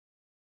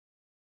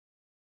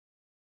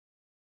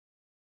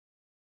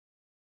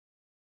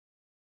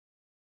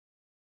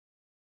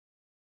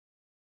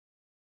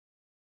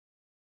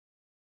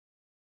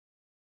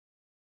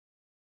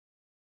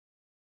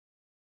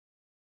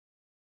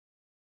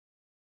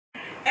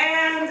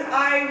And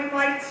I would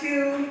like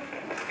to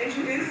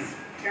introduce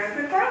Terence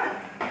McFarland.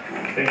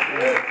 Thank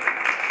you.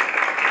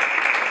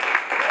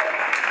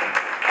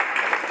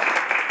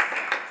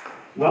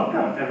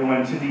 Welcome,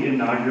 everyone, to the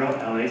inaugural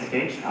LA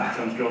Stage Talks.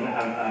 I'm thrilled to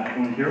have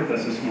everyone here with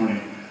us this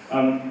morning. I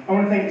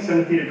want to thank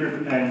Center Theater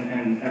Group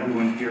and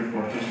everyone here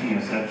for hosting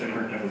us at the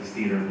Kirk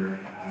Theater.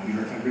 We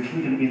were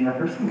originally going to be in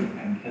rehearsal,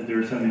 and because there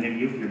are so many of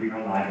you, here we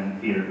are live in the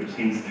theater, which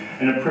seems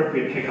an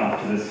appropriate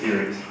kickoff to this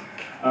series.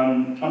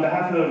 On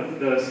behalf of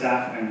the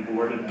staff and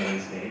board of LA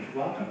Stage,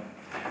 welcome.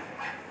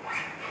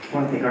 I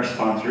want to thank our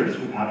sponsors,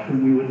 without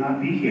whom we would not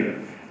be here.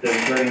 The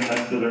Terry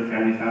and Builder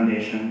Family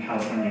Foundation,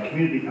 California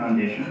Community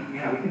Foundation.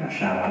 Yeah, we can have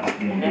shout-outs.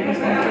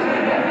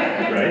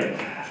 Right?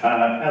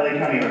 LA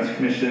County Arts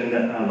Commission,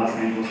 Los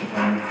Angeles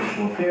Department of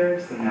Official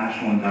Affairs, the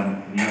National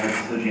Endowment for the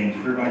Arts, the James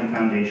Irvine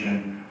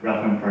Foundation,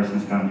 Ralph M.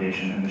 Parsons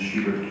Foundation, and the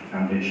Schroader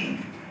Foundation.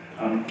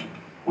 I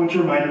want to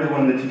remind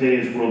everyone that today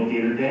is World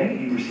Theater Day.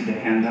 You received a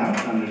handout.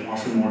 There's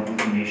also more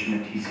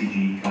information at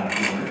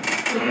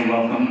tcg.org. And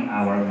welcome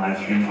our live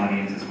stream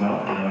audience as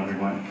well. Hello,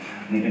 everyone,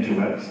 on the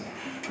interwebs.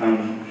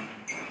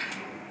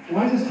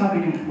 Why is this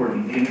topic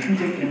important? The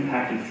intrinsic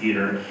impact of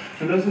theater.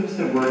 For those of us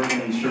that work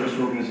in service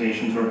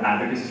organizations or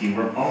advocacy,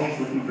 we're always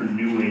looking for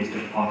new ways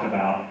to talk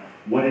about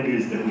what it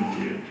is that we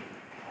do,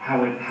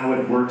 how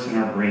it works in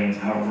our brains,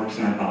 how it works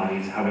in our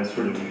bodies, how it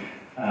sort of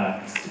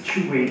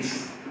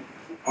situates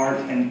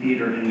art and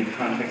theater in the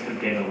context of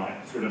daily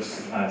life, sort of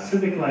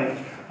civic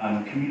life,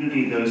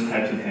 community, those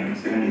types of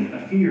things. And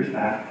a few years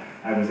back,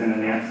 I was in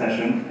an AMP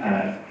session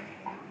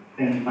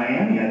in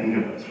Miami, I think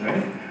it was,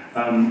 right?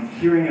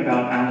 Hearing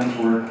about Alan's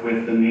work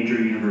with the major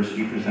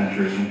university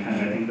presenters and kind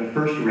of, I think, the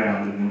first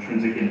round of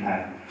intrinsic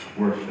impact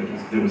work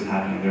that was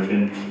happening. There have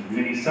been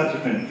many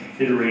subsequent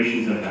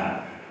iterations of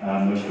that,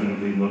 most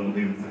notably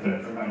locally with the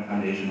Irvine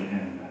Foundation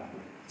in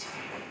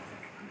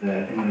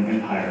the Inland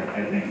Empire,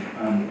 I think.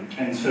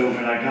 And so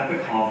when I got the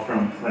call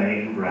from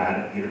Clay and Brad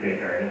at Theater Bay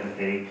Area that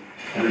they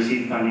had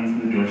received funding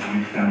from the Dorsey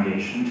Youth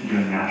Foundation to do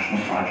a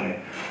national project,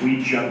 we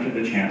jumped at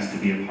the chance to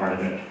be a part of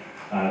it.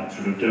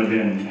 Sort of dove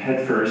in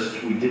head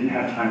first. We didn't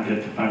have time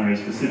to fundraise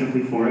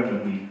specifically for it,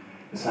 but we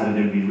decided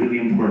it would be really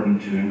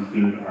important to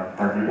include our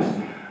partners,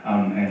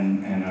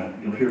 and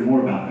you'll hear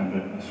more about them,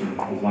 but sort of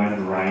a wide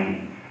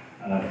variety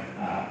of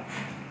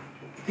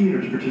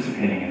theaters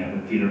participating in it,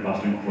 with Theater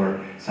Boston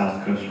Court,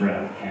 South Coast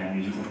Rep, and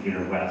Musical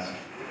Theater West.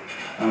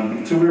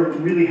 So we're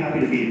really happy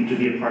to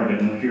be a part of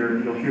it, and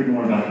you'll hear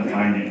more about the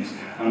findings.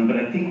 But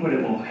I think what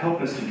it will help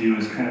us to do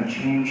is kind of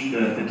change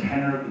the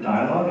tenor of the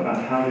dialogue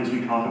about how it is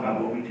we talk about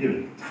what we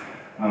do.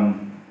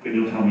 But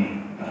you'll tell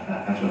me about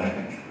that. That's what I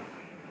think.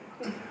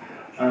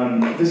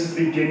 This is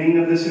the beginning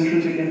of this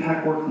intrinsic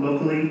impact work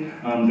locally.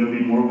 There'll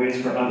be more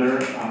ways for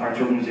other arts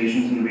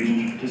organizations in the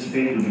region to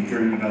participate. We'll be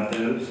hearing about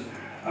those.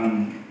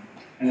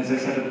 And as I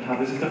said at the top,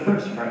 this is the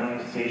first of our LA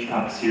Stage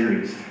Talk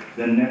series.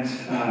 The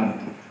next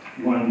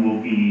one will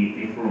be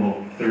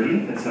April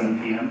 30th at 7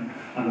 p.m.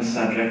 on the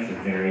subject, the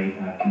very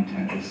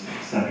contentious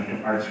subject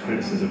of arts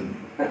criticism.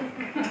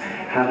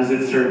 How does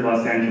it serve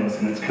Los Angeles?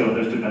 And it's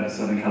co-hosted by the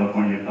Southern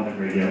California Public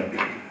Radio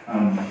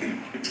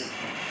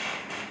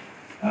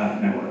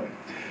Network.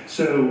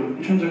 So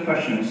in terms of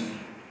questions,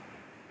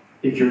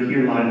 if you're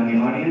here live in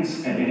the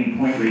audience, at any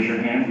point raise your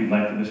hand. We'd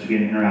like for this to be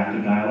an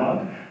interactive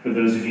dialogue. For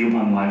those of you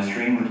on live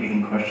stream, we're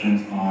taking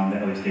questions on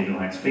the LA Stage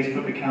Alliance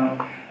Facebook account,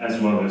 as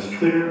well as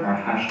Twitter. Our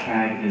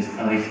hashtag is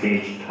LA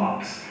Stage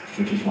Talks,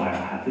 which is why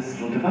I'll have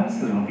this little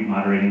device, and I'll be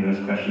moderating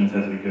those questions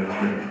as we go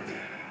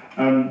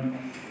through.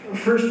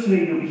 First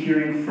today, you'll be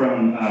hearing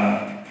from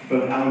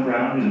both Alan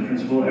Brown, who's a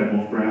principal at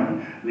Wolf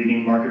Brown,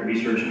 leading market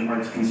research and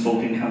arts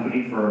consulting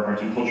company for our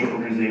arts and culture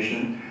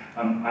organization.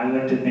 I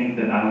like to think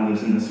that Alan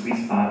lives in the sweet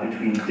spot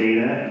between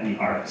data and the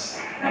arts,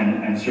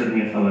 and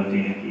certainly a fellow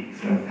data geek,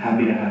 so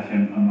happy to have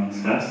him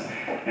amongst us.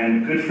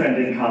 And a good friend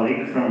and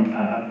colleague from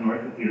up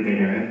north of the Theater Bay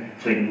Area,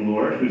 Clayton,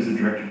 who's the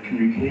Director of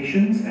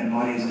Communications and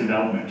Audience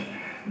Development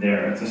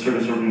there. It's a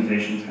service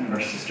organization, it's kind of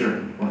our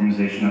sister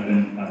organization up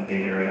in the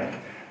Bay Area.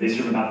 They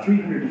serve about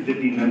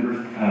 350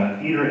 member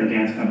theater and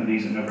dance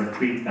companies and over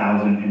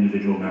 3,000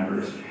 individual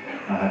members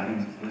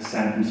in the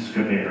San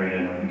Francisco Bay Area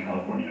in Northern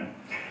California.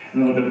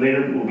 And a little bit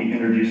later, we'll be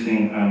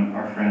introducing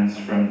our friends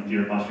from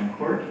Theater Boston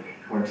Court,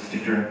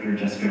 Artistic Director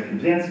Jessica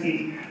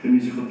Kubzansky, the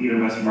Musical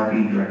Theater West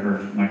Marketing Director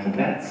Michael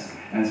Betts,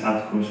 and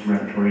South Coast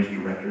Repertory's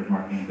Director of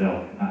Marketing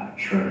Bill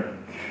Schroader.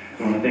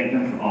 So I want to thank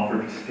them for all for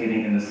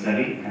participating in the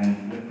study,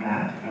 and with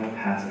that, I will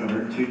pass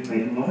over to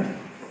Clayton Lord.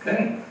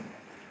 Okay.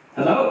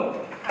 Hello.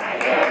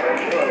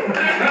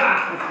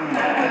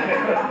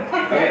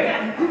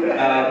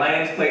 Okay, my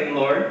name is Clayton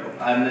Lord.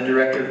 I'm the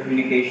Director of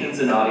Communications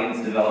and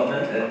Audience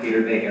Development at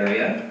Theater Bay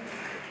Area.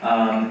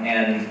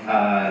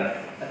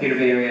 Theater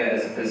Bay Area,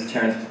 as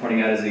Terence was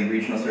pointing out, is a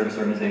regional service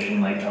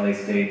organization like LA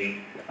Stage.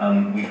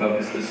 We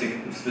focus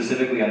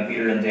specifically on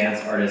theater and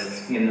dance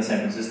artists in the San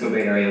Francisco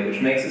Bay Area,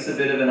 which makes us a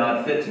bit of an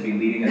odd fit to be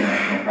leading a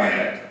national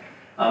project.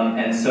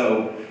 And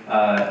so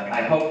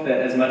I hope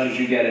that as much as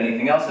you get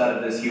anything else out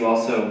of this, you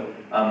also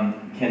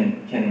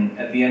can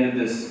at the end of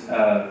this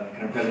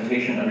kind of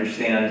presentation,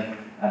 understand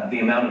the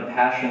amount of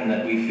passion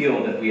that we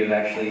feel that we have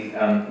actually,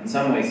 in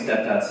some ways,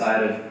 stepped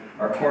outside of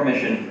our core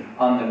mission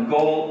on the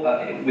goal,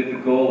 with the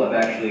goal of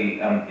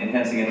actually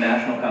enhancing a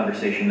national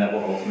conversation that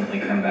will ultimately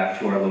come back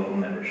to our local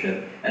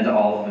membership and to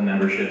all of the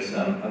memberships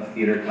of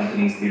theater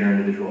companies, theater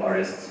individual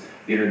artists,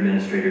 theater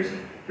administrators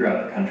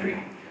throughout the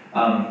country.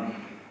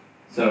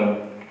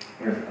 So,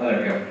 there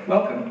we go.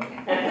 Welcome.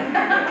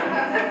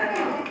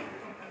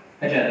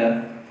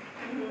 Agenda.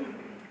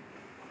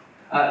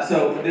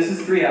 So this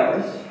is 3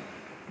 hours.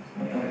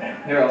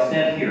 Here, I'll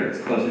stand here, it's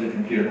closer to the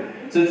computer.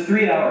 So it's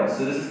 3 hours,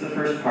 so this is the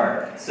first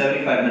part,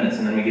 75 minutes,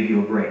 and then we give you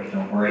a break,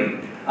 don't worry.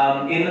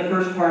 In the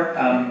first part,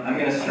 I'm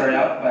going to start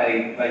out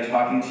by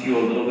talking to you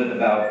a little bit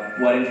about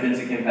what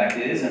intrinsic impact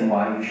is and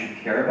why you should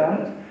care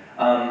about it,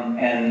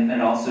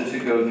 and also to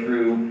go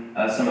through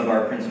some of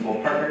our principal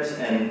partners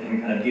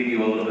and kind of give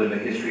you a little bit of a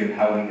history of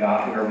how we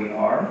got where we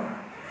are.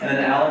 And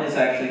then Alan is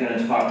actually going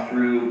to talk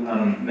through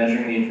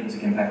measuring the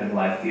intrinsic impact of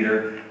live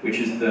theater, which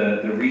is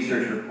the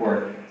research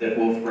report that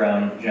Wolf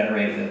Brown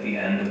generated at the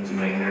end of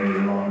doing their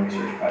year-long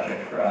research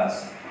project for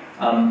us.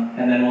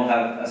 And then we'll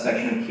have a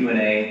section of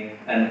Q&A,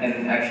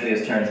 and actually,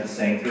 as Terence was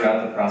saying,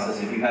 throughout the process,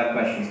 if you have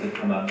questions that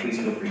come up, please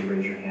feel free to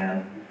raise your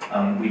hand.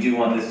 We do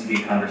want this to be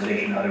a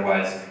conversation,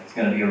 otherwise it's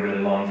going to be a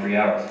really long 3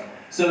 hours.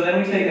 So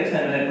then we take a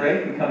 10-minute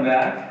break, we come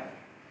back,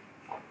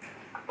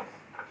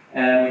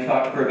 and we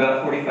talked for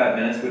about 45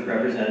 minutes with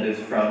representatives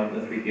from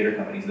the 3 theater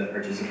companies that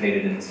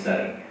participated in the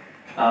study.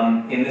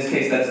 In this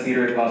case, that's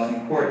Theater at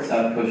Boston Court,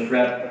 South Coast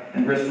Rep,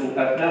 and Bristol,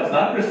 no, it's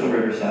not Bristol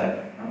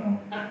Riverside.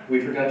 We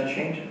forgot to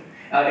change it.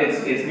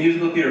 It's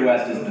Musical Theater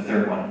West is the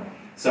 3rd one.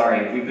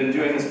 Sorry, we've been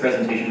doing this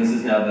presentation. This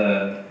is now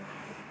the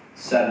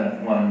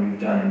 7th one we've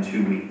done in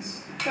 2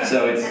 weeks.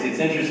 So it's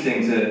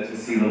interesting to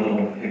see the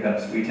little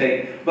hiccups we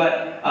take.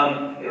 But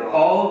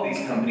all of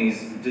these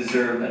companies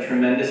deserve a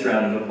tremendous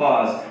round of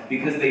applause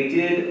because they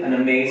did an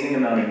amazing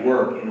amount of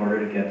work in order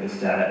to get this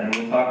data. And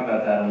we'll talk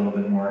about that a little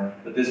bit more.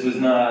 But this was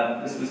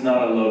not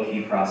a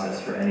low-key process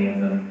for any of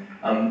them.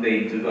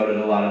 They devoted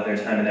a lot of their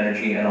time and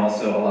energy and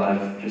also a lot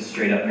of just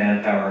straight-up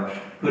manpower,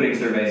 putting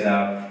surveys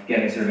out,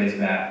 getting surveys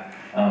back,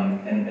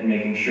 and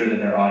making sure that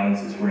their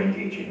audiences were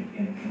engaging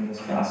in this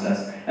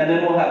process. And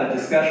then we'll have a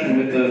discussion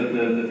with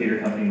the theater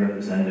company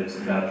representatives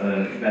about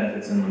the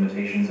benefits and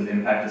limitations of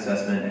impact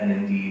assessment and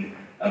indeed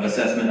of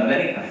assessment of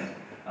any kind.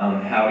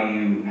 How do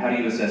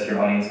you assess your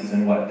audiences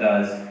and what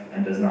does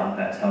and does not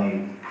that tell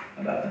you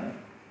about them?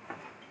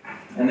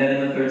 And then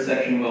in the 3rd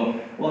section,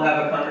 we'll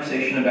have a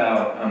conversation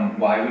about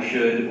why we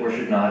should or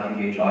should not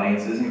engage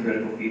audiences in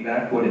critical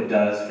feedback, what it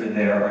does for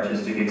their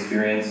artistic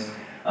experience,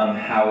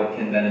 how it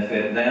can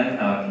benefit them,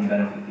 how it can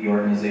benefit the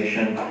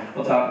organization.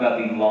 We'll talk about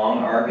the long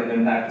arc of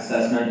impact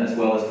assessment as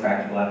well as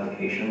practical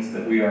applications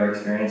that we are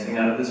experiencing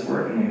out of this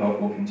work and we hope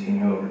will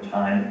continue over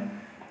time.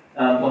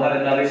 We'll have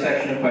another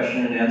section of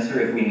question and answer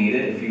if we need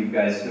it. If you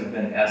guys have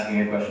been asking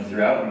your questions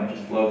throughout, we might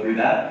just blow through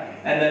that.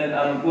 And then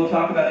we'll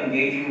talk about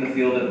engaging the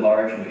field at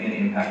large in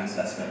impact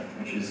assessment,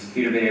 which is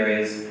Theater Bay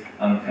Area's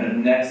kind of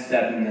next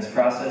step in this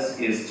process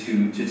is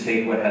to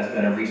take what has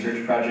been a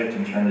research project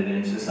and turn it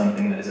into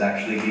something that is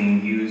actually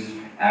being used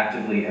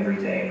actively every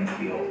day in the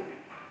field.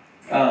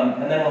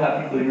 And then we'll have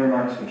concluding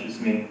remarks, which is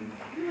me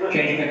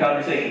changing the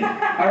conversation.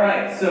 All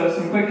right, so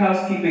some quick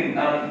housekeeping.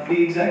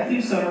 The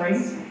executive summary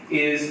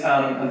is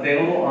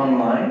available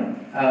online,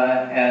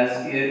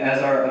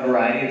 as are a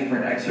variety of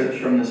different excerpts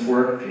from this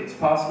work. It's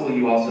possible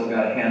you also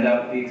got a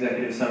handout with the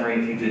executive summary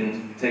if you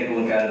didn't take a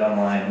look at it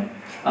online.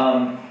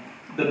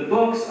 The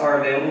books are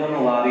available in the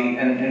lobby,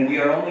 and we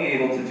are only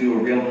able to do a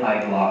real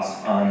high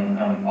gloss on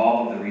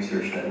all of the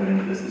research that went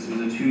into this. This was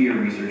a 2-year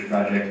research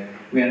project.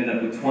 We ended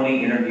up with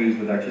 20 interviews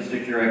with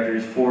artistic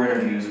directors, 4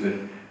 interviews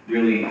with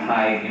really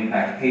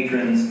high-impact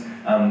patrons,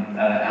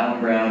 Alan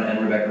Brown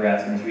and Rebecca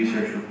Ratzman's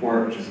research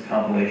report, which is a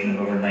compilation of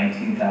over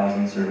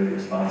 19,000 survey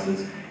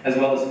responses, as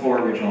well as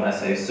 4 original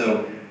essays.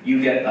 So you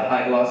get the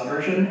high-gloss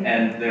version,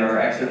 and there are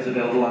excerpts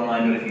available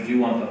online, but if you do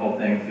want the whole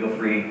thing, feel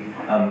free,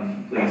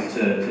 please,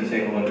 to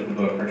take a look at the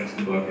book, purchase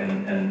the book,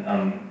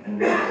 and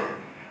read it.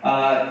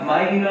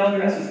 My email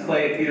address is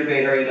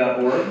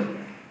clay@theaterbayarea.org.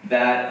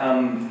 That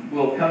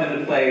will come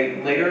into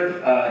play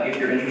later if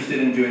you're interested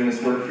in doing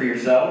this work for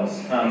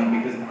yourselves,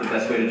 because the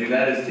best way to do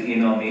that is to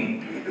email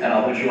me, and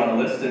I'll put you on a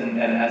list, and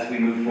as we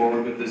move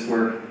forward with this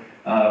work,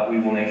 we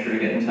will make sure to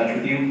get in touch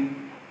with you.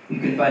 You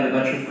can find a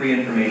bunch of free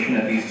information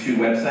at these 2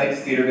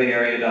 websites,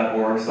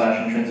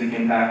 theaterbayarea.org/intrinsic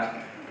impact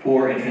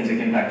or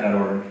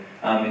intrinsicimpact.org.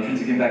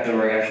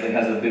 Intrinsicimpact.org actually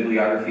has a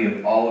bibliography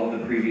of all of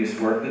the previous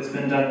work that's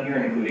been done here,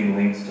 including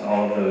links to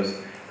all of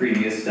those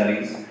previous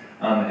studies.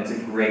 It's a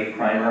great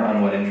primer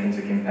on what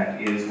intrinsic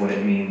impact is, what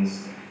it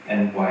means,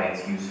 and why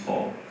it's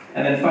useful.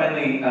 And then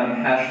finally,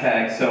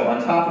 hashtag. So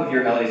on top of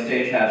your LA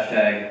Stage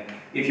hashtag,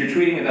 if you're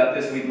tweeting about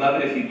this, we'd love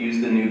it if you'd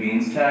use the New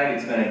Beans tag.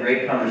 It's been a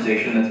great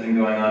conversation that's been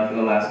going on for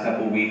the last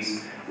couple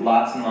weeks.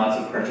 Lots and lots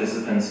of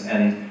participants,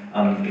 and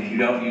if you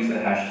don't use the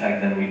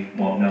hashtag, then we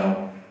won't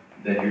know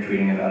that you're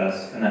tweeting about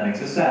us, and that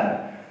makes us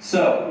sad.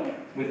 So,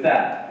 with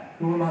that,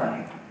 who am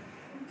I?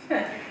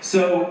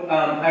 So,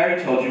 I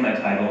already told you my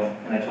title,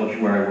 and I told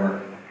you where I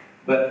work,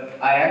 but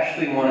I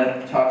actually want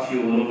to talk to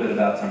you a little bit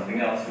about something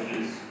else, which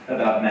is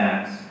about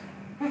Max.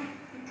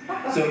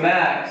 So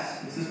Max,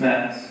 this is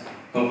Max.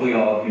 Hopefully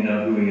all of you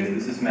know who he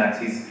is. This is Max.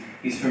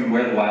 He's from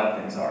Where the Wild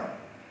Things Are.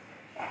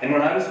 And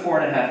when I was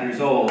 4.5 years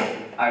old,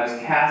 I was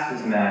cast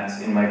as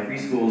Max in my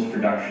preschool's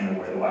production of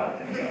Where the Wild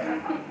Things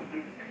Are.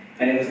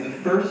 And it was the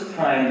first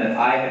time that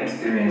I had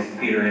experienced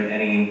theater in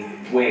any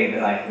way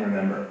that I can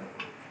remember.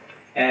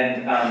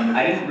 And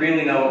I didn't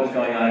really know what was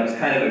going on. It was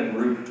kind of a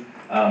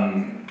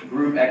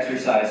group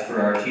exercise for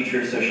our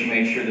teacher, so she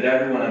made sure that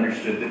everyone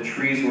understood that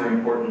trees were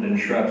important and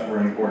shrubs were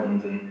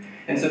important.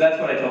 And so that's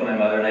what I told my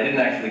mother, and I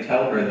didn't actually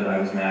tell her that I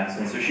was Max.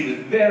 And so she was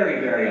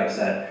very, very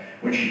upset.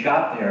 When she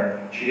got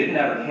there, she didn't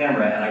have her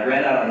camera, and I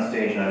ran out on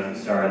stage and I was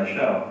the star of the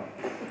show.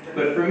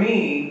 But for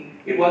me,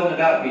 it wasn't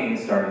about being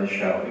the star of the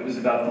show. It was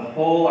about the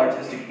whole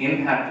artistic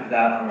impact of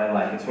that on my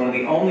life. It's one of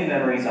the only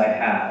memories I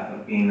have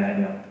of being that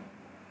young.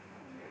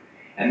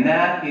 And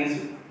that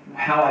is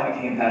how I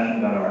became passionate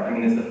about art. I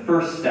mean, it's the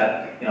first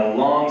step in a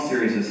long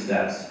series of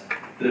steps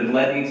that have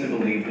led me to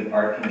believe that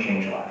art can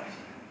change lives.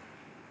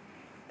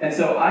 And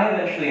so I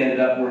eventually ended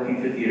up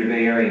working for Theater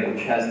Bay Area,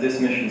 which has this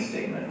mission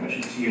statement, which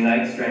is to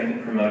unite,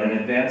 strengthen, promote, and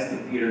advance the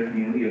theater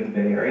community of the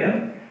Bay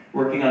Area,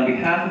 working on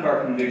behalf of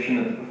our conviction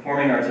that the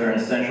performing arts are an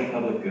essential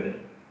public good,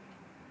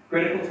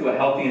 critical to a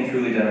healthy and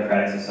truly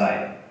democratic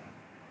society,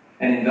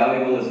 and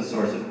invaluable as a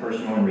source of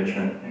personal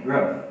enrichment and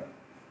growth.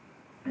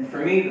 And for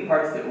me, the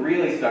parts that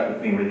really stuck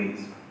with me were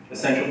these: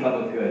 essential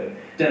public good,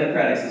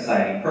 democratic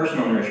society,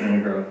 personal enrichment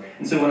and growth.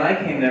 And so when I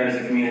came there as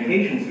a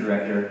communications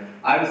director,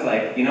 I was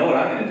like, you know what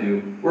I'm going to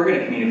do? We're going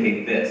to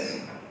communicate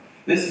this.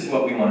 This is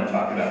what we want to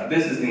talk about.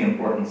 This is the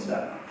important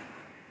stuff.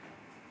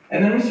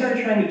 And then we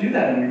started trying to do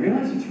that, and we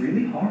realized it's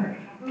really hard.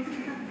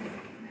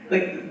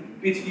 Like,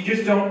 you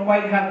just don't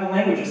quite have the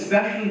language,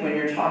 especially when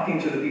you're talking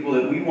to the people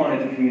that we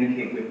wanted to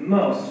communicate with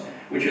most,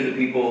 which are the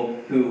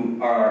people who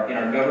are in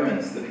our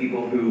governments, the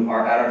people who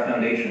are at our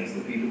foundations,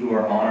 the people who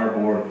are on our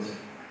boards,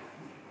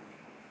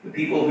 the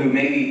people who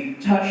maybe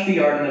touch the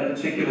art in a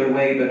particular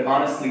way, but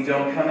honestly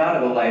don't come out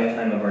of a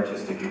lifetime of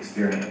artistic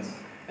experience.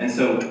 And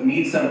so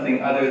need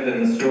something other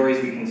than the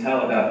stories we can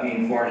tell about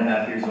being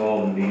 4.5 years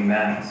old and being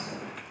Max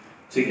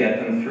to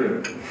get them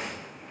through.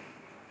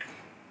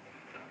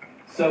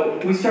 So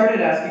we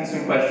started asking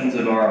some questions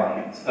of our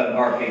audience, of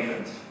our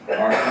patrons,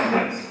 our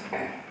companies.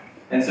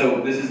 And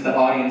so this is the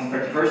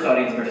first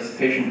audience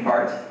participation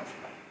part.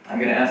 I'm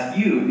going to ask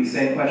you these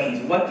same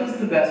questions. What does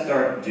the best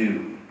art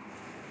do?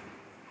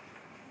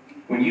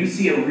 When you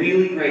see a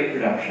really great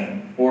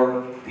production,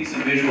 or piece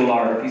of visual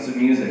art, or piece of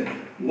music,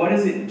 what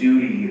does it do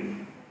to you?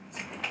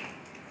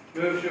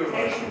 Moves your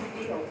emotions.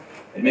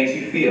 It makes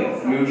you feel.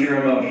 It moves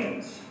your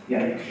emotions.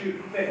 Yeah. It makes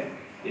you think.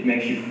 It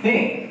makes you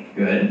think.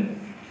 Good.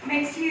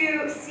 Makes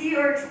you see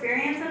or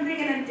experience something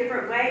in a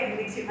different way.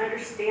 It makes you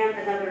understand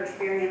another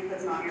experience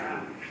that's not your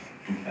own.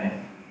 Okay.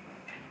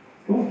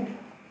 Cool.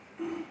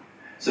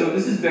 So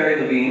this is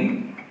Barry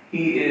Levine.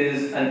 He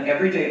is an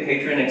everyday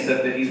patron,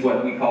 except that he's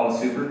what we call a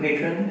super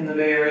patron in the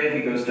Bay Area.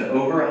 He goes to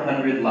over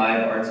 100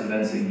 live arts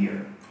events a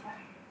year,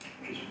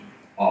 which is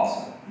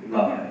awesome. We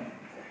love him.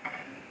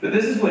 But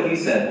this is what he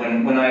said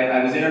when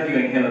I was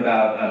interviewing him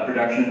about a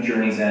production of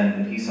Journey's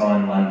End that he saw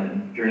in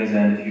London. Journey's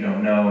End, if you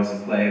don't know, is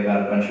a play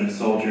about a bunch of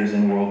soldiers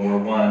in World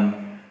War I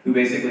who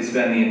basically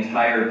spend the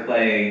entire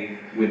play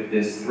with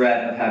this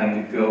threat of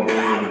having to go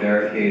over the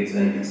barricades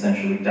and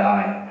essentially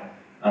die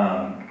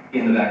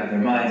in the back of their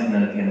minds, and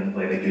then at the end of the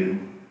play they do.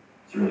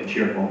 It's really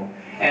cheerful.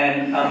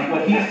 And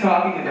what he's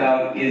talking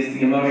about is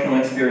the emotional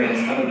experience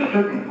of a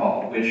curtain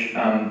call, which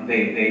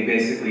they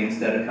basically,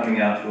 instead of coming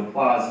out to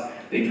applause,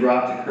 they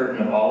dropped a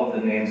curtain of all of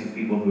the names of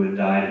people who had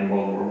died in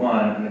World War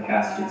I, and the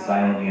cast stood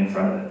silently in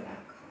front of it.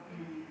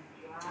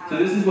 So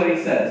this is what he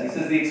says. He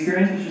says, the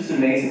experience was just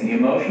amazing. The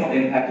emotional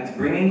impact, it's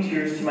bringing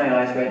tears to my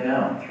eyes right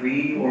now,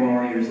 3 or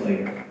more years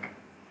later.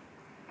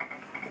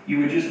 You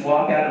would just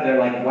walk out of there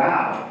like,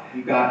 wow,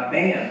 you got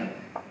hit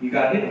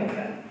like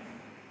that.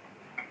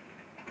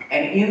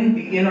 And in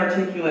the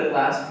inarticulate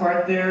last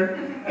part there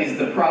is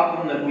the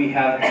problem that we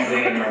have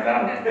today in our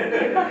battle.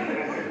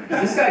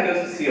 Because this guy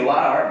goes to see a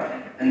lot of art,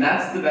 and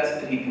that's the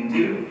best that he can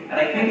do. And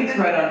I think it's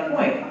right on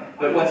point.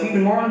 But what's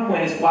even more on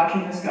point is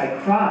watching this guy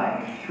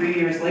cry 3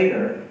 years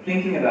later,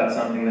 thinking about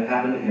something that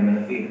happened to him in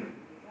the theater.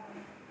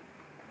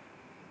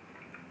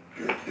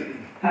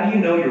 How do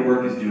you know your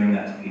work is doing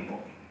that to people?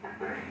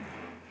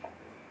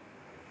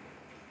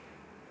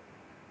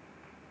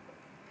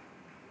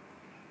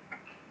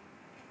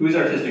 Who's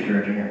artistic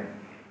director here?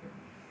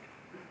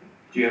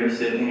 Do you ever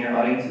sit in your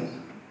audiences?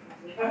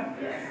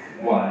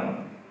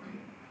 Why?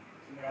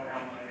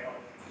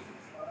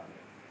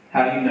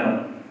 How do you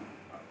know?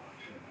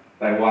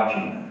 By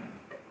watching them.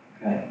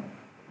 Okay?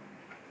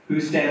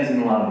 Who stands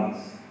in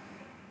lobbies?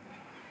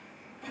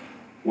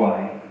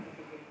 Why?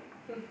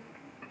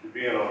 To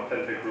be in an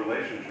authentic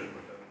relationship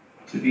with them.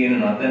 To be in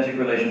an authentic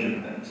relationship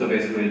with them. So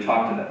basically to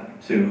talk to them,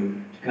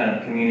 to kind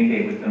of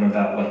communicate with them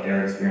about what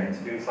they're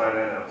experiencing. Inside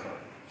and outside.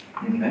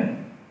 Okay.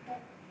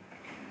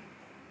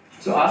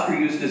 So Oscar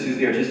Eustis, who's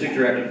the artistic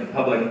director of the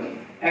Public,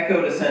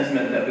 echoed a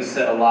sentiment that was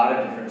said a lot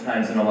of different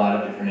times in a lot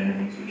of different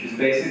interviews, which is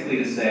basically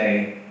to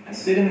say, I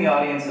sit in the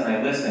audience and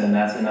I listen, and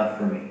that's enough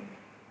for me.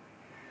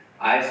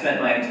 I've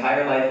spent my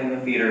entire life in the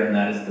theater, and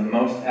that is the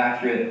most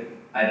accurate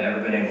I've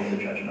ever been able to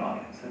judge an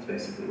audience. That's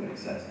basically what he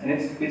says. And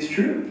it's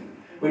true.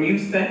 When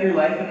you've spent your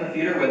life in the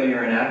theater, whether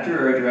you're an actor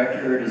or a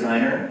director or a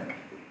designer,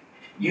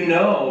 you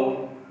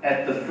know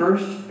at the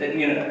first,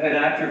 an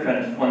actor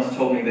friend once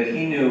told me that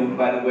he knew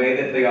by the way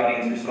that the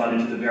audience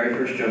responded to the very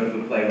first joke of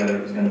the play whether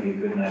it was going to be a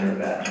good night or a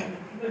bad night.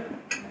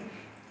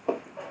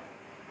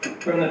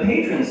 From the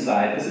patron's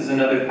side, this is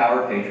another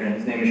power patron.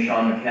 His name is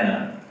Sean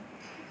McKenna.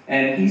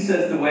 And he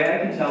says, the way I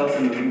can tell it's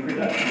a moving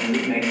production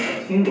is it makes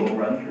a tingle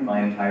run through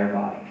my entire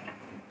body.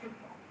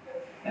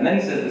 And then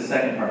he says the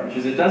second part, which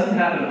is it doesn't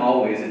happen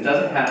always, it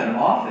doesn't happen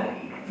often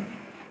even,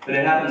 but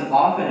it happens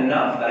often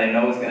enough that I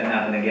know it's going to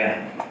happen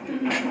again.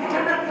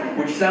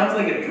 Which sounds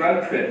like a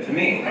drug trip to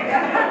me.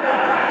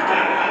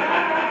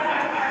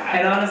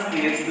 And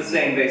honestly, it's the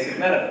same basic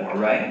metaphor,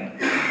 right?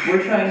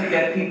 We're trying to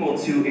get people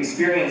to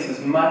experience as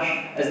much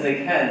as they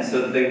can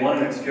so that they want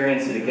to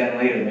experience it again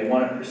later. They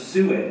want to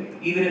pursue it.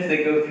 Even if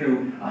they go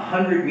through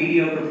 100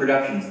 mediocre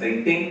productions,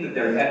 they think that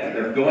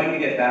they're going to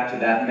get back to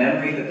that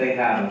memory that they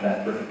have of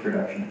that perfect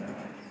production in their lives.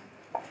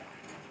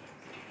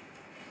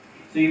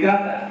 So you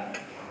got that.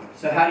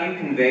 So how do you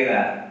convey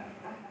that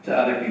to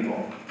other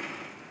people?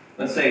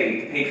 Let's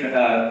say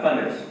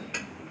funders,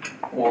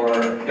 or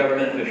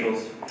government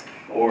officials,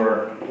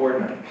 or board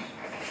members.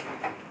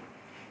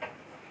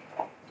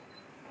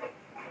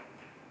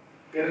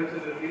 Get into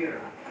the theater.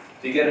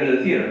 So you get into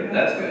the theater,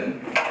 that's good.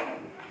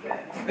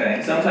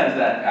 Okay, sometimes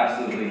that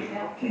absolutely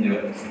can do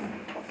it.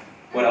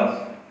 What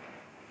else?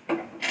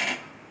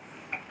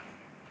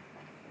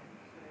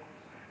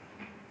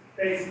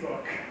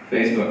 Facebook.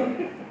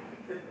 Facebook.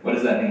 What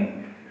does that mean?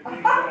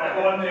 I'm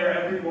on there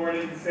every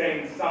morning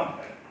saying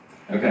something.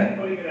 Okay.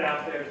 Putting it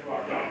out there to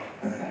our audience.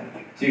 Okay.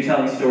 So you're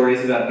telling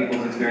stories about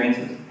people's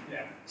experiences?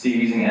 Yeah. So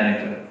you're using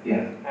anecdote.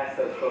 Yeah. Pass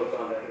those quotes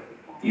on to other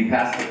people. You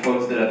pass the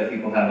quotes that other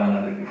people have on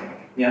other people.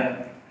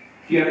 Yeah.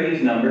 Do you ever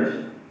use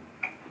numbers?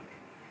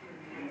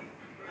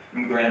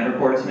 Grant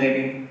reports,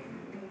 maybe?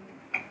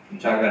 You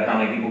talk about how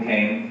many people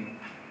came,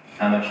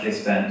 how much they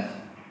spent.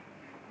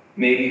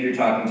 Maybe if you're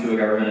talking to a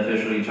government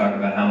official, you talk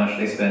about how much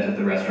they spent at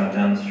the restaurant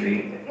down the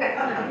street.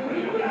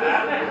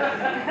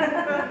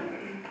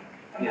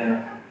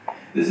 Yeah.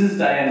 This is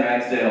Diane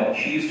Ragsdale.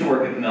 She used to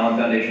work at the Mellon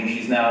Foundation.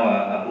 She's now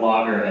a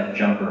blogger at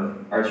Jumper,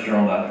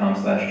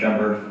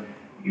 artsjournal.com/Jumper.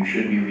 You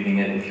should be reading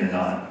it if you're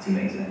not. It's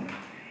amazing.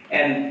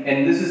 And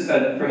this is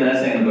from an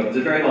essay in the book. It's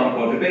a very long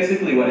quote, but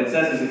basically what it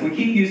says is if we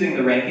keep using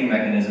the ranking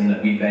mechanism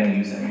that we've been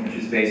using, which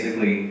is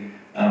basically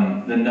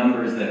the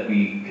numbers that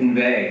we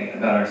convey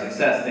about our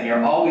success, then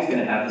you're always going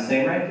to have the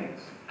same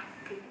rankings.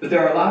 But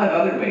there are a lot of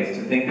other ways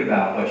to think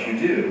about what you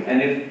do.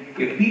 And if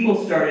people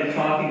started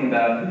talking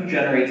about who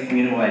generates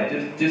community-wide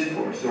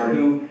discourse, or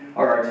who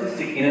are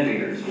artistic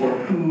innovators, or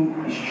who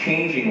is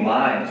changing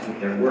lives with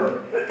their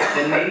work,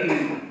 then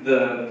maybe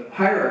the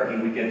hierarchy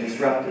would get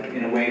disrupted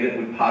in a way that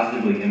would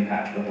positively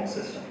impact the whole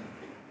system.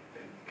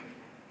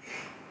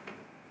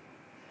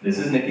 This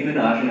is Nicki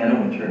Minaj and Anna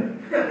Wintour.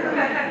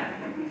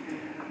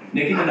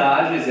 Nicki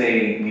Minaj is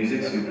a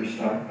music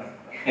superstar.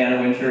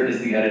 Anna Wintour is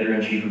the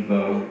editor-in-chief of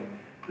Vogue.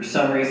 For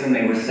some reason,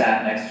 they were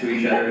sat next to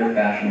each other at a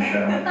fashion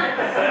show.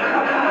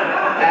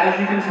 As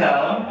you can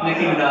tell,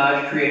 Nicki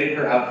Minaj created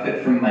her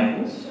outfit from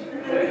Michaels.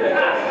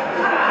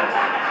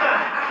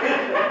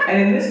 And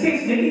in this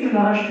case, Nicki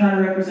Minaj kind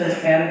of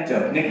represents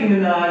anecdote. Nicki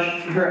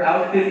Minaj, her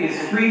outfit is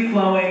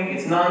free-flowing,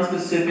 it's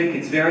non-specific,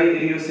 it's very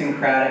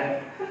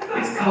idiosyncratic,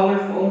 it's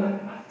colorful,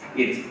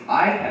 it's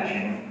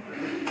eye-catching.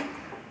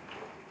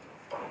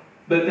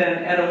 But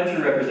then Anna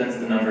Wintour represents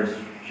the numbers.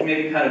 She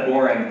may be kind of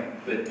boring,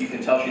 but you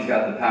can tell she's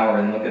got the power,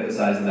 and look at the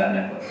size of that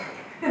necklace.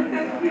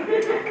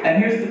 And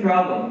here's the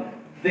problem.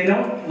 They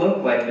don't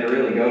look like they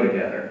really go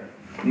together,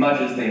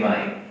 much as they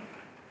might.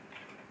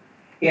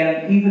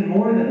 And even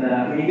more than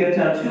that, when you get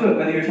down to it,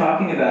 whether you're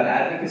talking about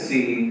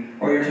advocacy,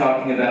 or you're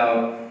talking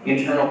about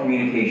internal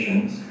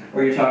communications,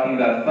 or you're talking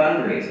about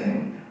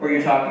fundraising, or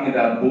you're talking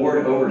about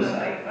board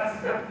oversight,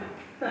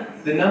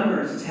 the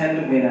numbers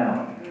tend to win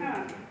out.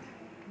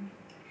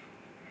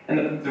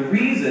 And the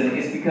reason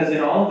is because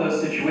in all of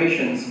those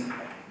situations,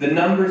 the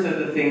numbers are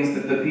the things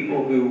that the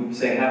people who,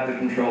 say, have the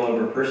control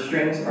over purse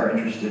strings are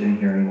interested in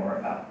hearing more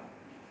about.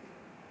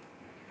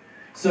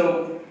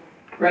 So,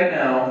 right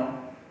now,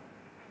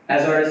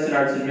 as artists and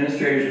arts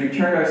administrators, we've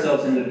turned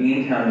ourselves into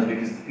bean counters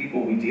because the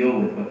people we deal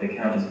with, what they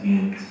count as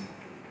beans.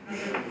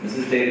 This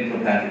is David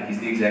Kilpatrick. He's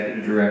the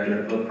executive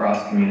director of La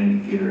Crosse Community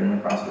Theater in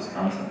La Crosse,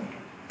 Wisconsin.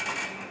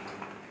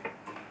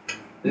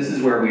 This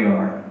is where we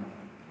are.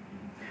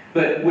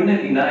 But wouldn't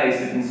it be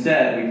nice if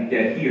instead we could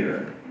get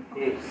here?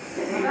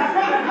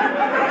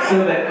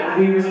 So that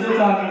we were still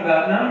talking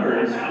about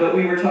numbers, but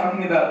we were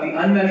talking about the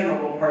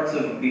unmeasurable parts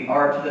of the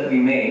art that we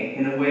make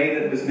in a way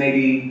that was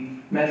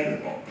maybe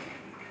measurable.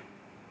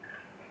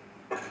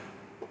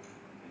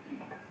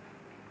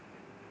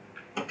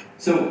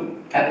 So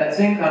At that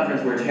same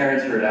conference where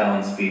Terence heard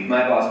Alan speak,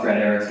 my boss, Brad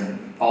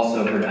Erickson,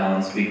 also heard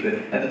Alan speak, but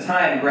at the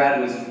time,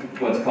 Brad was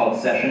what's called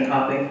session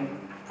hopping,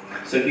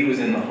 so he was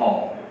in the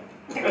hall.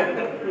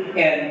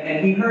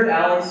 And he heard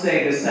Alan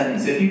say this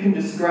sentence: if you can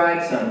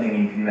describe something,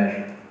 you can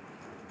measure.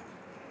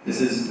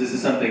 This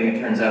is something, it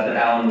turns out, that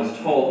Alan was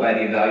told by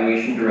the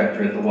evaluation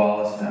director at the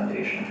Wallace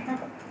Foundation.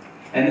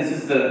 And this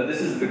is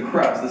the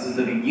crux, this is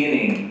the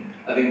beginning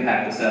of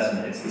impact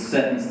assessment. It's the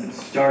sentence that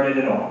started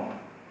it all.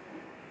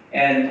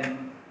 And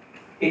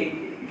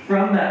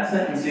from that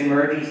sentence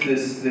emerges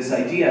this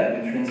idea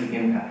of intrinsic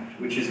impact,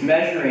 which is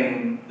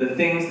measuring the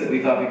things that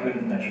we thought we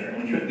couldn't measure.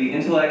 The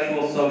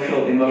intellectual,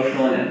 social,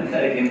 emotional, and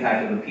empathetic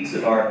impact of a piece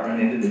of art on an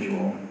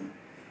individual,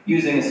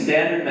 using a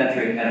standard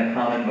metric and a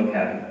common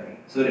vocabulary,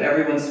 so that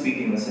everyone's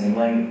speaking the same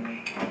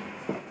language.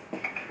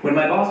 When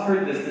my boss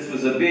heard this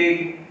was a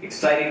big,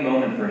 exciting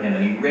moment for him,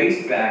 and he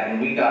raced back,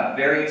 and we got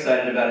very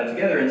excited about it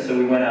together, and so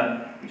we went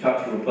out, we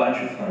talked to a bunch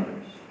of funders.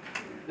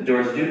 The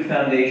Doris Duke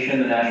Foundation,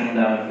 the National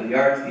Endowment for the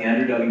Arts, the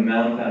Andrew W.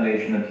 Mellon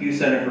Foundation, the Pew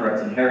Center for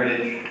Arts and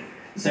Heritage,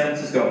 the San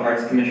Francisco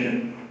Arts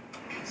Commission,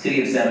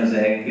 City of San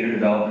Jose, Theater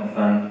Development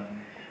Fund.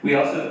 We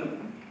also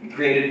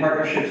created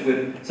partnerships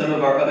with some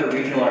of our other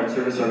regional art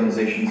service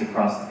organizations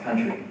across the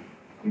country,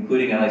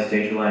 including LA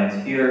Stage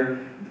Alliance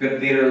here, the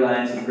Theater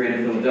Alliance of Greater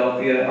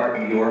Philadelphia, Art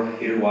New York,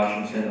 Theater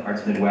Washington,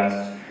 Arts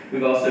Midwest.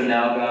 We've also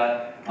now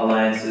got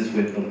alliances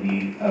with the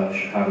League of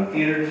Chicago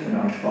Theaters and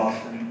Arts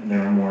Boston, and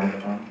there are more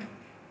to come.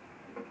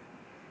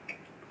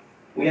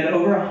 We had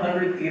over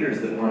 100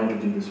 theaters that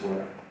wanted to do this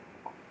work,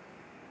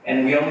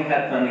 and we only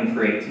had funding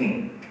for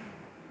 18.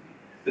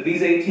 But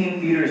these 18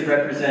 theaters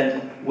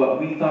represent what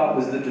we thought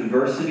was the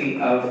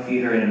diversity of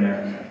theater in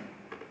America.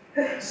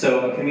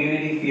 So a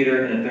community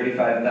theater in a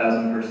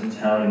 35,000 person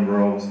town in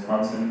rural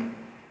Wisconsin,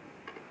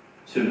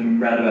 to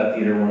Roundabout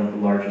Theater, one of the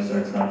largest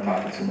arts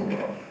nonprofits in the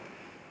world.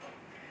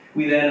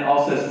 We then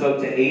also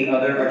spoke to 8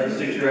 other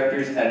artistic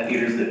directors at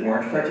theaters that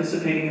weren't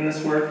participating in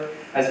this work,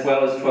 as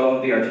well as 12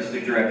 of the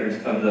artistic directors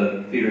of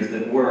the theaters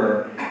that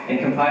were, and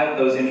compiled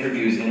those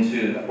interviews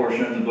into a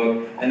portion of the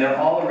book, and they're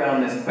all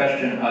around this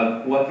question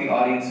of what the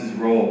audience's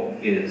role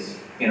is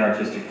in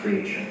artistic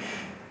creation.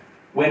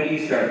 When do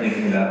you start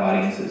thinking about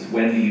audiences?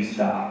 When do you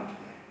stop?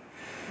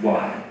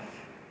 Why?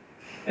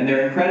 And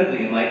they're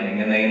incredibly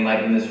enlightening, and they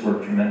enlighten this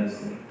work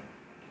tremendously.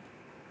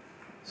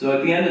 So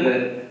at the end of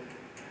it,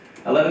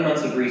 11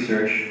 months of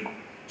research,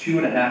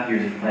 2.5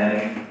 years of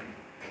planning,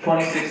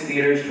 26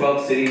 theaters,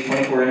 12 cities,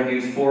 24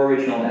 interviews, 4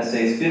 original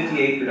essays,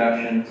 58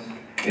 productions.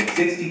 We had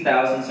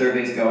 60,000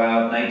 surveys go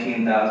out,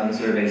 19,000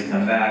 surveys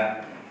come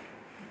back.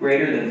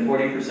 Greater than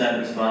 40%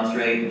 response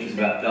rate, which is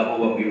about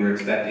double what we were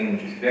expecting,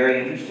 which is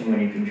very interesting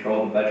when you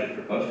control the budget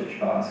for postage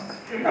costs.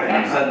 And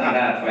you suddenly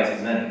have twice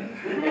as many.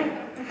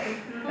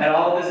 And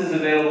all of this is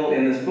available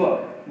in this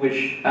book,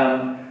 which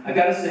I've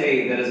got to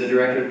say that as a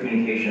director of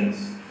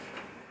communications,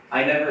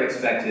 I never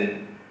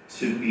expected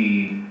to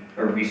be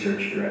a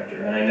research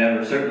director, and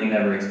I certainly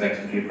never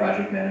expected to be a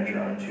project manager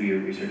on a 2-year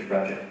research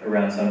project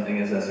around something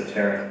as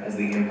esoteric as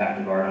the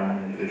impact of art on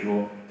an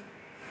individual.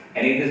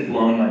 And it has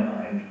blown my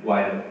mind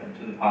wide open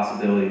to the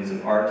possibilities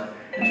of art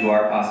and to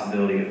our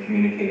possibility of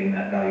communicating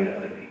that value to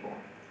other people.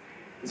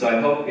 And so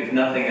I hope, if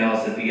nothing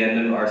else, at the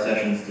end of our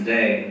sessions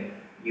today,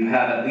 you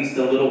have at least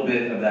a little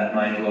bit of that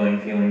mind-blowing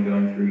feeling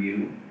going through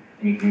you,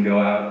 and you can go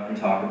out and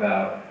talk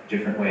about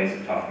different ways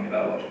of talking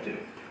about what we do.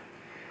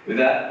 With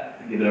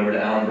that, I give it over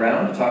to Alan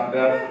Brown to talk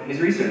about his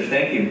research.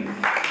 Thank you.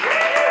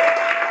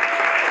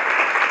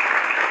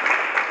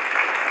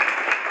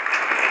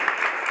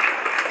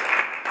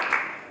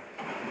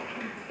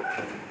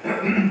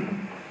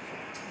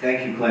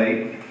 Thank you,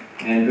 Clay,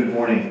 and good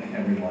morning,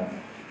 everyone.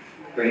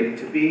 Great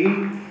to be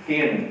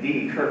in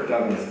the Kirk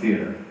Douglas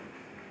Theater.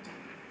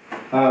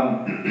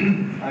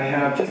 I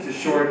have just a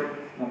short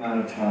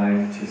amount of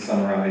time to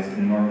summarize an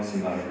enormous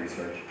amount of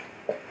research.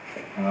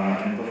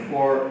 And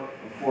before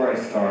I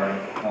start,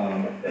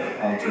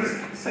 I'll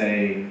just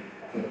say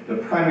the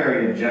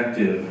primary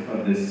objective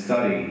of this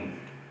study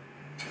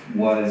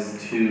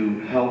was to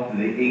help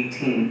the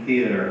 18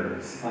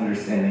 theaters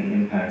understand the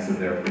impacts of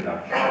their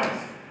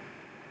productions.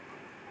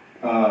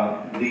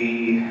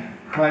 The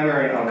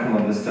primary outcome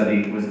of the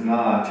study was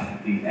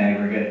not the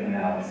aggregate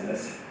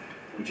analysis,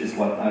 which is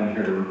what I'm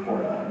here to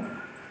report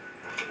on.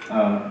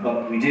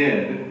 But we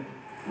did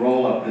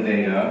roll up the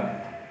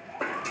data.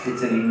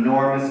 It's an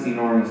enormous,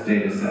 enormous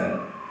data set,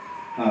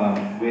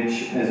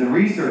 which, as a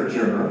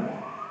researcher,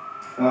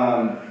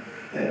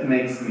 it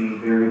makes me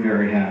very,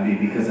 very happy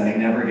because I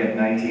never get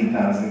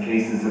 19,000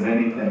 cases of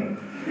anything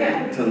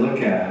to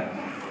look at.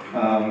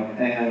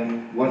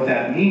 And what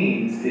that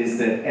means is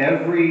that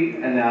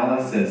every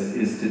analysis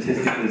is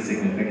statistically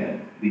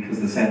significant because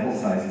the sample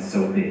size is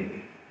so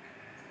big.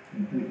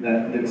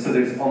 So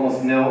there's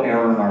almost no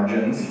error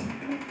margins.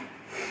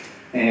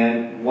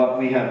 And what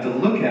we have to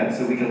look at,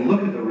 so we can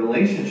look at the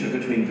relationship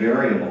between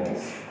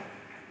variables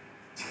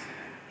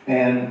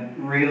and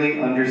really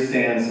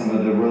understand some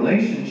of the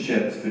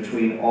relationships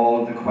between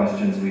all of the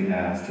questions we've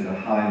asked at a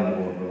high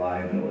level of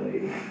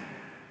reliability.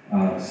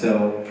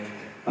 So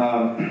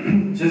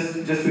Just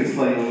to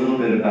explain a little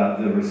bit about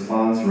the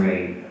response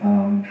rate,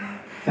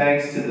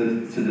 thanks to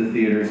the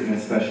theaters, and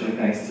especially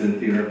thanks to the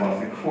Theater at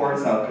Boston Court,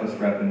 South Coast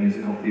Rep, and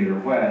Musical Theater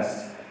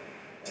West,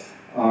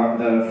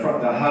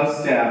 the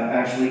house staff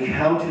actually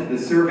counted the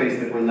surveys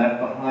that were left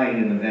behind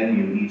in the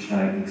venue each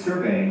night that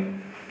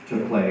surveying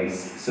took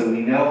place. So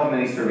we know how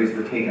many surveys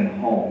were taken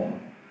home,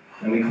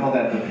 and we call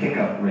that the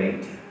pickup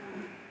rate.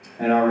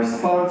 And our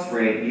response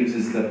rate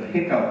uses the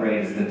pickup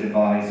rate as the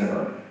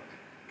divisor.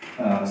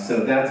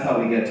 So that's how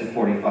we get to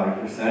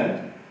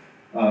 45%.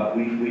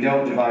 We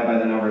don't divide by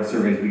the number of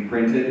surveys we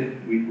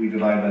printed, we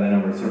divide by the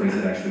number of surveys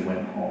that actually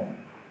went home.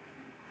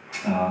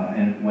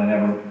 And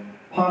whenever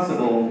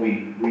possible,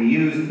 we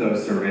reused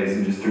those surveys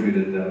and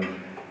distributed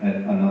them at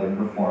another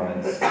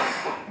performance,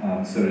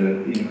 so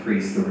to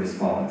increase the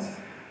response.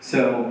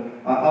 So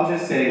I'll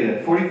just say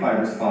that 45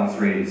 response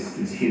rate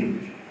is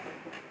huge.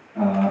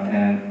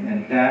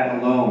 And that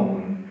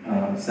alone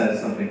says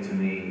something to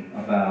me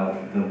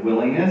about the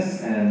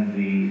willingness and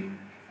the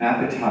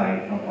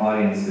appetite of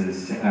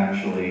audiences to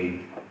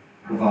actually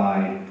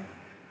provide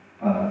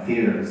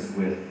theaters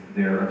with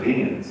their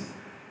opinions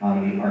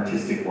on the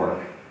artistic work.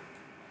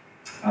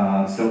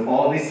 So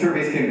all of these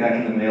surveys came back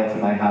in the mail to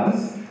my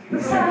house in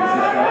San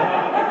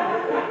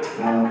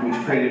Francisco,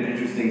 which created an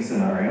interesting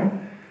scenario.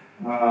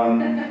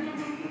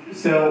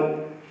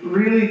 So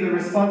really the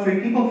response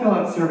rate, people fill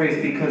out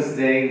surveys because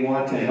they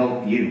want to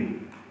help you.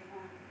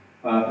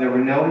 There were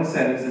no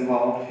incentives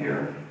involved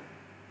here.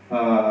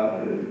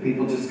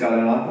 People just got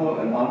an envelope.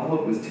 An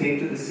envelope was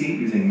taped to the seat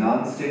using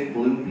non-stick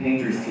blue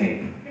painter's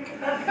tape,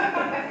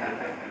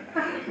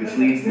 which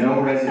leaves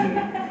no residue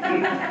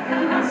in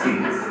the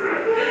seats.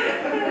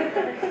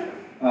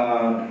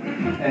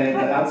 And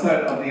the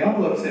outside of the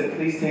envelope said,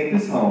 "Please take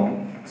this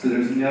home." So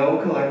there's no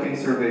collecting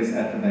surveys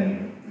at the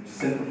venue, which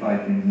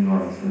simplified things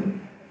enormously.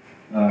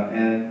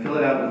 And fill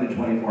it out within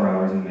 24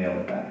 hours and mail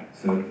it back.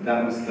 So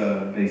that was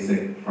the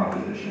basic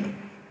proposition.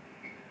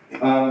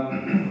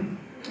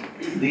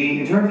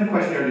 In terms of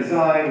questionnaire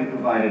design, we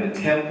provided a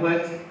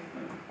template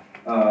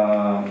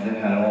that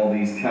had all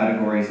these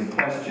categories of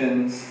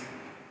questions.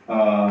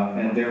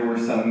 And there were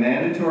some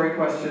mandatory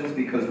questions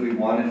because we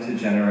wanted to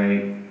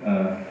generate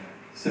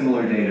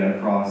similar data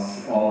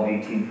across all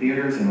 18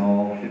 theaters and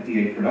all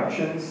 58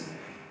 productions.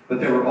 But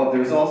there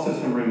was also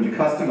some room to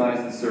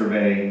customize the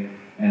survey,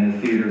 and the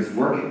theaters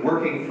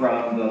working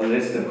from the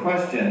list of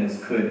questions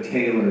could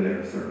tailor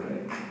their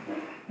surveys.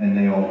 And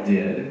they all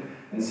did.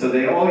 And so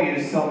they all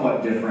used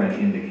somewhat different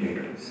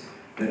indicators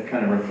that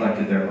kind of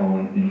reflected their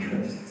own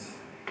interests.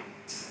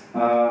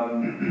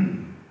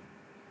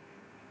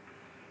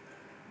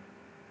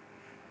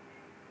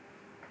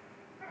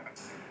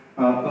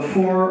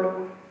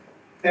 Before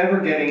ever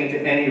getting into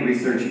any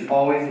research, you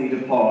always need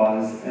to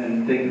pause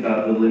and think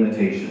about the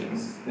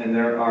limitations. And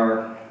there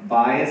are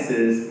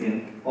biases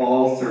in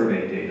all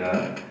survey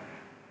data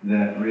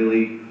that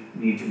really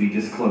need to be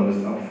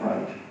disclosed up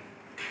front.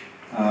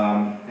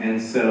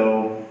 And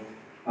so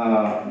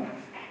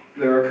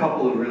there are a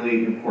couple of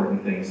really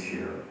important things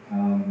here.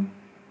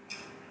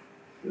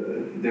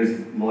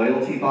 There's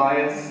loyalty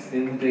bias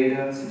in the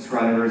data.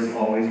 Subscribers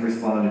always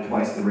respond to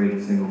twice the rate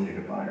of single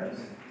ticket buyers.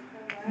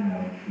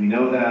 We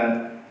know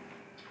that.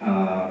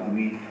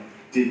 We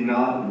did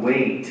not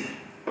weight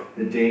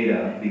the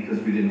data because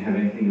we didn't have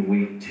anything to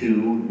weight to.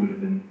 It would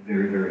have been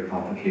very, very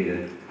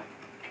complicated.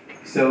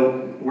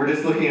 So we're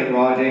just looking at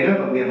raw data,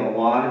 but we have a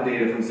lot of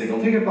data from single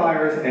ticket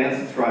buyers and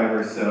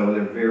subscribers, so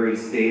they're very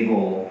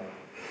stable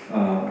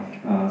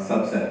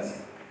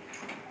subsets.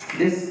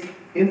 This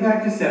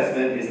impact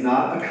assessment is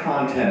not a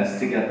contest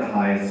to get the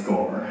highest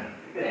score.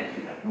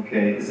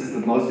 Okay, this is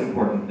the most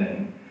important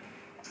thing.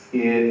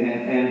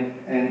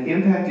 And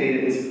impact data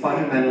is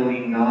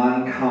fundamentally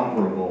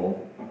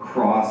non-comparable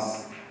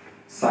across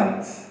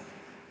sites.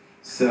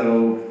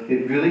 So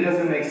it really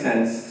doesn't make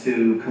sense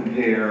to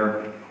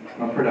compare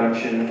a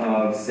production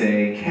of,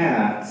 say,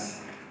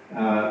 Cats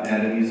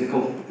at a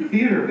musical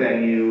theater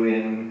venue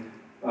in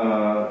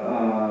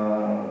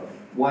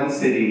one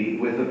city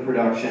with a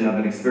production of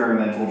an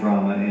experimental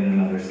drama in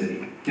another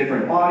city.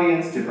 Different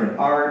audience, different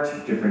art,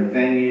 different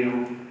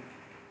venue.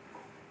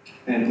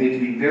 And we have to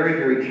be very,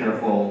 very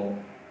careful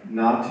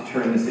not to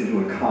turn this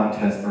into a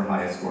contest for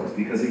highest scores,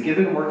 because a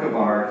given work of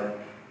art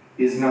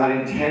is not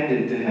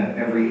intended to have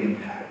every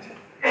impact.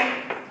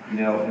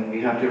 And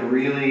we have to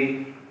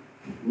really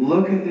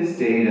look at this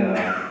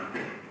data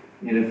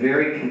in a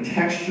very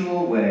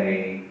contextual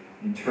way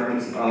in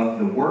terms of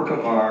the work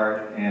of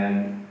art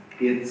and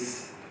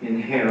its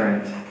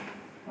inherent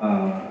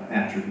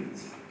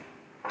attributes.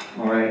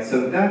 All right,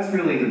 so that's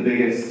really the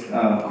biggest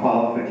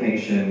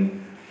qualification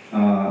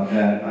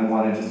that I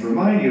want to just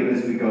remind you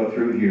as we go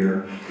through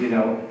here.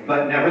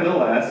 But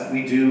nevertheless,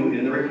 we do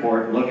in the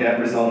report look at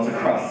results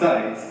across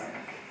sites,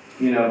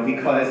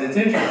 because it's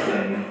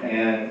interesting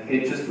and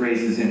it just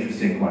raises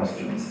interesting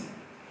questions.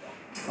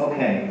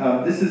 Okay,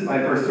 this is my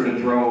first sort of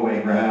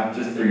throwaway graph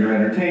just for your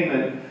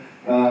entertainment.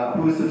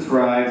 Who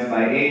subscribes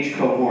by age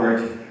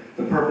cohort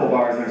The purple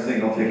bars are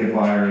single ticket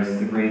buyers,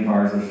 the green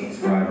bars are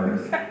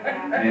subscribers.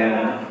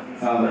 And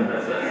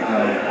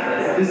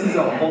this is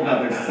a whole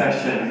nother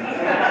session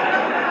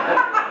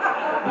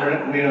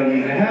we don't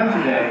need to have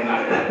today.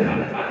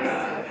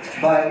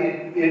 But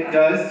it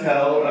does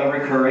tell a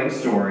recurring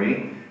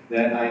story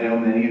that I know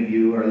many of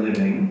you are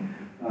living,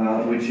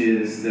 which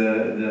is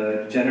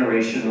the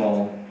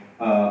generational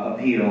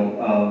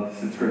appeal of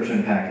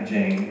subscription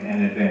packaging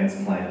and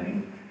advanced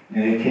planning.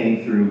 And it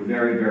came through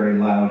very, very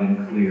loud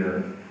and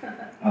clear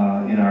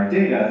in our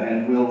data,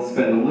 and we'll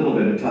spend a little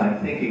bit of time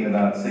thinking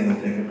about single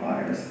ticket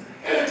buyers.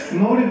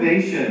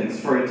 Motivations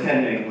for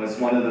attending was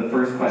one of the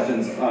first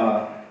questions.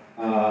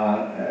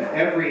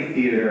 Every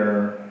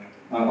theater,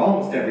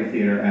 almost every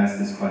theater asked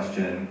this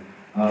question.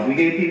 We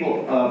gave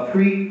people a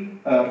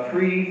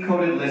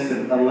pre-coded list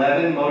of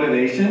 11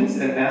 motivations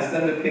and asked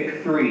them to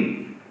pick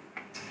 3.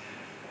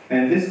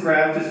 And this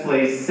graph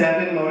displays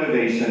 7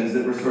 motivations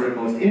that were sort of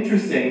most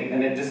interesting,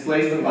 and it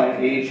displays them by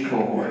age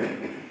cohort.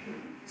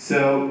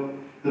 So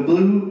the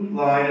blue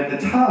line at the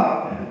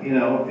top,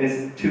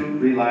 is to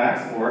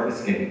relax or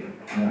escape.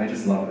 And I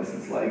just love this.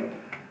 It's like,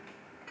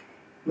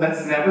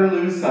 let's never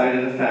lose sight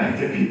of the fact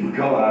that people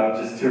go out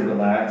just to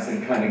relax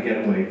and kind of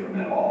get away from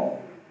it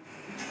all.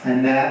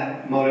 And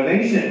that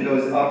motivation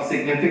goes up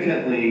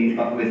significantly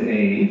with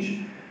age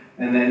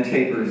and then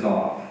tapers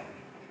off.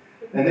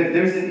 And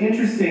there's an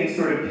interesting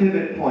sort of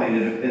pivot point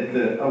at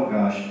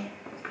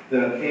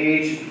the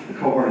age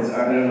cohorts,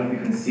 I don't know if you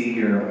can see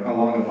here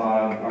along the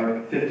bottom,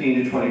 are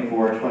 15 to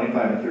 24,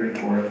 25 to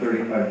 34,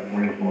 35 to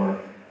 44,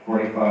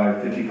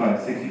 45,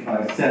 55,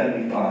 65,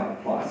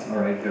 75 plus. All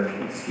right, they're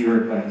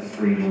obscured by the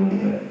screen a little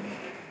bit.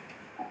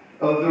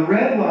 Oh, the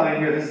red line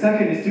here, the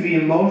second, is to be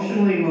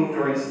emotionally moved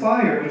or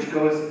inspired, which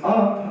goes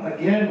up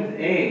again with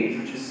age,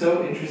 which is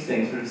so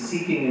interesting, sort of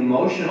seeking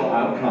emotional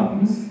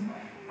outcomes,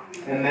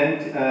 and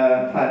then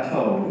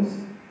plateaus.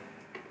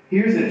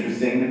 Here's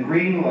interesting, the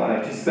green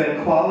line, to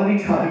spend quality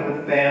time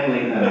with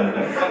family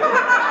members.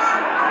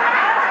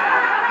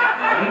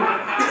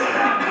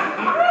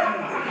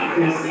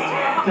 This,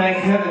 thank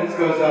heavens,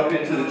 goes up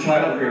into the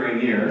child-rearing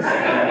years,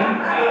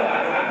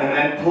 and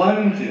then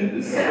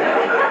plunges,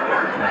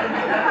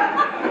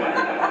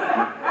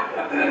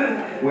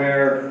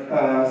 where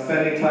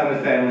spending time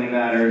with family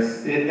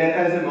matters,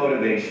 as a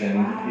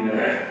motivation,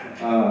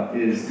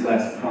 is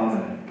less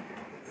prominent.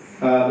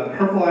 The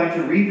purple line,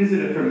 to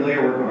revisit a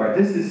familiar work of art.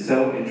 This is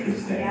so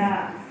interesting.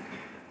 Yeah.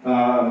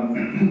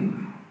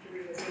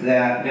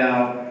 That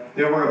now,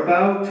 there were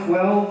about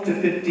 12 to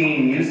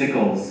 15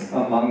 musicals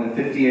among the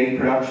 58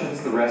 productions,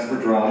 the rest were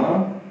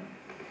drama.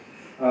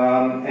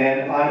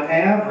 And on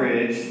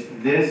average,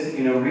 this,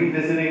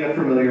 revisiting a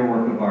familiar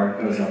work of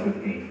art goes up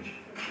with age.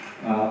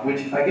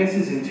 Which I guess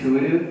is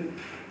intuitive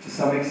to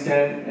some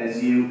extent,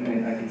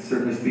 and I can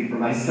certainly speak for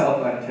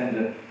myself, I tend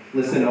to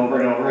listen over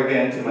and over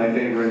again to my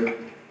favorite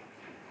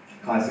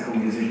classical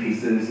music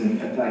pieces,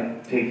 and I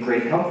take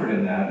great comfort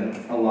in that. And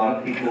a lot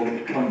of people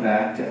come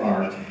back to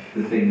art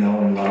that they know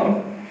and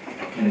love,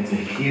 and it's a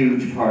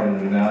huge part of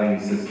the value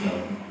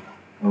system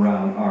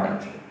around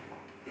art.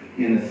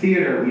 In the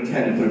theater, we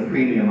tend to put a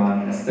premium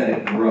on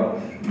aesthetic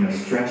growth,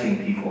 stretching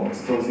people,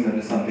 exposing them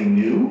to something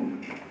new.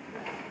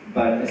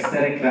 But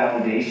aesthetic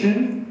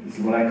validation is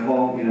what I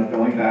call,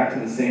 going back to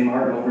the same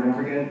art over and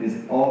over again,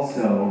 is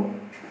also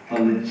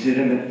a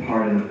legitimate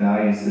part of the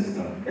value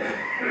system.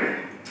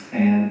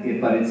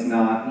 But it's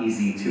not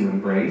easy to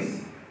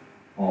embrace,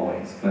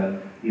 always.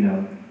 But,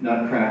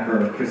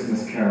 Nutcracker,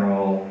 Christmas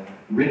Carol,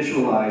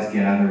 ritualized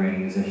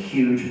gathering is a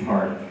huge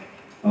part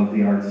of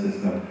the art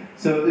system.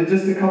 So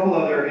just a couple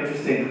other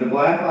interesting, the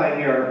black line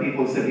here are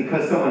people who said,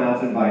 because someone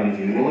else invited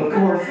you. Well, of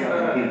course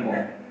other people,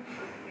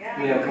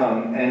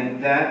 come.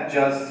 And that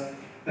just,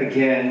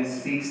 again,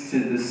 speaks to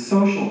the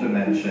social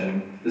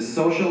dimension, the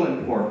social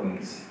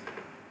importance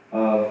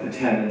of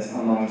attendance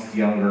amongst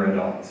younger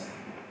adults,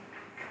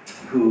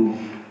 who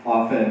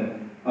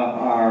often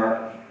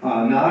are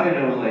not in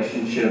a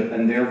relationship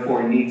and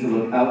therefore need to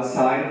look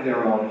outside of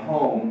their own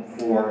home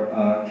for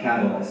a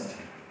catalyst.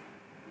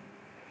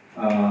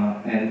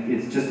 And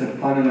it's just a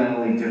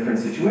fundamentally different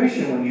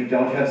situation when you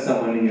don't have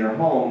someone in your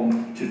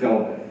home to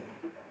go with,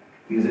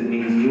 because it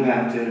means you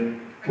have to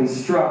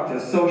construct a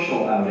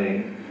social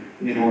outing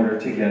in order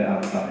to get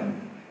outside.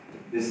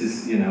 This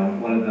is,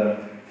 one of the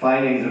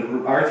findings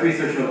of arts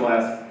research for the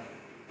last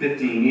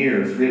 15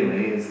 years,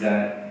 really, is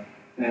that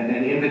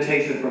an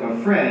invitation from a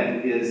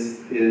friend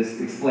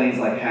explains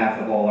like half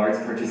of all arts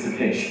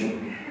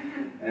participation.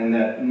 And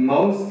that a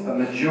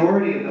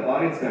majority of the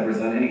audience members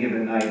on any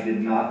given night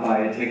did not buy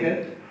a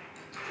ticket.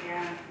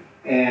 Yeah.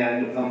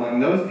 And among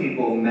those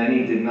people,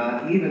 many did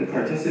not even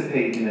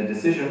participate in a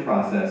decision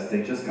process,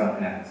 they just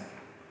got asked.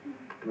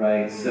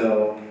 Right?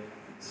 So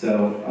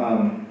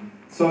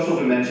social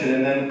dimension,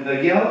 and then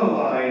the yellow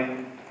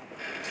line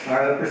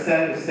are the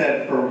percent who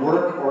said for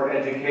work or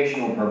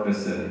educational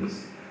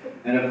purposes.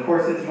 And of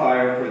course it's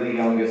higher for the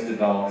youngest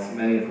adults,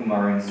 many of whom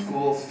are in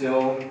school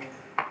still.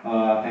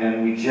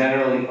 And we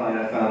generally find,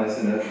 I found this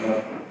in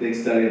a big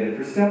study I did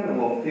for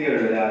Steppenwolf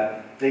Theater,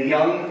 that the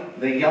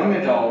young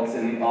adults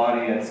in the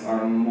audience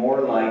are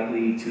more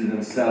likely to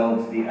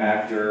themselves be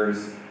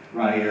actors,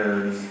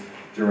 writers,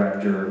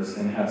 directors,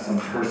 and have some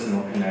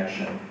personal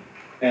connection,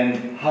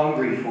 and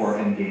hungry for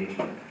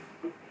engagement.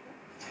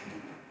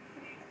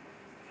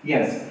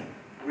 Yes?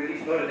 Were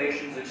these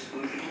motivations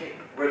exclusion?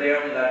 Were they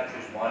only allowed to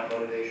choose one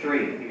motivation?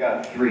 3. You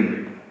got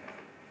 3.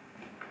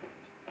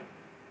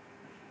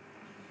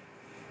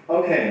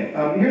 Okay,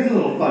 here's a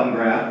little fun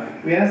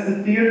graph. We asked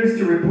the theaters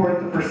to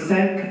report the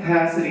percent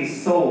capacity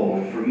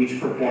sold for each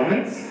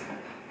performance,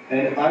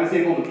 and I was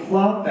able to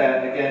plot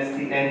that against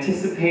the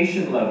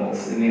anticipation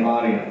levels in the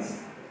audience.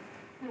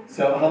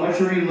 So how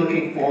much are you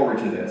looking forward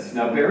to this?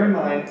 Now bear in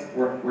mind,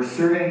 we're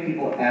surveying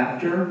people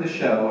after the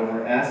show, and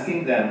we're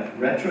asking them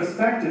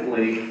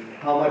retrospectively,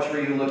 how much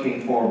were you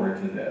looking forward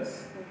to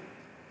this?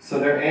 So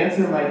their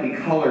answer might be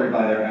colored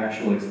by their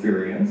actual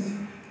experience,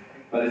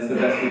 but it's the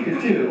best we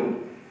could do,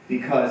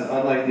 because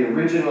unlike the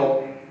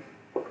original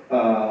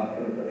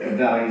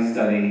value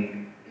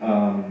study,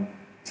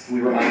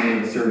 we were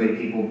unable to survey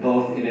people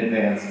both in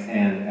advance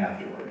and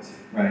afterwards,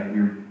 right?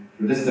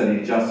 For this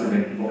study, just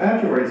surveyed people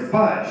afterwards,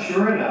 but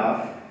sure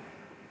enough,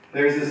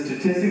 there's a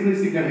statistically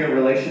significant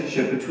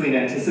relationship between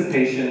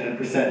anticipation and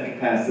percent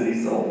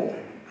capacity sold.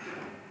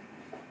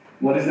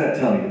 What does that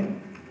tell you?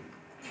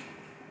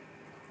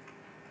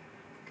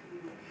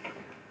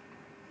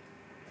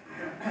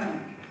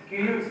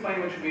 Can you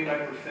explain what you mean by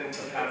percent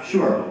capacity?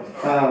 Sure.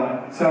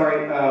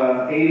 Sorry,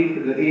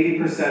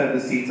 80% of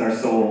the seats are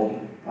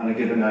sold on a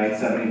given night,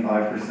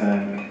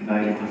 75%,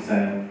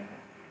 90%.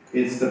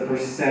 It's the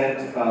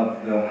percent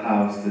of the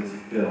house that's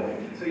filled.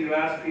 So you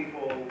ask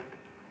people,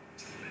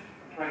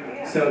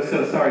 So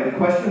sorry, the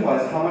question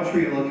was, how much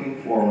were you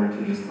looking forward to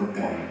this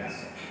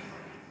performance?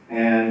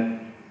 And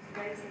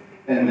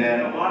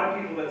then... a lot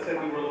of people that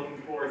said we were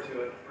looking forward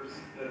to it.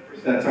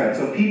 That's right.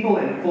 So people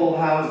in full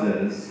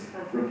houses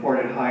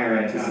reported higher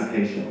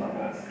anticipation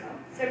levels.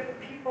 So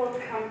people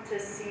come to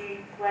see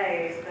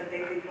plays that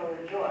they think they'll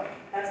enjoy.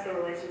 That's the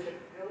relationship.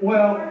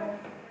 Well,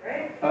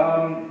 right?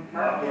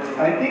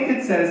 I think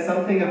it says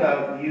something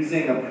about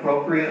using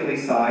appropriately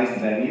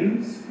sized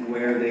venues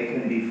where they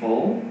can be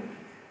full,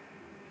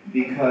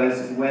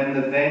 because when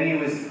the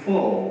venue is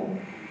full,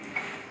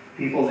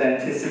 people's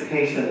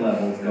anticipation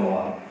levels go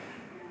up.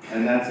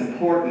 And that's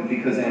important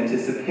because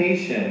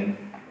anticipation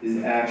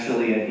is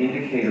actually an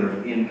indicator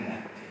of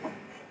impact.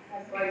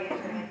 That's why you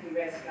turn empty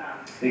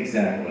restaurants.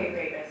 Exactly.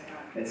 Great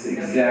restaurant. It's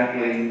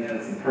exactly,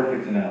 that's a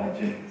perfect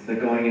analogy. It's like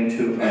going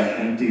into an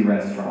empty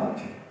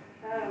restaurant.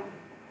 Oh.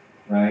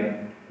 Right?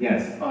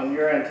 Yes? On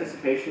your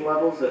anticipation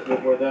levels,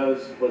 were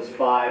those, was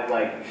 5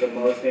 like the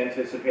most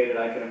anticipated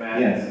I can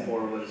imagine? Yes.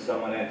 4 was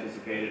somewhat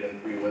anticipated,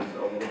 and 3 was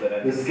a little bit The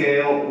anticipated?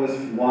 scale was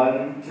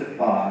 1 to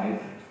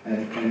 5,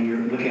 and you're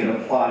looking at a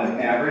plot of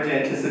average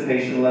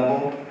anticipation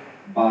level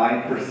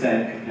by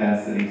percent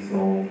capacity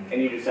sold.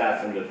 And you just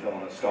asked them to fill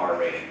in a star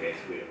rating,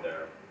 basically, of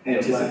their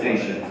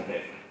Anticipation.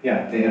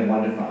 Yeah, they had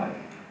 1 to 5.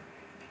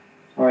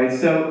 All right,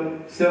 so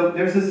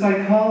there's a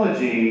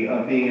psychology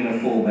of being in a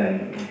full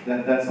venue.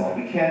 That's all.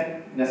 We can't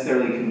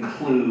necessarily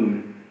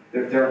conclude.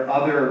 There are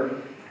other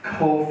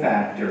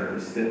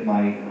cofactors that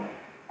might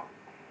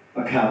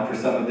account for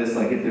some of this,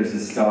 like if there's a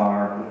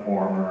star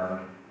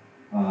performer,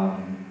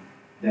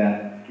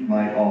 that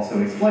might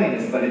also explain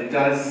this, but it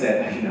does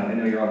say, I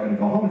know you're all going to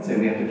go home and say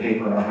we have to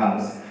paper our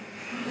house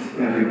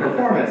every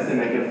performance to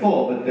make it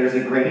full, but there's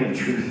a grain of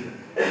truth.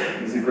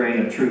 There's a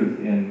grain of truth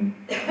in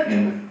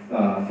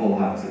full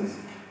houses,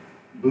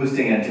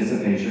 boosting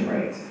anticipation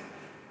rates.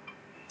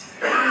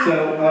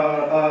 So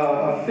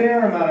a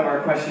fair amount of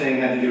our questioning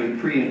had to do with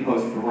pre- and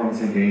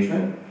post-performance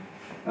engagement.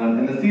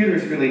 And the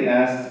theaters really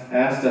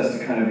asked us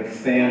to kind of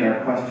expand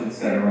our question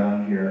set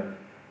around here.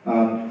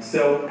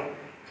 So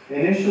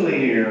initially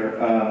here,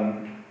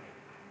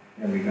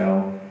 there we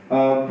go.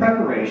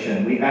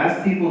 Preparation. We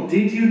asked people,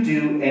 did you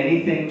do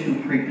anything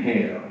to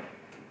prepare?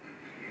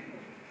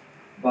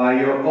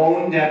 By your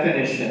own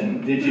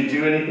definition, did you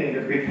do anything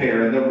to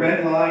prepare? And the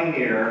red line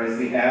here is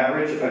the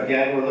average.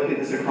 Again, we're looking at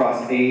this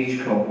across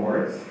age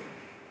cohorts,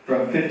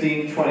 from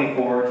 15 to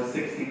 24 to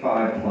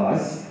 65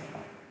 plus.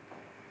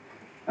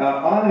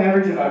 On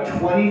average, about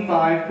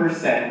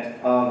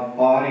 25% of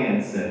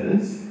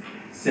audiences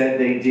said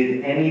they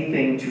did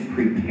anything to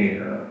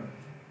prepare.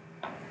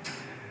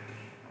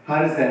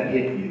 How does that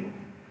hit you?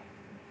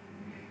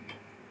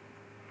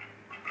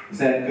 Is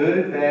that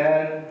good,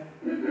 bad,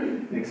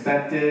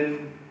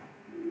 expected?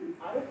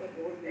 I would think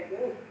it would be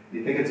good.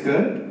 You think it's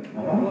good?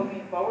 I'm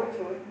looking forward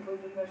to it, put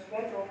it in their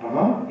schedule.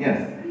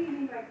 Yes. What do you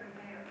mean by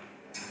prepare?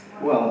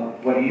 Well,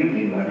 what do you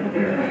mean by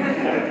prepare? I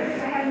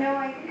have no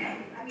idea.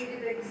 I mean,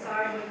 did they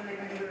decide whether they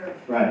were going to wear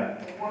Right.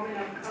 a warm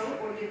enough coat,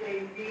 or did they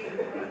read?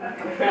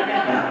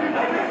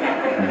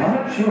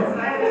 Sure.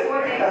 That was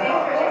what they did,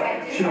 or they had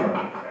dinner. Sure.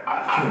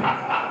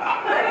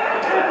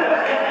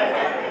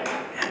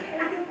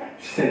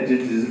 She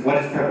said, what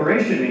does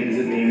preparation mean? Does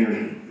it mean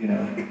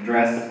you're,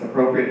 dressed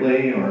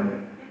appropriately,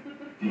 or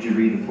did you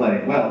read the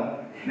play?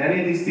 Well, many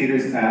of these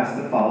theaters asked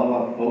the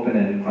follow-up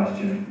open-ended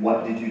question,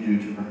 what did you do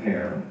to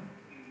prepare?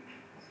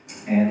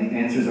 And the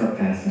answers are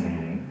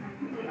fascinating.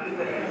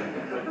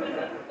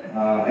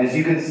 As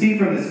you can see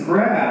from this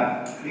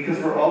graph, because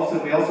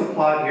we also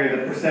plot here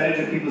the percentage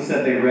of people who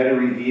said they read a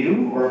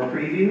review or a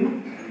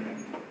preview,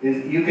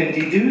 you can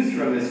deduce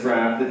from this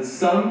graph that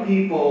some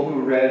people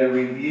who read a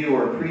review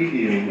or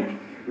preview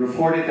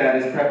reported that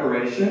as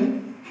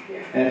preparation,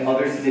 and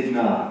others did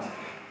not.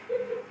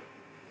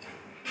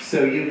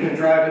 So you can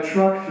drive a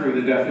truck through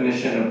the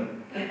definition of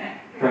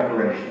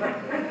preparation,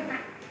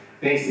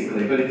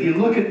 basically. But if you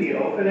look at the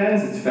open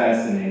ends, it's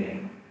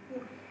fascinating.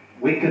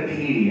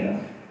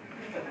 Wikipedia.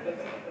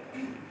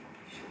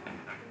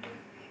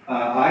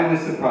 I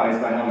was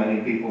surprised by how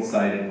many people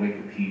cited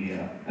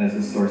Wikipedia as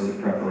a source of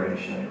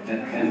preparation.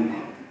 And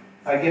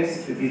I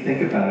guess if you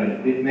think about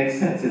it, it makes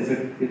sense.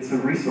 It's a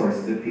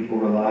resource that people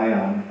rely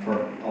on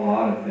for a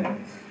lot of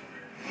things.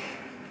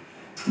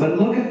 But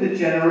look at the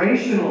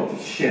generational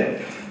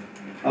shift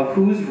of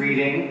who's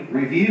reading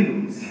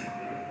reviews.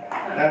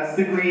 That's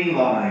the green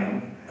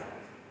line.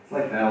 It's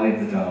like Valley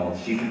of the Dolls.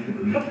 She took the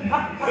green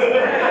line.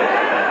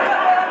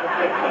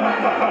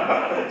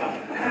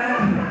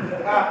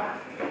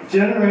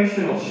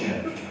 Generational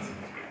shift.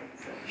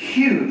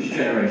 Huge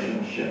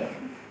generational shift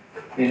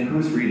in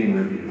who's reading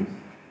reviews.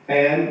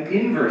 And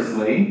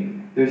inversely,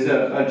 there's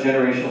a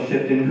generational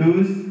shift in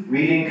who's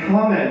reading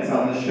comments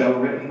on the show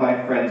written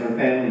by friends or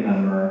family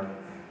member.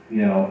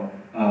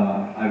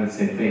 I would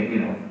say,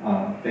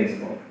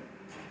 Facebook,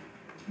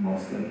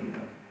 mostly.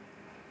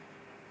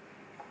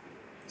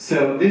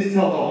 So this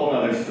tells a whole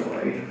other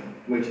story,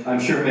 which I'm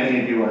sure many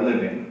of you are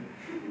living,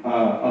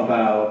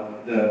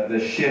 about the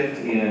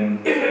shift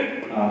in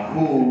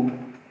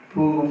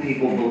who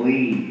people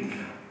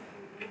believe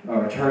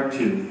or turn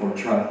to for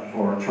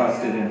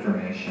trusted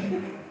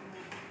information.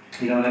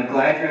 And I'm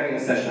glad you're having a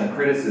session on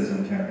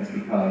criticism, Terence,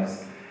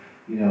 because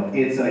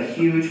it's a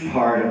huge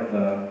part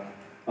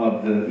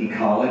of the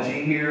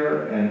ecology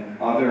here, and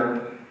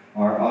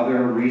our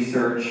other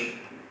research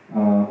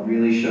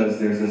really shows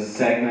there's a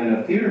segment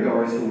of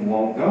theatergoers who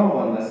won't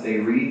go unless they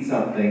read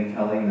something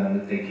telling them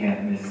that they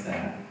can't miss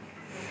that.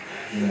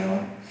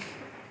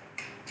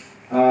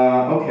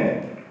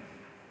 Okay.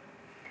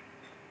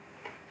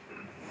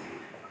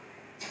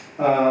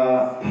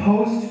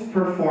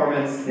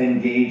 Post-performance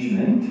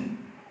engagement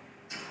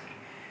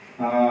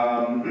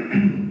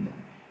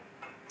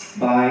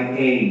by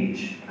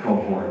age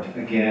cohort.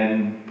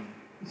 Again,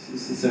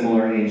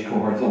 similar age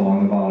cohorts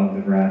along the bottom of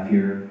the graph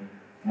here.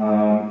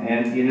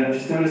 And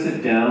just notice a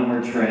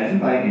downward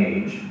trend by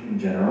age in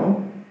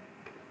general,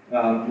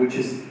 which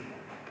is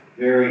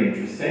very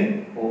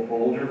interesting.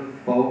 Older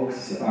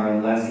folks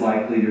are less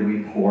likely to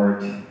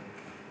report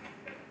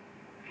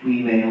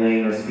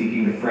emailing or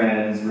speaking to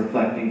friends,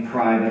 reflecting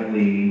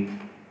privately,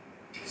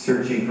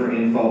 searching for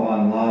info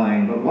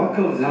online. But what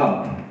goes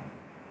up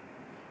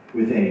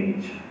with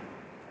age?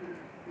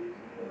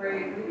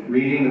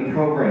 Reading the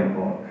program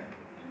book.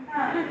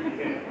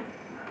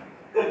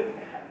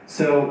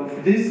 So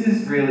this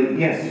is really,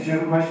 yes, did you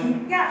have a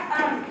question?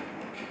 Yeah,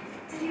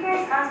 did you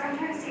guys ask, I'm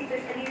trying to see if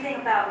there's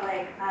anything about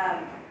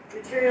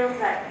materials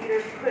that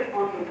theaters put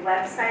on the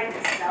website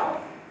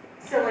itself.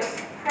 So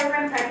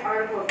program type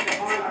articles that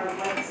are on our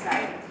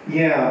website.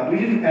 Yeah, we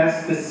didn't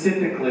ask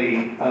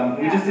specifically,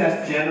 we just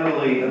asked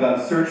generally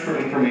about search for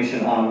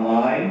information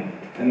online,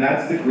 and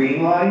that's the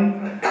green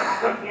line.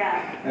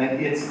 Yeah.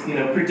 And it's,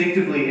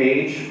 predictably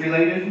age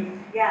related.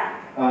 Yeah.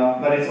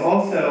 But it's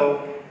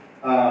also,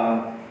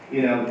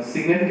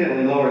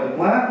 significantly lower. The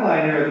black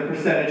line here are the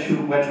percentage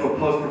who went to a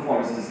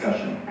post-performance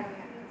discussion.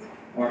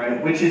 All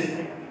right, which is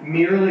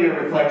merely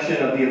a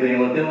reflection of the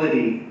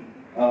availability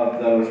of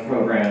those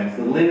programs,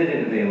 the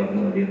limited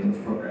availability of those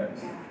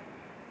programs.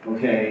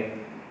 Okay,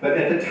 but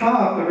at the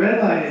top, the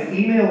red line is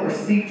email or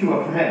speak to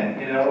a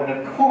friend, and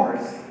of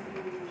course,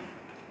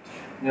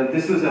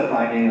 this was a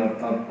finding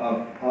of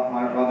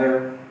our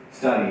other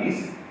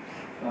studies,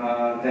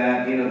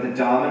 that, the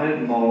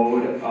dominant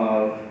mode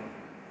of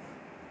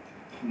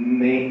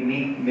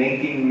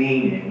making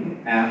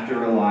meaning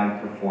after a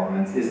live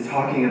performance is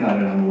talking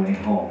about it on the way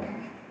home.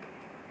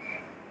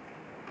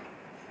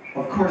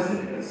 Of course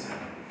it is.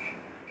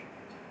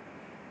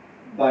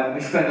 But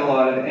we spend a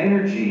lot of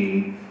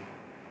energy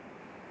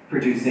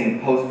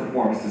producing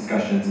post-performance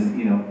discussions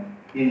and,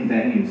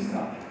 in-venue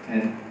stuff.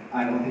 And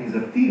I don't think as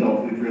a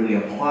field we've really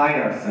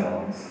applied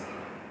ourselves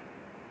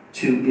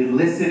to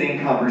eliciting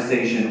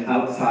conversation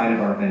outside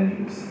of our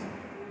venues.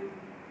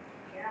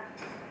 Yeah.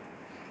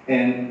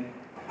 And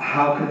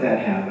how could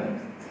that happen?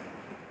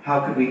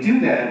 How could we do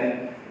that?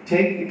 And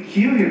take the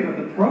cue here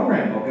from the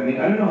program book.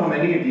 I don't know how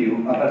many of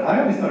you, but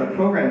I always thought of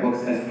program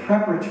books as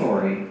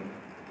preparatory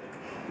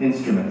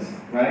instruments,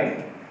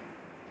 right?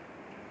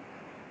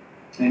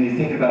 And you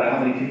think about how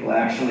many people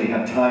actually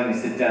have time to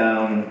sit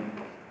down and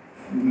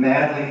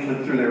madly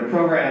flip through their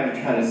program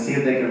and try to see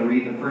if they can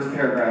read the first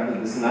paragraph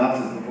of the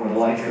synopsis before the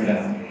lights go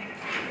down.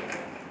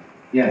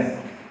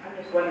 Yes? I'm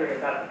just wondering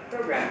about the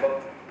program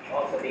book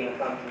also being a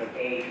function of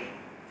age.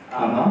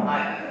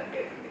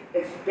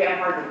 It's damn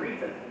hard to read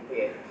them in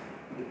theaters.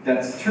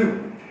 That's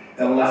true.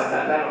 That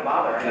don't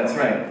bother. That's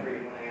right.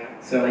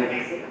 So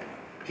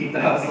keep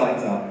the house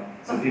lights on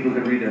so people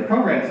can read their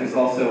programs. There's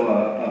also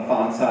a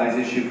font size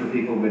issue for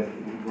people with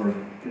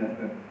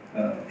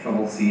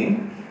trouble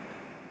seeing.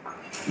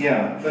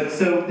 Yeah, but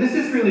so this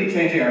is really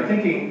changing our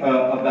thinking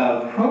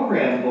about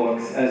program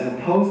books as a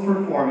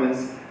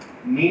post-performance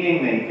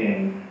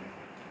meaning-making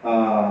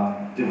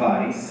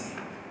device.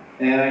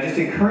 And I just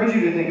encourage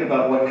you to think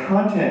about what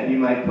content you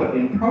might put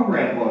in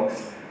program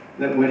books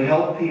that would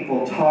help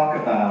people talk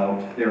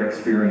about their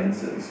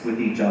experiences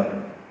with each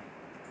other.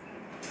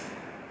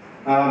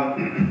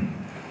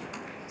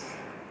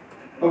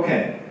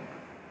 Okay.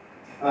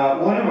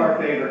 One of our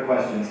favorite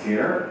questions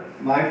here,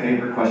 my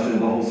favorite question of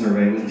the whole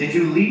survey, was, did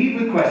you leave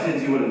with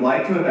questions you would have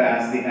liked to have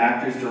asked the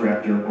actors,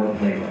 director, or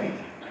playwright?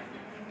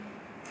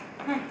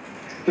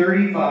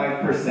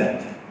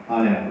 35%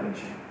 on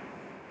average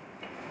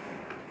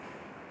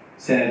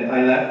said,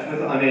 I left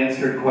with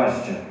unanswered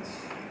questions.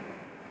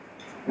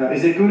 Now,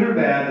 is it good or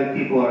bad that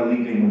people are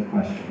leaving with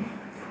questions?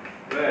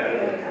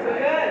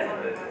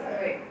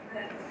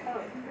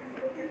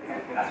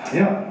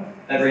 Yeah.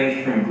 That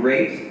ranged from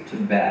great to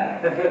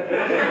bad.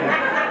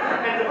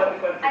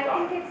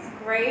 I think it's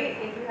great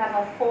if you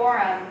have a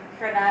forum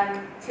for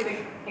them to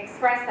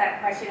express that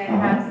question and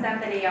have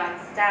somebody on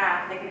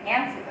staff that can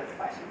answer those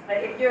questions. But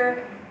if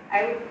you're,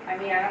 I don't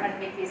want to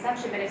make the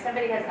assumption, but if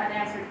somebody has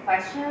unanswered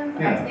questions,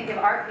 I think of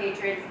art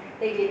patrons,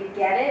 they didn't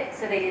get it,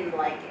 so they didn't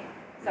like it.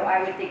 So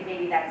I would think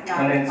maybe that's not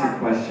unanswered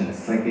questions.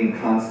 It's like being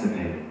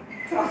constipated.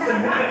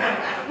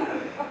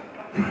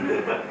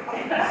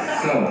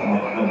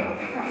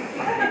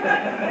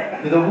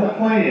 The whole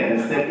point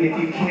is that if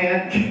you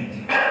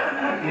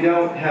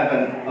don't have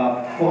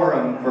a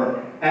forum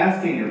for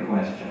asking your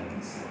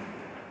questions,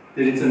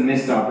 that it's a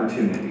missed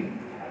opportunity,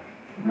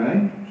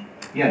 right?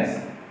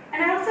 Yes?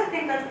 And I also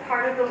think that's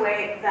part of the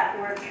way that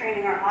we're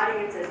training our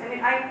audiences. I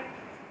mean, I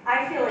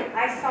feel like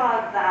I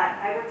saw that,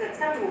 I worked at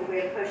Steppenwolf, we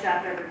had push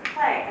after every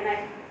play, and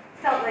I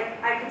felt like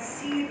I could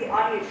see the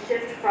audience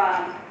shift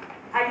from,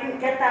 I didn't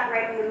get that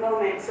right in the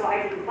moment, so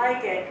I didn't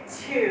like it,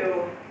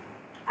 to,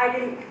 I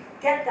didn't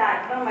get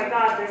that, oh my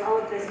God, there's all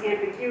of this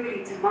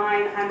ambiguity to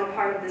mine, I'm a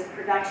part of this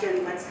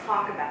production, let's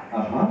talk about it.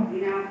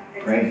 You know?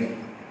 Great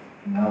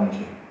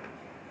analogy.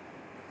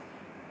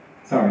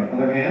 Sorry,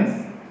 other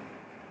hands?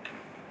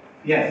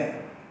 Yes?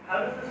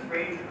 How does this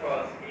range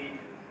across ages,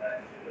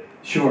 actually?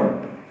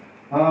 Sure.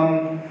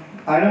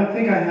 I don't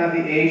think I have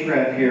the age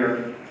graph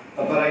here,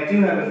 but I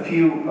do have a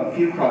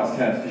few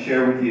crosstabs to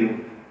share with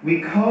you.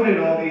 We coded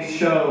all these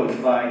shows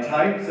by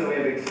type, so we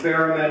have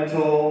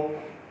experimental,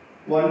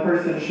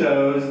 one-person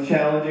shows,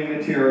 challenging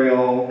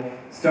material,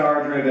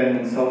 star-driven,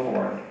 and so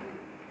forth.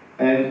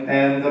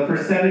 And the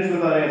percentage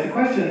with unanswered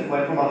questions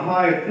went from a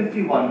high of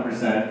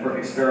 51% for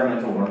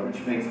experimental work,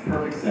 which makes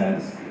perfect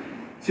sense,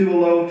 to a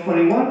low of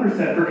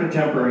 21% for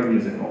contemporary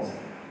musicals,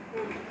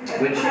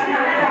 which...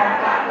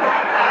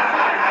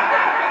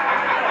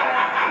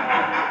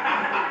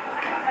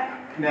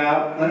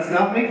 Now, let's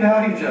not make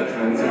value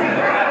judgments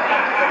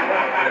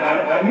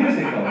about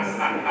musicals.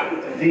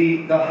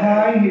 The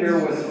high here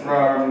was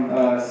from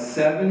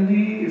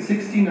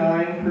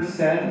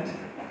 69%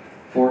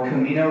 for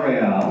Camino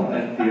Real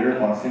at Theater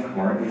Boston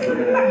Court, which we're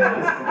going to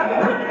ask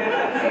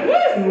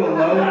about, to a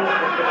low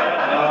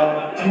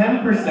of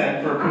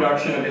 10% for a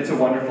production of It's a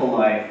Wonderful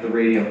Life, the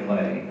radio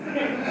play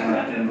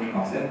in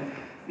Boston.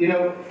 You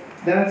know,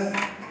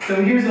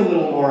 so here's a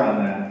little more on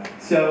that.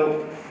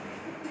 So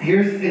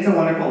here's It's a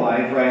Wonderful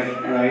Life,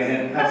 right?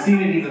 And I've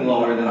seen it even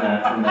lower than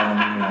that from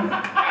them.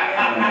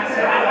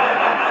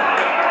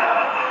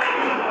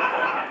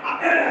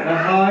 A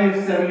high of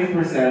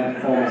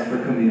 70% almost for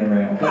Camino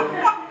Real. But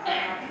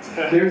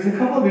there's a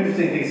couple of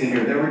interesting things in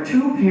here. There were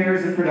two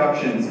pairs of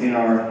productions in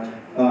our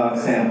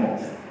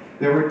samples.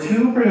 There were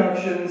two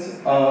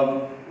productions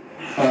of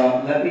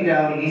Let Me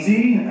Down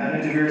Easy,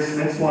 Anna DeVere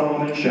Smith's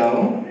one-woman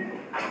show,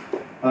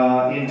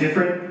 in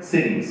different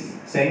cities.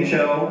 Same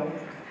show,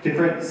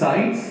 different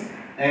sites,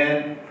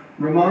 and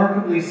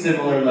remarkably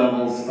similar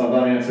levels of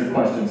unanswered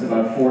questions,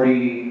 about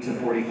 40 to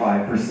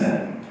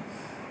 45%.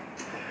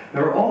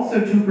 There were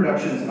also two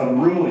productions of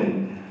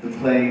Ruined, the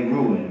play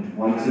Ruined.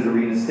 One was at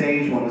Arena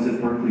Stage, one was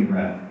at Berkeley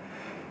Rep.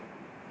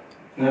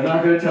 And I'm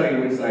not going to tell you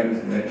which side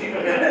was which.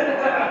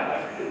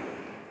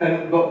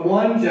 But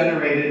one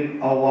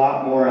generated a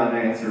lot more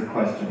unanswered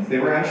questions. They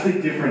were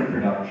actually different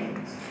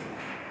productions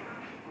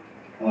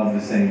of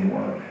the same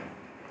work.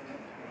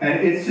 And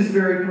it's just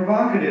very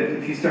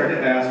provocative if you start to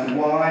ask,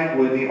 why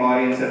would the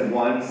audience at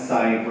one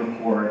site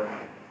report,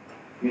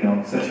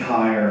 such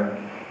higher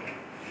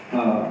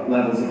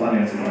levels of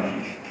unanswered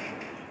questions?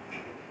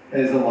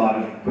 There's a lot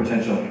of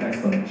potential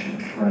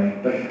explanations,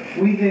 right? But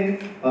we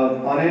think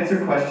of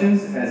unanswered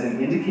questions as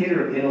an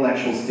indicator of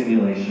intellectual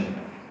stimulation.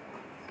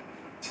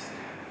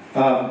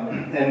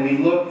 And we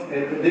looked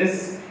at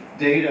this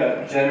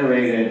data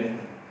generated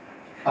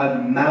a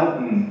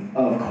mountain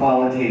of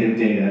qualitative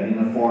data in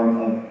the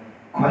form of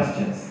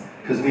questions.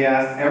 Because we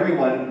asked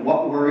everyone,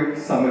 what were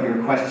some of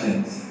your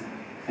questions?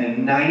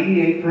 And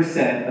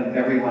 98% of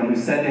everyone who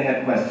sent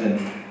ahead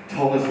questions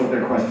told us what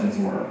their questions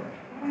were.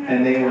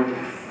 And they were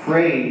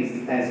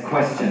phrased as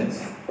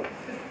questions.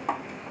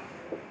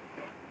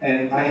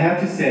 And I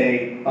have to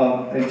say,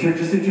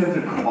 just in terms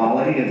of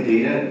quality of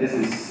data, this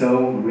is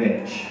so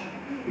rich.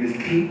 Because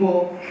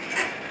people,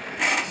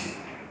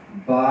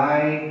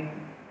 by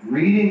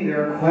reading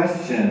their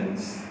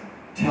questions,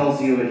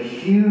 tells you a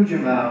huge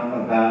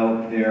amount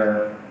about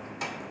their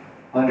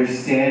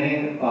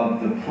understanding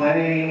of the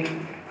play,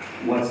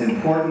 what's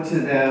important to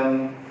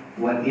them,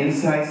 what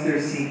insights they're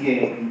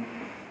seeking.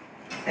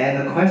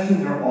 And the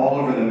questions are all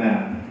over the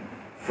map.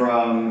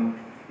 From,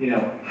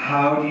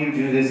 how do you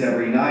do this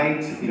every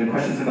night?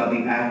 Questions about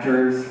the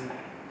actors,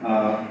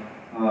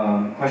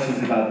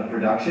 questions about the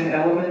production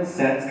elements,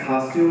 sets,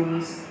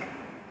 costumes,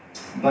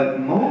 but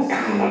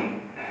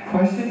mostly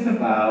questions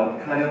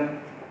about kind of,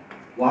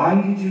 why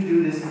did you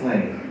do this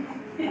play?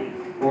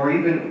 Or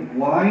even,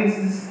 why is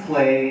this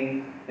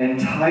play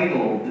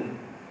entitled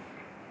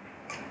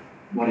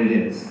what it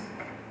is?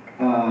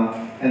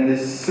 And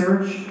this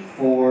search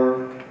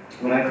for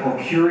what I call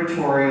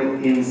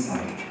curatorial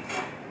insight.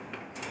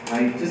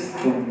 Right? Just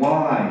the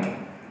why.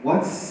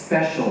 What's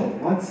special?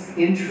 What's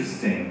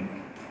interesting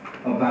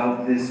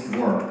about this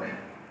work?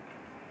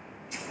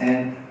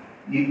 And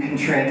you can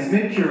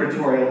transmit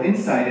curatorial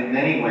insight in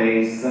many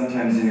ways.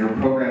 Sometimes in your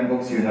program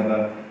books you have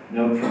a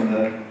note from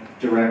the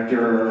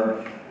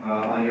director.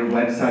 On your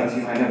websites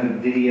you might have a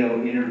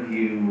video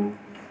interview.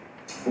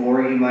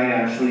 Or you might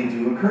actually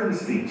do a curtain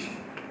speech.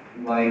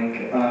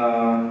 Like,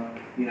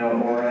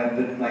 or at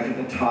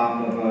the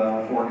top of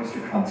an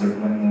orchestra concert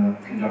when the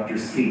conductor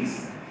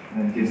speaks.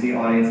 And it gives the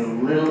audience a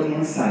little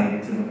insight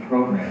into the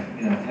program.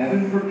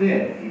 Heaven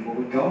forbid people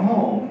would go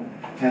home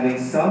having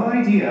some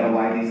idea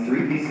why these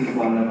three pieces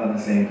wound up on the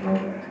same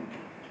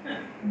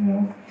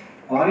program.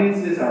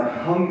 Audiences are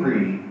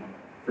hungry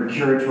for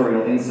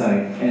curatorial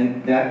insight,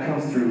 and that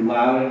comes through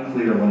loud and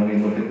clear when we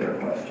look at their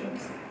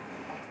questions.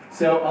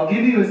 So I'll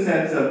give you a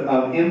sense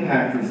of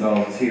impact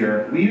results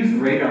here. We use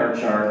radar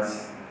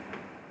charts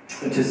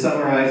to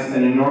summarize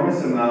an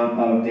enormous amount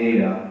of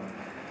data.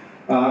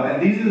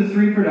 And these are the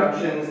three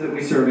productions that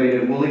we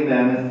surveyed at Woolly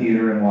Mammoth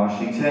Theater in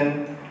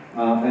Washington.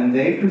 And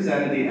they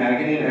presented the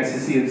agony and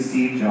ecstasy of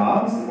Steve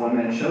Jobs, the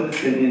one-man show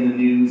that's been in the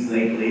news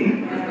lately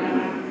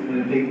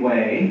in a big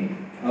way.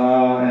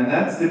 And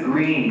that's the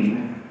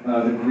green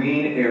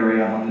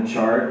area on the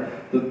chart.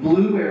 The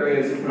blue area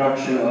is a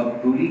production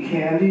of Booty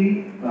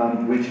Candy,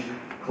 which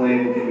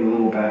Clay will give you a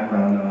little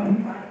background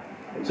on.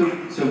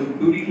 So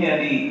Booty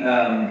Candy,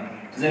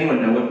 does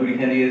anyone know what Booty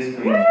Candy is? I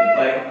mean, the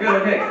play?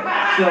 Good, okay.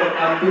 So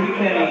Booty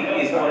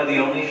Candy is one of the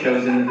only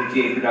shows in the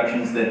 58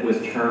 productions that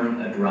was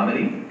termed a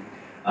dramedy.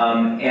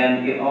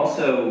 And it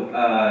also,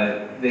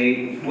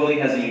 Woolly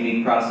has a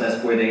unique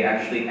process where they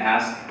actually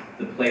ask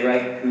the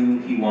playwright who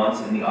he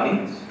wants in the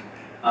audience.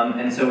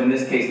 And so in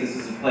this case, this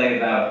is a play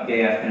about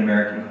gay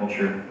African-American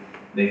culture.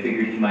 They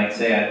figured he might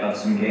say, I'd love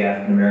some gay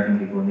African-American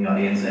people in the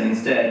audience, and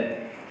instead,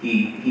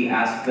 he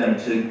asked them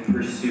to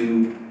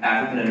pursue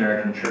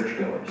African-American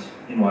churchgoers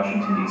in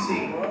Washington,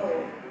 D.C.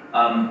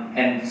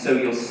 And so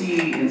you'll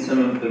see in some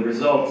of the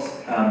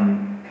results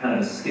kind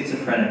of a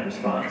schizophrenic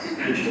response,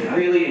 which is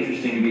really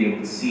interesting to be able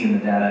to see in the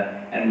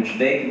data, and which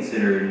they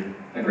considered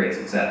a great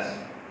success.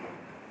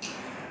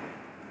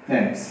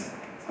 Thanks.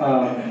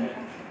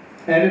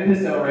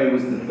 Oedipus El Rey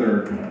was the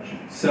third production.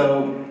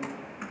 So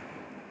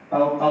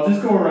I'll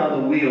just go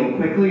around the wheel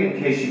quickly in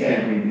case you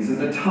can't read these. At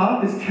the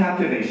top is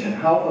captivation.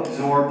 How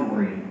absorbed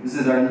were you? This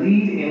is our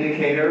lead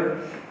indicator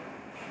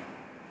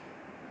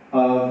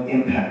of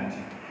impact,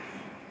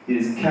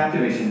 is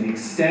captivation, the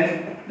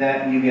extent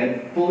that you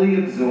get fully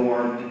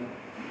absorbed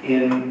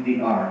in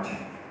the art.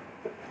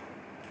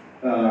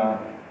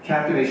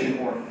 Captivation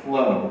or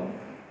flow.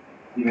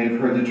 You may have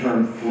heard the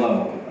term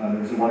flow. There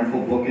was a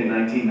wonderful book in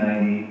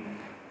 1990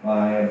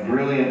 by a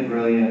brilliant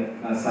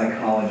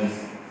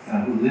psychologist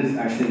who lives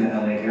actually in the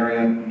LA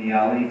area,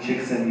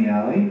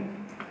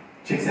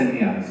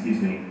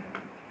 Csikszentmihalyi,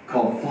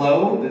 called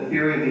Flow, the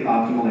Theory of the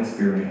Optimal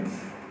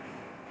Experience.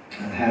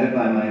 I've had it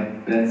by my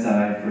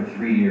bedside for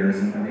 3 years,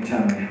 and every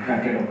time I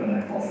crack it open,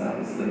 I fall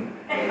sound asleep.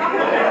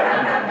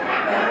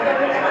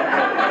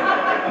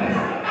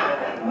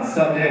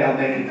 Someday I'll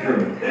make it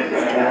through.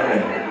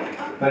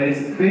 But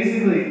it's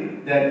basically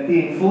that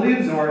being fully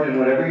absorbed in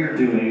whatever you're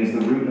doing is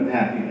the root of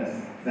happiness.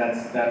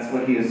 That's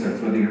what he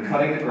asserts, whether you're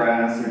cutting the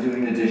grass or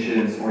doing the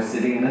dishes or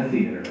sitting in a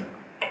theater.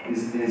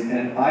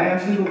 And I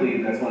actually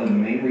believe that's one of the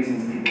main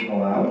reasons people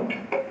go out,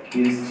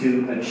 is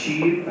to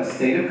achieve a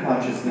state of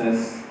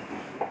consciousness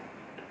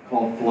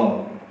called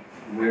flow,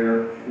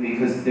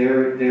 because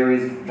there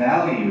is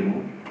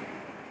value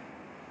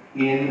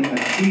in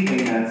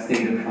achieving that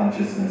state of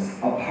consciousness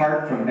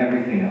apart from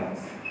everything else.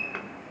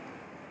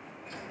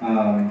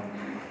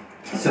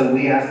 So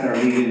we asked our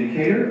lead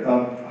indicator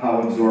of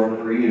how absorbed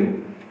were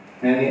you.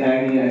 And the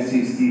agony and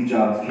ecstasy of Steve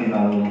Jobs came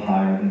out a little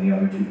higher than the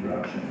other two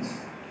productions.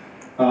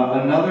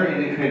 Another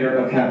indicator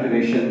of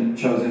captivation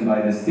chosen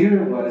by this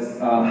theater was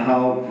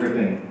how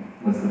gripping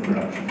was the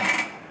production.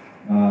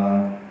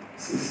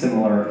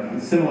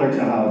 Similar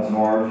to how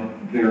absorbed,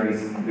 very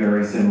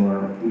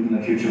similar. In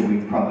the future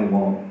we probably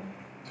won't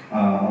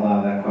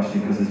allow that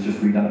question because it's just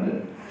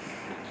redundant.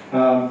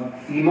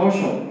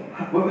 Emotional.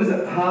 What was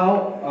it?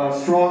 How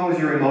strong was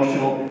your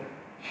emotional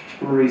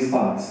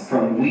response?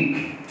 From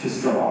weak to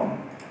strong.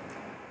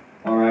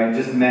 All right,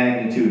 just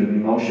magnitude of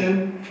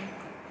emotion.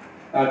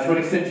 To what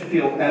extent you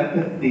feel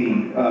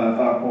empathy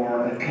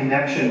or a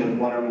connection with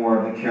one or more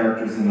of the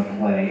characters in the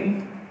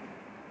play.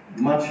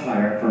 Much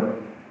higher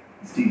for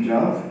Steve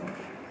Jobs.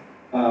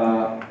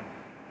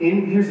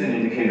 Here's an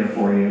indicator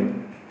for you.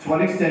 To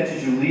what extent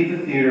did you leave the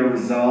theater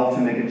resolved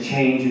to make a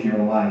change in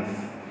your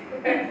life?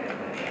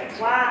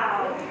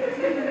 Wow.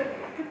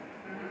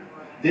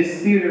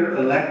 This theater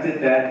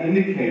elected that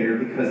indicator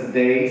because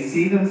they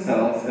see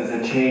themselves as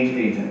a change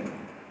agent.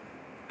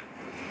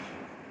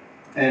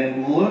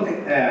 And look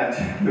at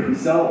the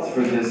results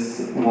for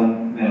this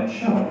one-man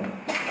show.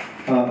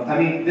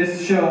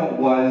 This show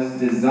was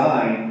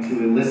designed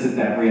to elicit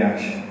that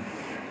reaction.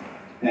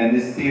 And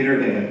this theater,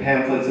 they had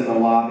pamphlets in the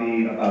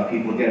lobby about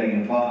people getting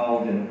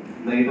involved in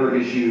labor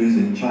issues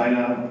in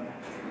China.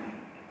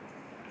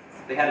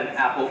 They had an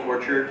apple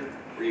orchard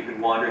where you could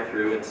wander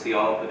through and see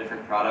all of the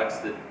different products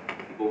that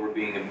people were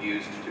being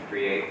abused to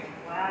create.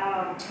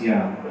 Wow.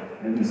 Yeah,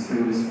 it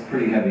was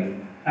pretty heavy.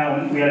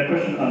 We had a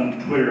question on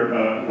Twitter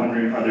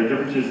wondering, are there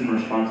differences in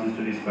responses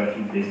to these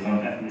questions based on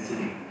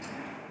ethnicity?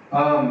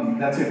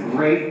 That's a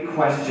great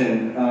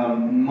question.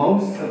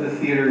 Most of the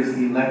theaters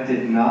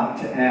elected not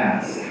to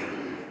ask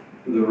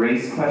the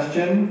race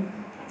question.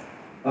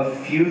 A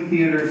few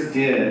theaters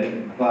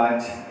did,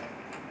 but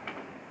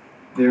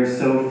there are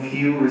so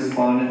few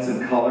respondents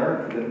of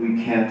color that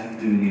we can't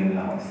do the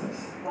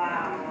analysis.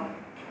 Wow.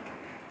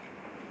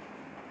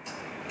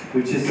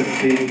 Which is a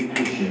big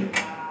issue.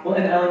 Well,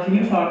 and Alan, can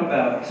you talk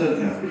about,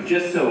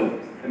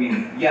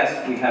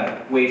 yes, we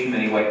have way too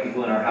many white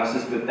people in our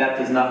houses, but that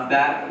does not,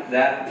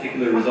 that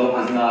particular result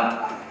does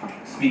not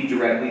speak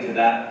directly to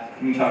that.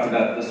 Can you talk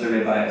about the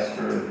survey bias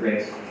for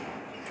race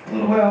a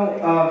little bit?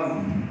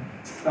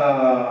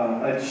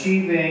 Well,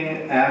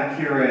 achieving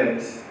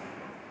accurate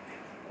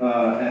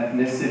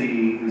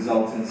ethnicity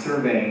results in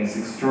surveying is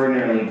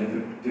extraordinarily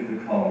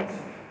difficult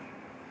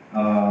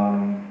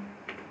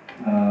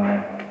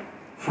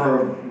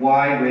for a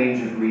wide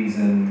range of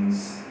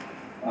reasons.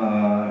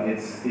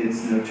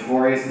 It's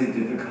notoriously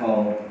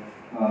difficult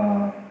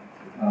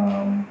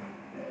and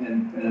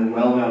a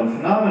well-known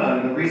phenomenon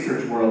in the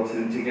research world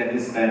to get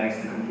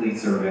Hispanics to complete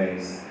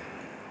surveys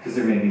because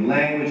there may be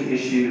language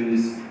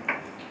issues.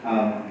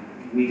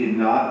 We did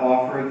not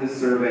offer the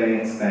survey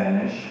in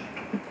Spanish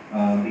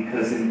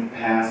because in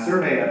past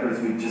survey efforts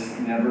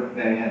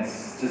they had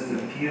just a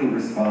few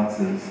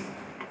responses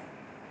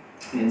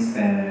in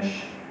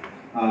Spanish.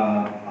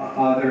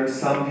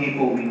 Some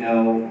people we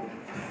know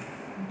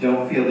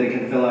don't feel they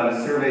can fill out a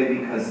survey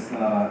because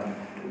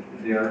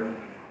they're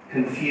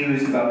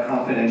confused about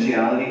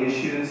confidentiality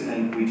issues,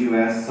 and we do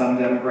ask some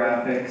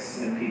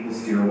demographics, and people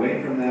steer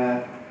away from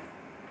that.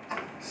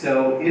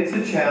 So it's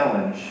a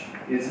challenge.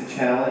 It's a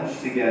challenge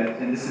to get,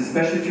 and this is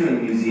especially true in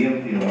the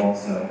museum field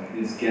also,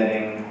 is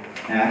getting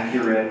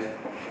accurate,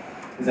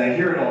 because I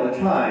hear it all the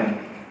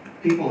time,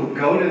 people who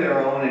go to their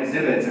own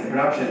exhibits and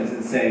productions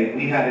and say,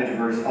 we had a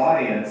diverse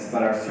audience,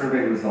 but our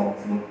survey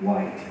results look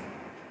white.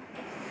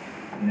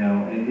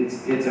 And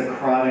it's a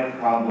chronic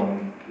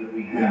problem that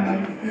we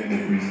have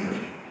with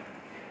research.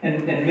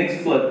 And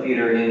Mixed Blood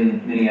Theater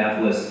in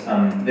Minneapolis,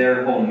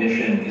 their whole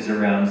mission is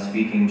around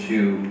speaking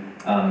to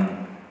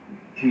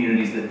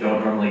communities that don't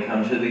normally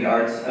come to the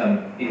arts,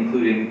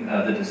 including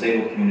the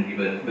disabled community,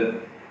 but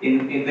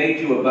they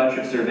do a bunch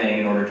of surveying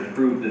in order to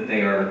prove that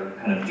they are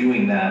kind of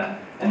doing that,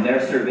 and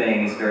their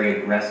surveying is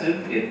very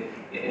aggressive.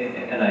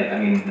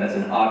 That's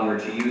an odd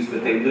word to use,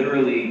 but they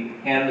literally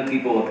hand the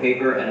people a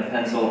paper and a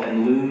pencil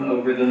and loom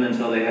over them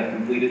until they have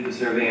completed the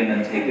survey and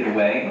then take it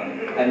away.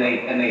 And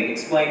they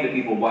explain to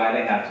people why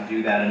they have to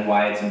do that and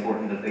why it's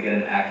important that they get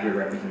an accurate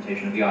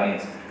representation of the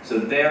audience. So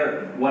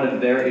one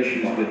of their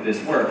issues with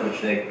this work,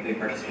 which they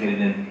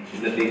participated in, is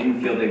that they didn't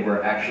feel they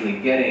were actually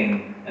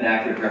getting an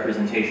accurate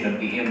representation of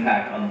the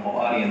impact on the whole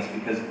audience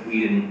because we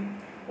didn't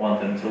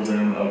want them to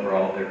loom over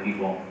all of their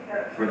people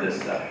for this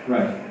stuff.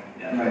 Right.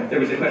 Yeah. Right. There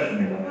was a question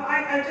here. Well,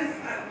 I just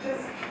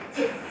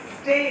to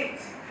state,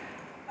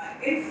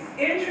 it's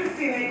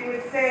interesting that you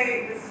would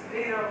say this,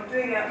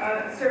 doing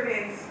a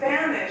survey in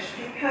Spanish,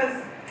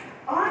 because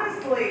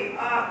honestly,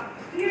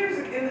 theaters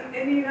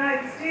in the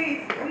United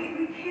States,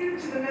 we cater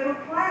to the middle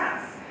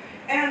class.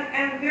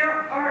 And there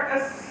are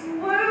a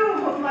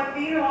slew of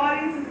Latino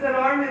audiences that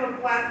are middle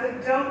class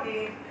that don't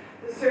need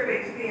the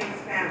survey to be in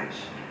Spanish.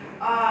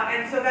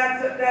 And so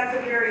that's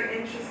a very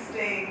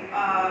interesting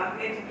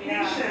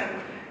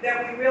indication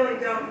that we really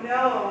don't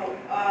know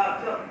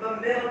the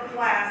middle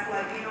class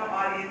Latino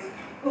audience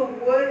who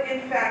would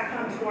in fact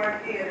come to our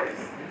theaters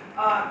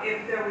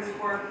if there was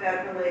work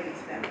that related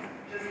to them.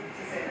 Just to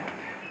say that.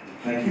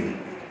 Thank you.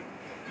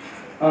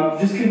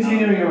 Just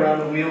continuing around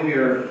the wheel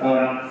here. There's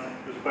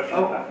a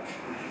question.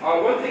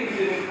 One thing you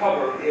didn't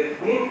cover is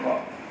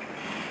income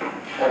of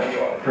the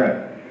audience.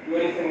 Correct. Do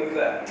anything with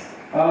that?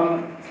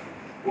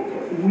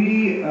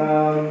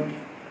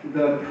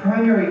 the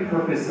primary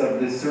purpose of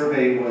this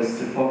survey was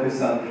to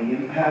focus on the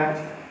impact,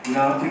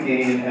 not to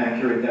gain an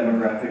accurate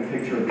demographic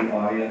picture of the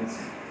audience.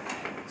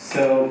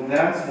 So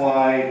that's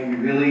why we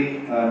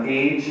really,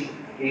 age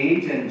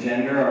and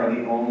gender are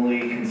the only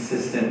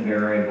consistent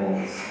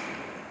variables.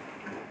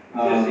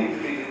 It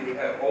seems to me that you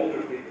have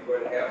older people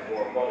going to have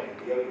more money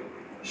than younger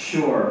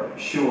people.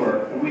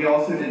 Sure. We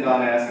also did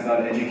not ask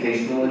about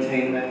educational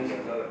attainment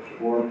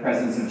or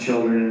presence of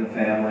children in the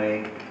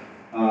family,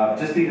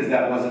 just because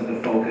that wasn't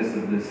the focus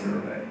of this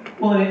survey.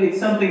 Well, and it's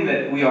something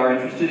that we are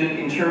interested in.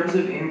 In terms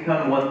of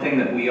income, one thing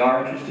that we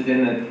are interested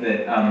in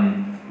that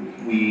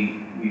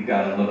we've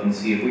got to look and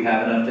see if we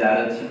have enough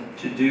data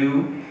to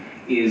do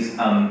is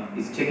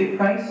ticket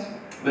price.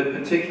 But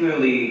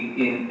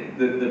particularly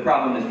the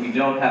problem is we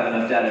don't have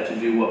enough data to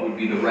do what would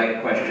be the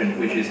right question,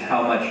 which is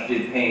how much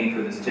did paying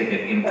for this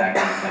ticket impact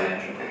you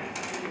financially?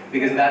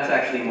 Because that's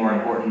actually more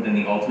important than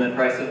the ultimate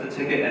price of the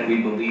ticket, and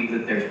we believe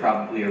that there's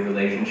probably a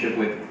relationship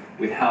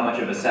with how much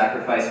of a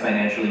sacrifice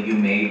financially you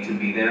made to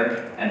be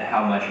there and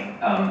how much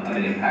of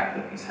an impact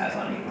the piece has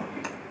on you.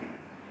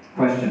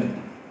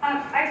 Question?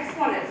 I just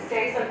want to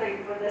say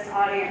something for this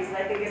audience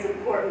that I think is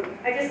important.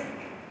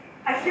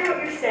 I hear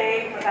what you're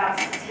saying about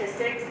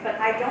statistics, but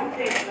I don't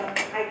think the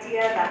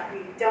idea that we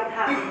don't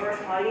have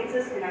diverse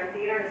audiences in our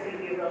theater is going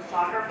to be a real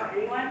shocker for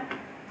anyone.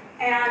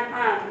 And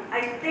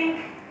I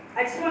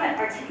just want to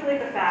articulate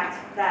the fact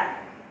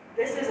that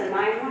this is a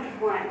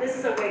 911, this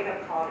is a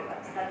wake-up call to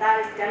us, that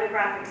is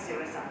demographic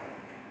suicide,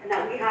 and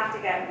that we have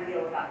to get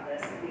real about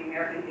this in the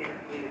American theater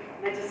community.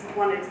 And I just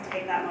wanted to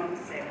take that moment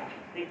to say that.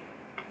 Thank you.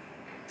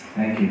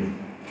 Thank you.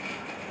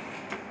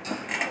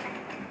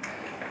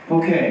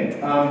 Okay,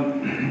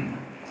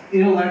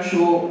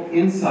 intellectual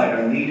insight,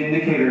 our lead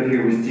indicator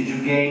here was, did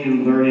you gain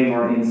new learning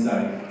or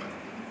insight?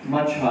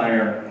 Much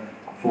higher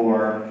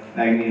for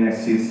Agni and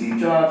XC Steve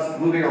Jobs.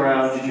 Moving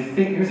around, did you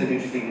think, here's an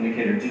interesting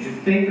indicator, did you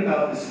think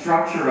about the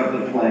structure of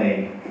the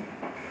play?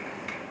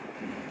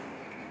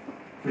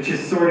 Which is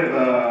sort of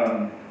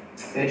a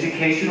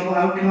educational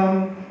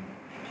outcome,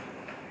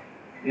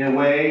 in a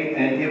way,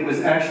 and it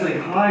was actually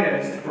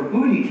highest for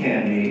Booty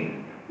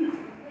Candy,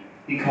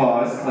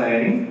 because,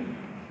 Clay?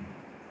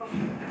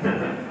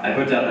 I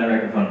put down my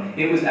microphone.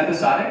 It was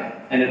episodic,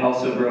 and it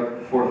also broke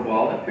the fourth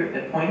wall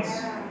at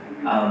points.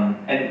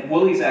 And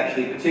Woolly's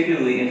actually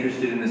particularly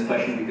interested in this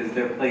question because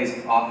their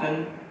plays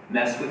often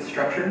mess with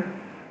structure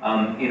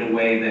in a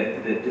way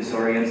that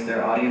disorients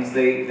their audience.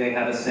 They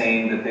have a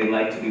saying that they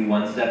like to be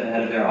one step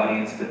ahead of their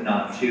audience, but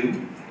not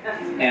two.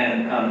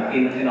 And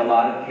in a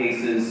lot of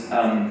cases,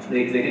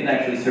 they didn't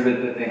actually serve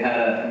it, but they had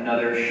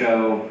another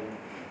show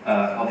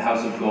called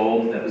House of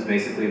Gold that was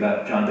basically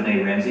about John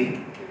Benet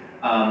Ramsey.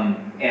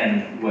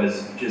 And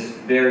was just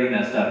very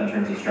messed up in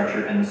terms of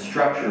structure, and the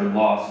structure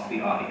lost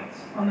the audience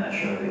on that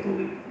show, they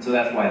believe. So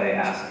that's why they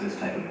asked this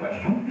type of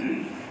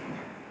question.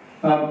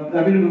 I'm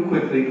going to move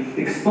quickly.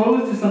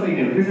 Exposed to something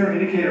new. Here's our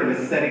indicator of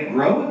aesthetic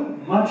growth,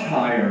 much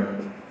higher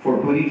for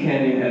Booty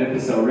Candy and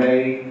Oedipus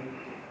Array,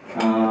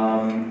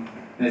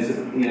 as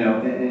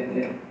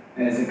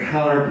a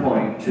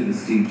counterpoint to the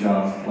Steve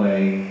Jobs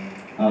play,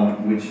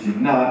 which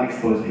did not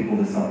expose people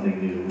to something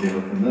new. They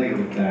were familiar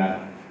with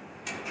that.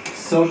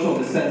 Social,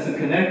 the sense of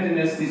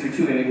connectedness, these are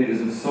two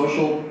indicators of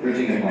social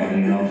bridging and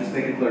bonding, and I'll just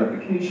make a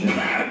clarification.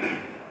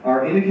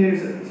 Our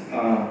indicators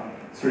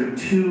sort of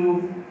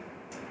two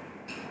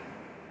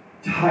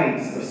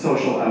types of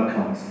social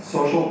outcomes.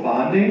 Social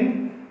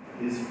bonding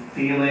is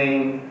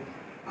feeling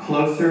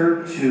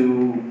closer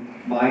to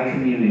my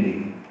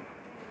community,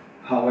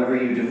 however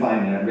you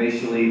define that,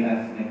 racially,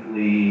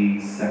 ethnically,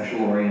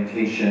 sexual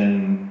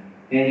orientation,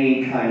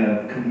 any kind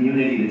of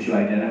community that you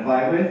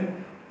identify with.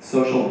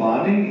 Social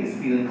bonding is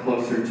feeling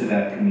closer to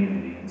that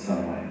community in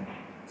some way.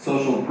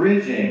 Social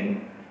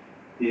bridging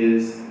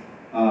is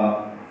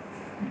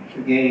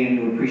gaining a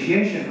new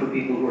appreciation for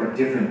people who are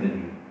different than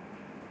you.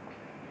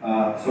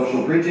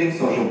 Social bridging,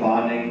 social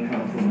bonding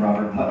come from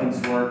Robert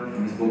Putnam's work,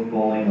 from his book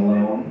Bowling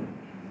Alone.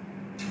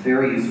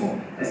 Very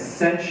useful.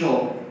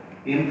 Essential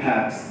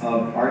impacts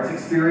of arts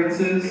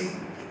experiences.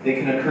 They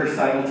can occur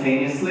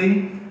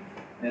simultaneously,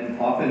 and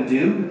often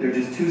do, but they're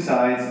just two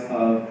sides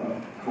of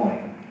a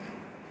coin.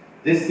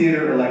 This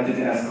theater elected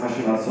to ask a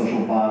question about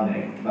social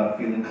bonding, about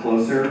feeling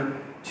closer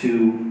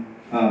to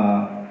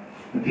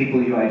the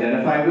people you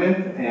identify with,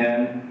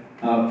 and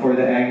for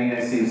the Agni and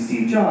XC of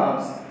Steve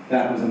Jobs,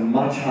 that was a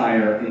much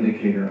higher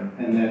indicator,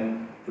 and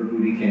then for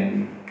Booty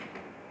Candy.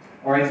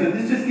 All right, so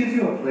this just gives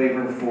you a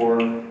flavor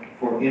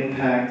for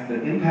impact, the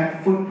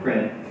impact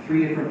footprint,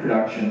 3 different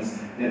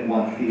productions at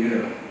one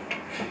theater.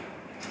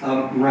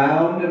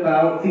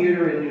 Roundabout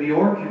Theater in New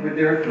York,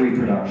 there are 3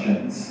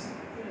 productions.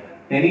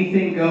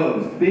 Anything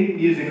Goes, big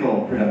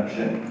musical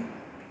production.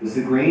 Was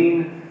the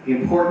green, the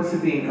importance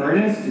of being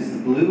earnest is the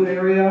blue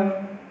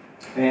area,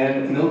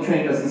 and Milk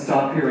Train Doesn't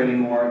Stop Here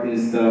Anymore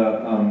is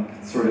the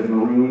sort of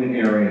maroon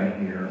area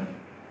here.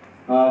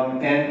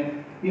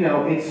 And, you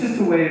know, it's just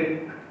a way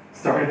to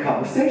start a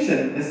conversation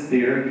in this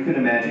theater. You can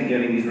imagine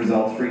getting these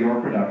results for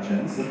your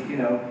productions. You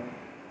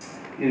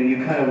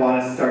kind of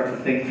want to start to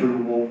think through,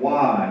 well,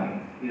 why?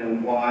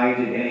 why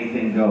did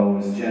anything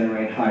goes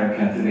generate higher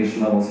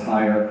captivation levels,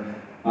 higher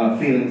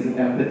feelings of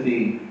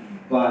empathy,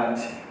 but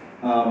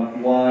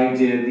why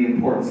did the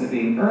importance of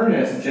being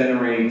earnest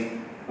generate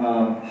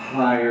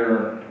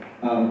higher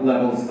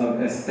levels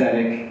of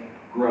aesthetic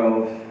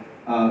growth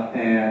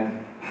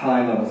and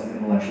high levels of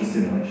intellectual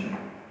stimulation?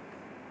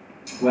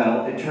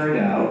 Well, it turned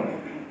out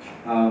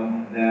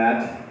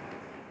that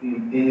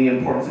in The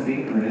Importance of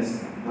Being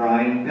Earnest,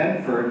 Brian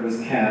Bedford was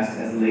cast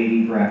as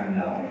Lady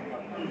Bracknell.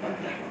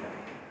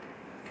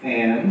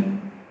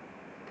 And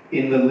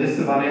in the list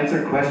of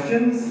unanswered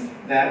questions,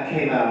 that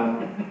came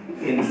out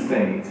in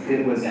spades.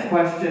 It was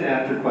question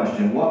after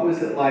question. What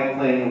was it like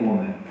playing a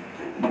woman?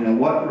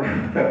 What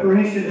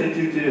preparation did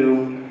you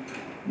do?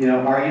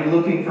 Are you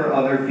looking for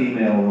other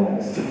female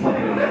roles to play?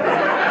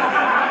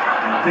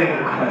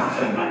 Favorite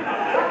question.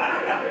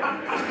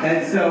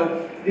 And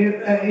so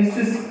it's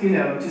just,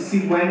 to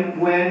see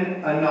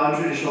when a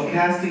non-traditional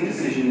casting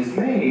decision is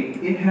made,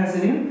 it has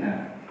an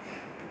impact.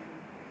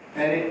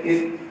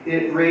 And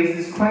it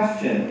raises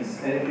questions,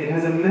 and it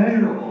has a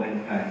measurable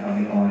impact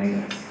on the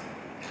audience.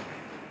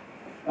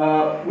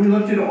 We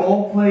looked at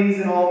all plays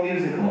and all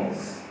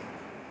musicals.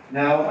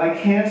 Now, I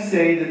can't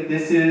say that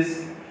this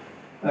is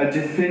a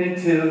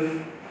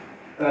definitive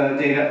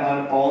data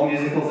on all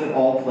musicals and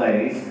all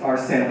plays. Our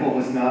sample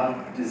was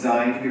not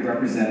designed to be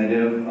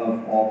representative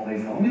of all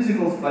plays and all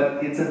musicals,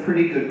 but it's a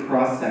pretty good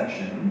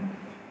cross-section.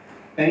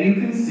 And you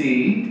can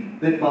see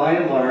that by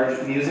and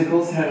large,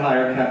 musicals had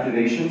higher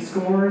captivation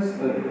scores,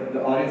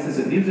 the audiences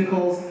of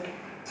musicals,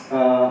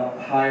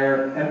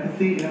 higher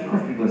empathy, and of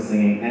course people are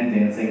singing and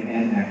dancing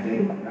and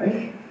acting,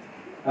 right?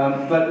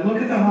 But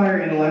look at the higher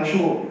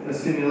intellectual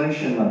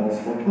stimulation levels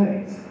for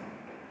plays,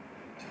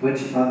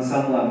 which on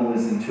some level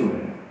is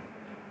intuitive,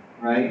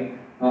 right?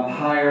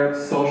 Higher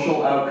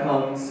social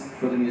outcomes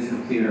for the musical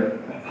theater,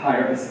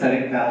 higher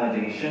aesthetic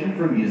validation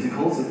for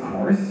musicals, of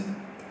course.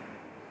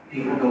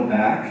 People go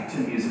back to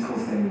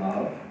musicals they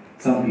love.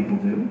 Some people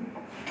do.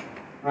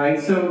 Right?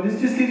 So this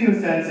just gives you a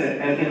sense,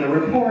 and in the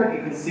report you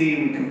can see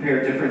we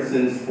compare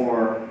differences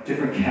for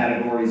different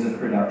categories of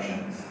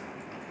productions.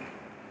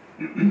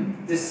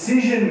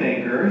 Decision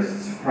makers,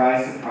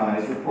 surprise,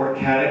 surprise, report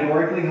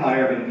categorically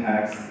higher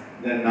impacts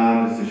than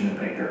non-decision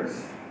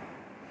makers.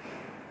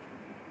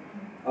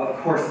 Of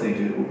course they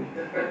do.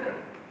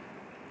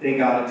 They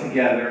got it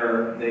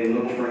together, they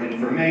look for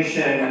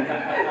information,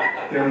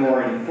 they're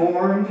more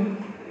informed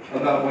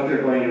about what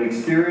they're going to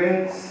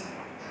experience,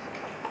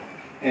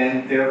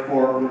 and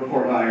therefore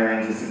report higher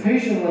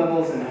anticipation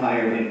levels and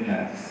higher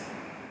impacts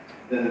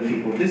than the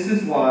people. This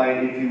is why,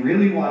 if you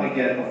really want to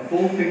get a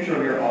full picture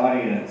of your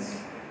audience,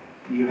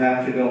 you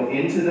have to go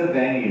into the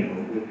venue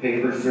with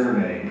paper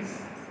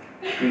surveys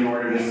in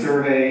order to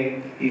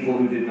survey people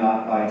who did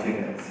not buy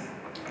tickets.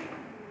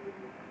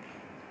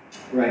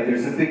 Right,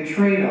 there's a big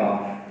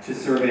trade-off to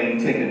surveying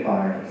ticket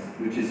buyers,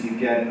 which is you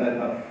get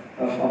a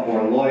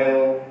more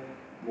loyal,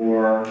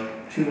 more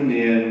tuned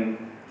in,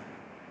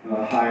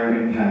 higher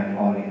impact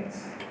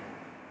audience.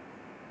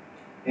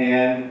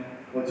 And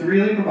what's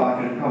really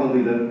provocative,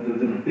 probably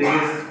the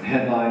biggest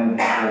headline of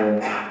the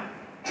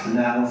whole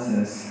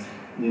analysis,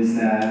 is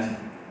that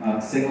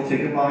single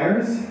ticket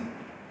buyers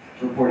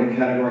reported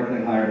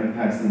categorically higher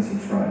impacts than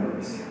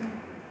subscribers.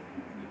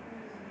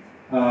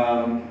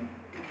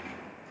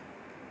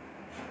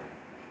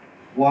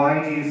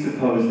 Why do you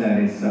suppose that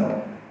is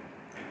so?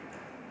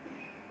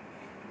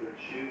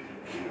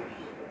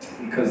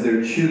 Because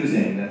they're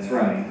choosing, that's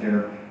right.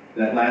 They're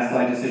that last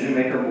line decision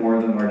maker, more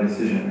of them are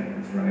decision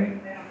makers, right?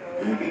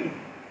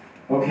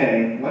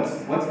 Okay,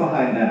 what's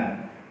behind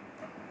that?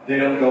 They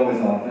don't go as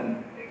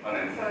often. So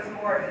it's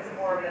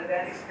more of an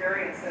event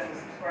experience than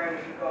subscribers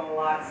who go a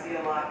lot, see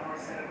a lot, more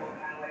cynical,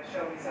 kind of like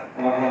show me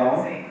something I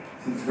haven't seen.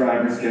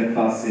 Subscribers get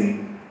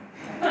fussy.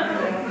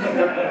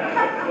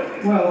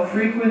 Well,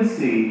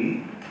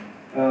 frequency,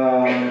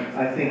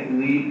 I think,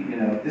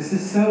 this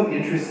is so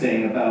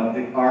interesting about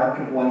the arc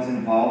of one's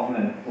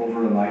involvement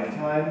over a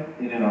lifetime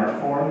in an art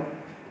form,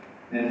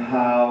 and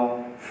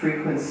how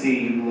frequency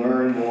you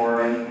learn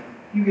more and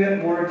you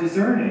get more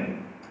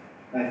discerning,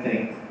 I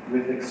think,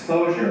 with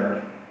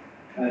exposure.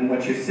 And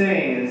what you're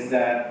saying is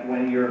that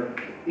when you're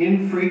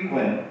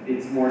infrequent,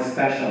 it's more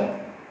special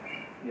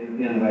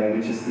in a way,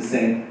 which is the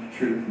same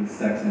truth with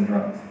sex and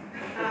drugs.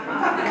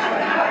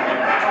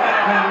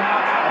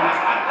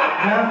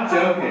 Half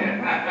joking,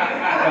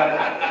 but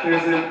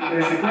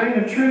there's a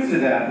grain of truth to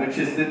that, which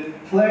is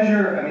that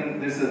pleasure, in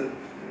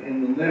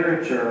the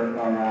literature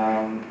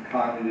around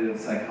cognitive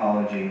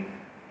psychology,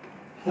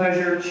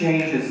 pleasure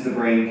changes the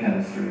brain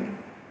chemistry,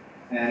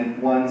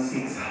 and one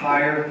seeks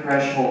higher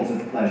thresholds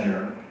of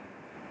pleasure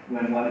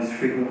when one is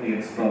frequently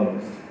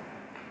exposed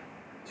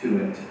to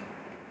it.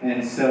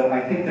 And so I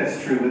think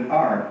that's true with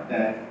art,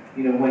 that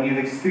when you've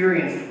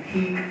experienced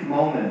peak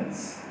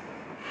moments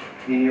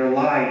in your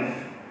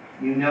life,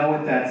 you know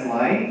what that's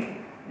like,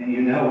 and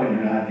you know when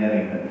you're not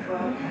getting it.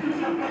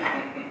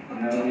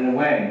 In a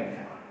way.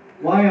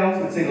 Why else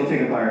with single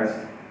ticket buyers?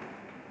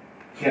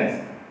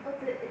 Yes? Well,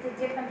 it's a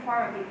different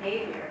form of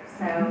behavior.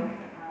 So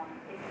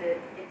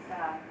it's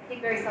I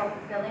think very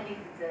self-fulfilling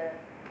because it's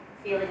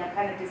a feeling of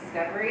kind of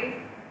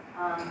discovery.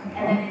 And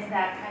then it's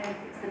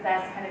the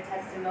best kind of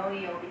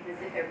testimonial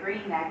because if they're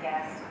bringing that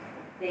guest,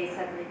 they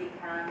suddenly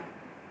become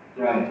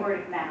word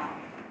of mouth.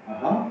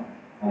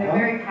 They're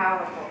very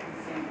powerful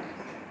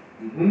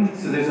consumers.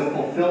 So there's a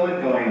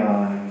fulfillment going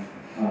on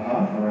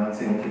around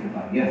single ticket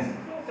buy. Yes?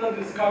 Also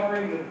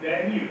discovering the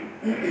venue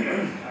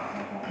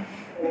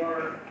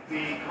or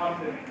the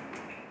company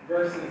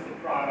versus the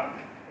product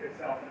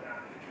itself and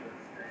after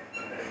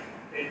experience.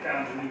 They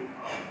found a new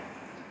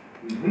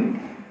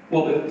home.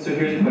 Well, so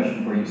here's a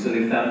question for you. So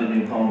they found a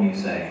new home, you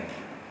say.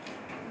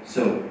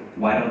 So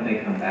why don't they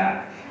come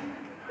back?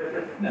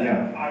 No.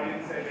 Yeah. I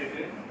didn't say they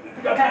didn't.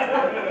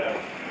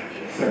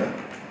 Sir.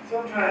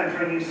 Sometimes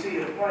when you see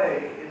a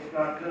play, it's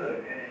not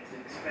good and it's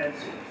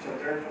expensive, so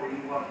therefore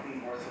you want to be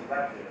more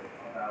selective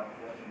about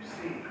what you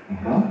see.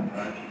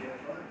 Sometimes you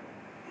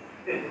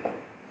get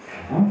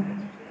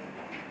fun.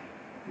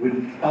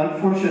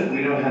 Unfortunately,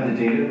 we don't have the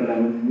data, but I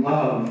would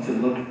love to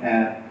look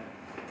at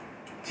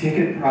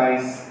ticket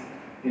price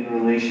in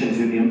relation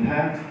to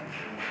impact,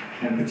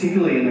 and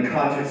particularly in the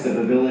context of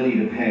ability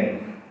to pay.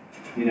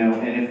 You know,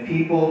 and if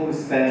people who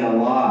spend a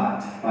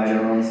lot by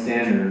their own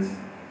standards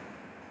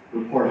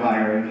report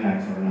higher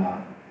impacts or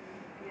not.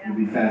 It would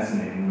be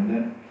fascinating,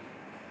 wouldn't it?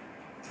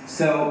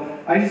 So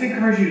I just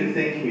encourage you to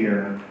think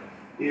here,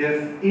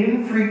 if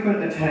infrequent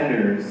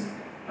attenders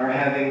are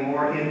having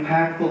more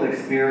impactful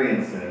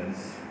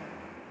experiences,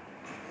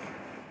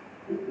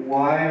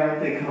 why aren't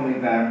they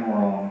coming back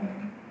more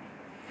often?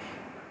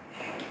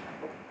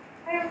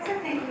 I also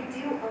think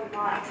we do a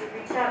lot to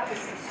reach out to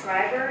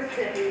subscribers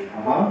to be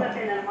involved up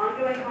in an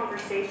ongoing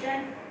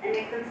conversation and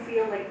make them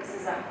feel like this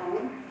is a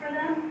home for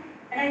them.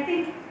 And I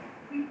think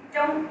we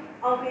don't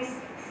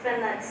always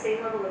spend that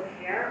same level of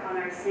care on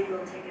our single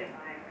ticket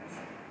buyers.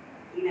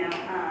 You know,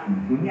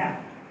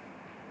 yeah.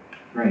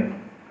 Right.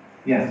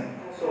 Yes.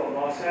 Also in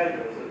Los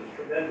Angeles, it's a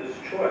tremendous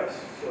choice.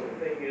 So the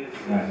thing is,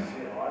 you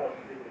know, I don't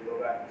particularly go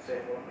back to the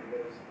same one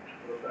because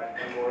it goes back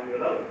one more to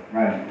another.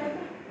 Right.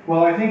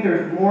 Well, I think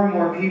there's more and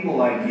more people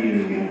like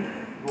you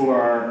who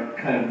are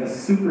kind of a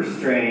super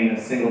strain of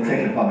single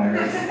ticket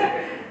buyers.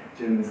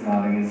 Jim is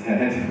nodding his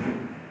head.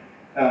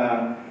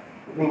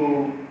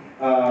 Who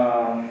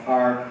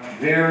are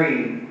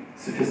very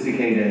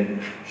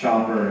sophisticated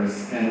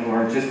shoppers and who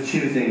are just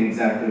choosing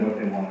exactly what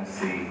they want to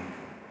see.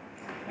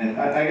 And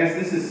I guess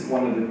this is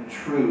one of the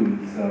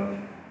truths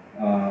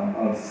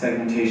of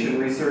segmentation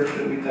research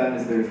that we've done,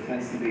 is there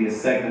tends to be a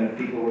segment of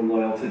people who are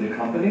loyal to the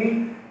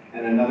company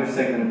and another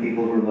segment of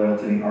people who are loyal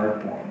to the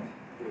art form.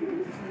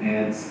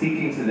 And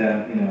speaking to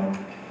them, you know,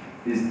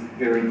 is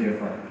very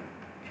different.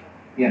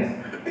 Yes?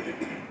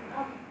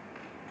 How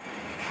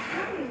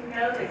do you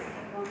know that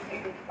single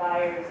ticket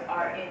buyers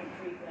are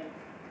infrequent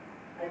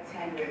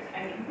attenders? I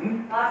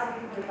mean, lots of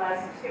people who buy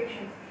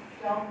subscriptions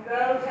don't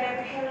go to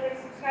every show they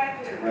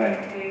subscribe to. Right.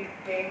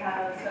 They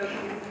have a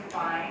social distance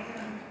buying.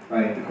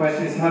 Right. The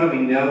question is, how do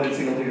we know that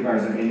single ticket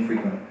buyers are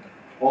infrequent?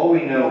 All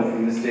we know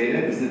from this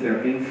data is that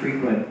they're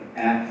infrequent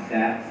at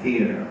that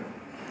theater.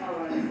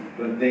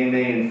 But they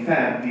may, in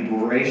fact, be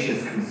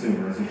voracious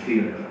consumers of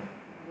theater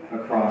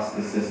across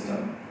the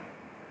system.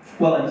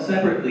 Well, and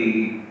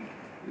separately,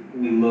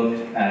 we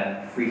looked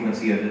at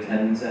frequency of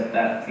attendance at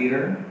that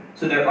theater.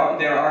 So there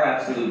are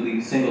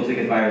absolutely single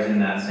ticket buyers in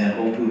that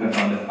sample who have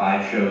gone to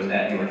 5 shows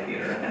at your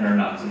theater and are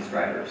not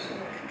subscribers.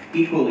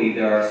 Equally,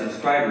 there are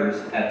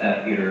subscribers at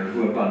that theater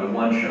who have gone to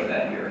 1 show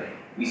that year.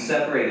 We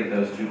separated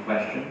those 2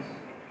 questions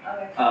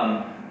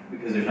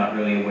because there's not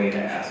really a way to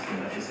ask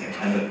them at the same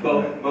time.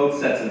 But both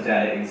sets of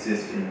data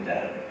exist in the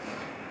database.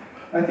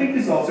 I think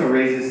this also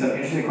raises some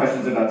interesting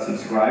questions about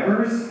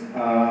subscribers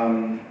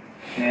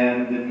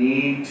and the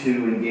need to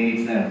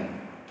engage them.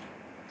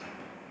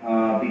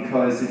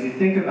 Because if you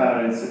think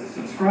about it,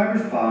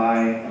 subscribers buy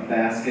a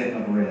basket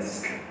of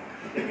risk.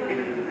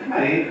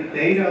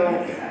 They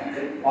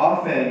don't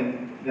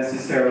often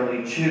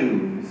necessarily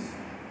choose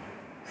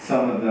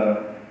some of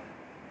the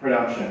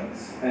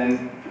productions.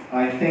 And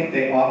I think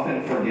they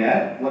often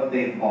forget what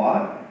they've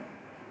bought.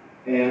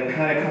 And it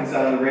kind of comes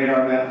on the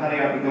radar map. Honey,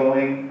 aren't we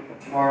going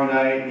tomorrow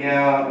night?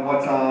 Yeah,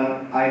 what's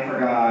on? I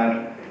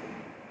forgot.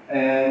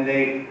 And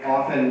they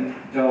often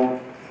don't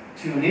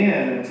tune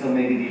in until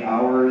maybe the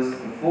hours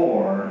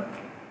before.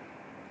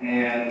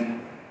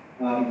 And,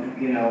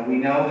 you know, we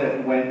know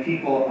that when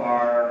people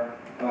are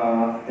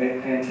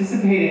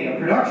anticipating a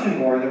production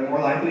more, they're more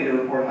likely to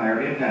report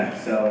higher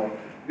impact. So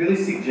really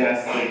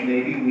suggests that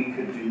maybe we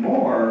could do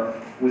more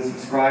with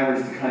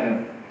subscribers to kind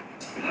of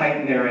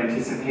heighten their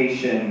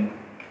anticipation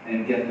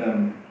and get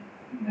them,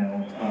 you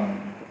know,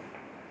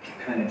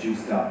 kind of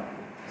juiced up.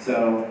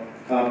 So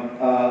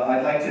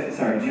I'd like to,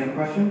 sorry, do you have a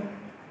question?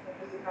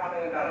 Just a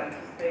comment about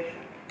anticipation.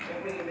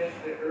 And when you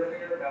mentioned it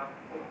earlier about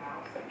Full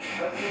House,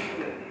 I was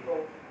thinking that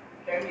people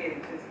can be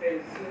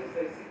anticipated as soon as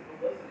they see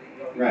publicity.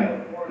 Right,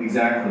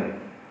 exactly.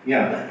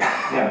 Yeah,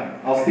 yeah.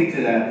 I'll speak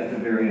to that at the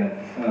very end,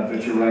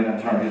 but you're right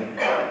on target.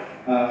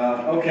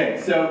 Okay,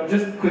 so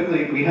just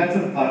quickly, we had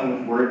some fun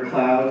with word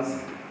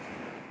clouds.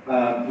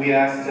 we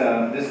asked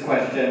this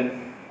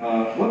question,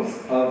 of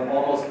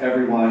almost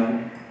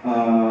everyone.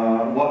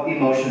 What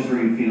emotions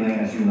were you feeling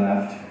as you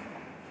left?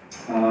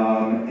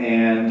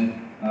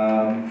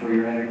 For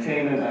your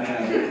entertainment, I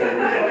have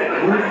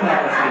word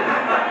clouds.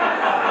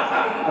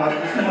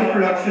 This is a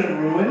production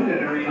ruined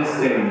at Arena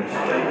Stage.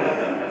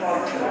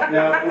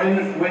 Now,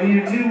 when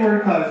you do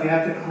word clouds, you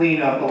have to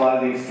clean up a lot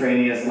of the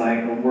extraneous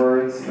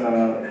words,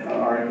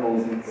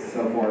 articles, and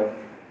so forth.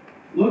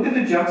 Look at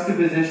the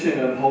juxtaposition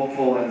of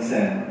hopeful and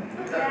sad.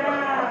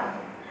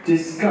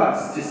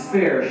 Disgust,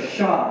 despair,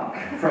 shock,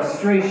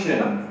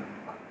 frustration,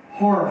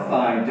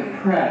 horrified,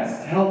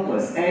 depressed,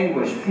 helpless,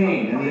 anguish,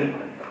 pain.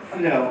 I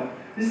mean,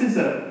 this is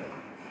a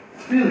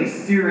really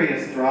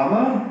serious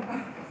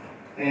drama,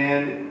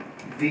 and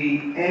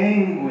the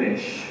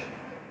anguish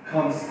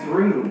comes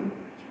through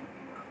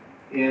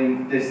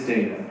in this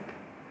data.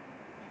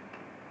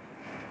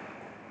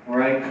 All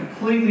right,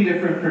 completely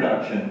different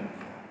production.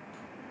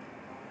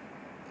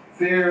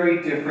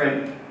 Very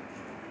different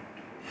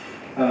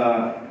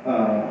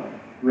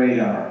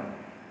radar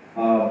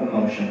of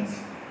emotions.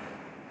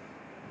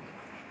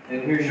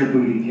 And here's your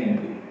booty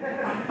candy.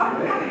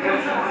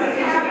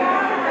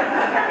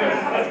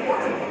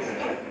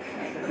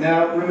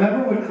 Now,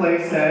 remember what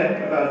Clay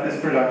said about this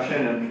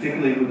production, and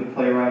particularly who the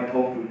playwright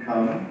hoped would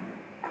come?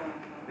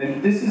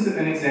 And this is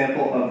an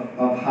example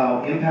of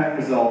how impact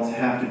results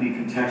have to be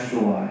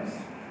contextualized.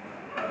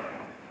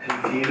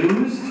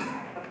 Confused,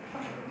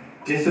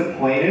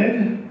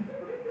 disappointed,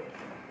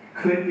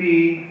 could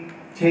be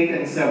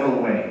taken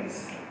several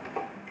ways.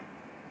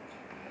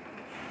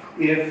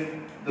 If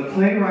the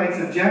playwright's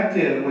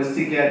objective was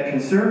to get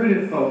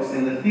conservative folks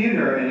in the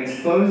theater and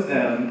expose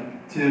them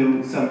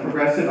to some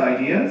progressive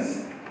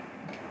ideas,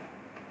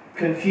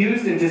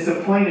 confused and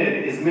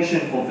disappointed is mission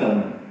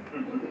fulfillment.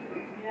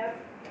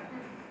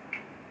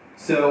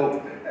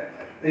 So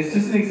it's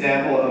just an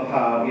example of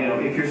how,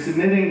 if you're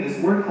submitting this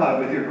word cloud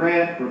with your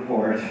grant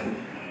report,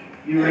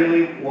 you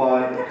really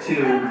want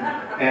to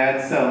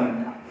add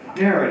some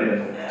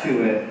narrative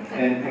to it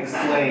and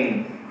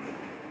explain,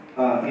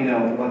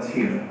 what's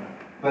here.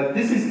 But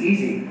this is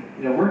easy,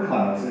 word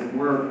clouds.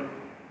 We're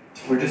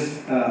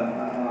just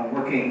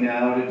working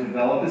now to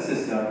develop a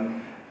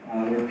system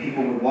where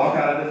people would walk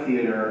out of the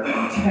theater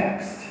and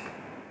text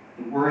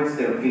the words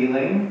they're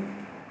feeling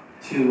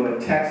to a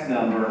text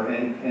number,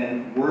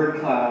 and word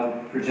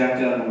cloud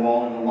projected on the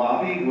wall in the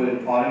lobby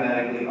would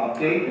automatically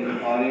update, and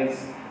the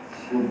audience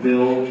will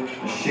build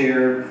a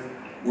shared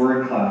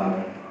word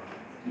cloud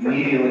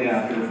immediately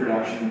after the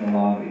production in the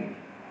lobby.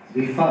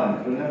 It'd be fun.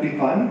 Wouldn't that be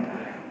fun?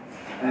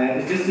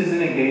 It just is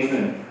an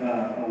engagement,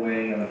 a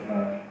way of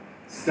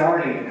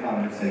starting a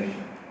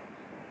conversation.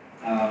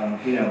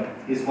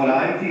 Is what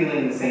I'm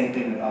feeling the same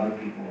thing that other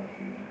people are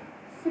feeling?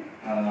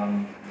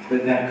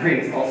 But that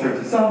creates all sorts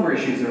of software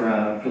issues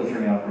around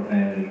filtering out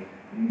profanity,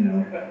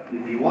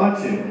 if you want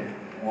to,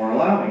 or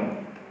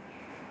allowing.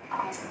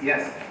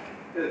 Yes?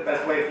 The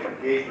best way for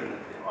engagement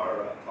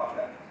are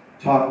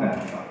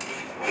talkbacks.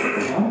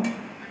 Talkback.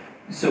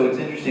 So it's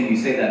interesting you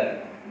say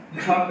that. The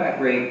talkback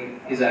rate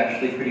is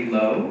actually pretty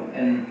low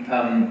and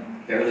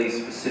fairly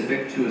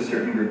specific to a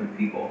certain group of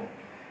people.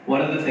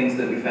 One of the things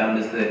that we found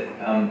is that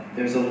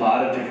there's a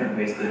lot of different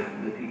ways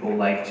that people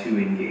like to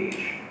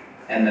engage,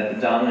 and that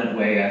the dominant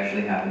way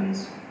actually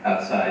happens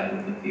outside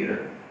of the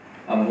theater.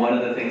 One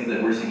of the things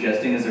that we're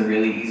suggesting is a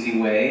really easy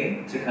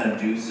way to kind of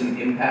do some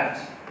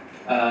impact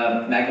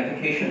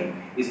magnification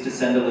is to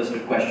send a list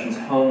of questions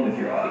home with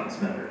your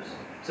audience members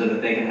so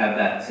that they can have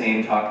that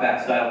same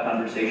talkback style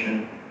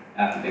conversation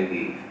after they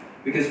leave.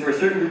 Because for a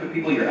certain group of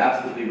people, you're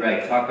absolutely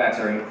right, talkbacks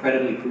are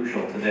incredibly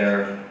crucial to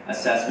their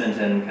assessment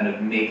and kind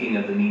of making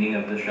of the meaning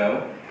of the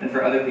show. And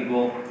for other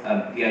people,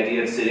 the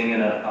idea of sitting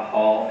in a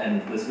hall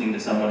and listening to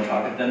someone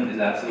talk at them is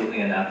absolutely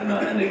anathema,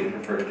 and they would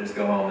prefer to just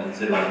go home and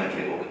sit around their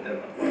table with their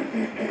loved ones.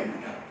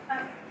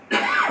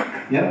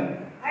 Yep.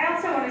 I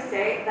also want to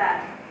say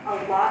that a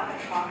lot of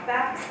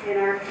talkbacks in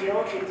our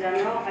field in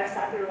general, I've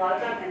sat through a lot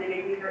of them, and they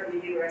make me hurt in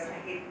the uterus. I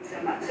hate them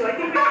so much. So I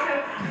think we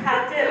also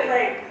have to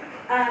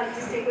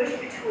distinguish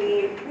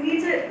between, we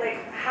need to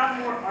have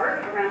more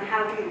art around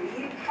how we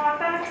lead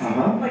talkbacks.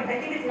 I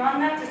think it's not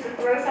enough just to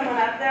throw someone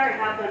up there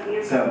and have them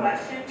answer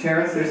questions.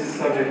 Terence, there's a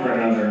subject for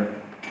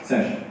another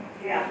session.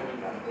 Yeah.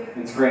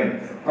 It's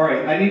great. All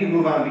right, I need to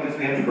move on because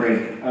we have to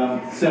break.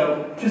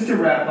 So just to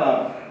wrap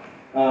up,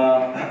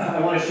 I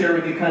want to share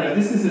with you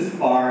this is as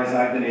far as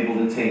I've been able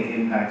to take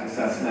impact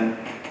assessment,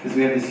 because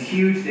we have this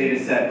huge data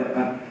set where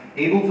I'm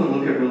able to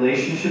look at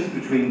relationships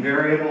between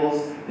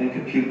variables and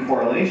compute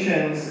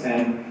correlations,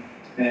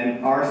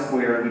 and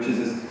R-squared, which is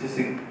a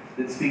statistic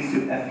that speaks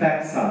to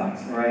effect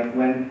size, right?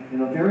 When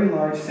in a very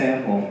large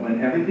sample,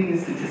 when everything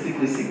is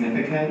statistically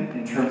significant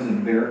in terms of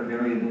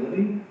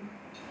variability,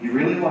 you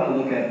really want to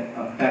look at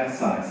effect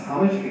size.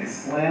 How much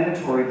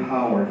explanatory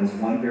power does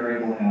one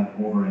variable have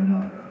over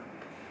another?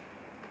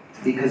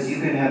 Because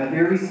you can have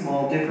very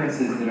small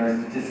differences that are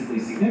statistically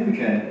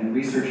significant, and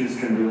researchers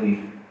can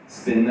really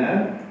spin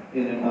that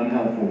in an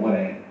unhelpful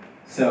way.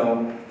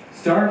 So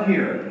start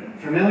here.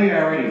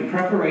 familiarity,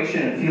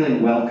 preparation, and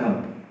feeling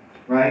welcome,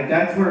 right?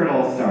 That's where it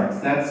all starts.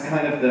 That's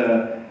kind of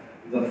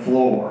the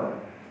floor.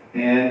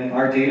 And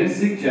our data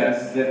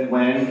suggests that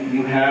when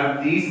you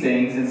have these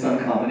things in some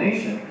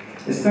combination,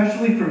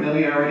 especially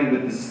familiarity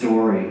with the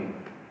story,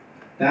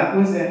 that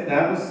was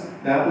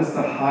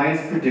the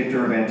highest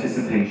predictor of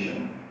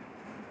anticipation,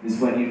 is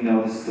when you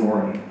know the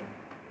story.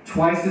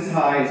 Twice as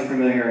high as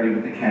familiarity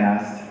with the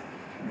cast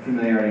and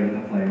familiarity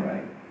with the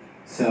playwright.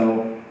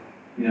 So,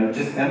 you know,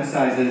 just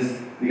emphasizes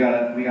we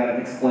gotta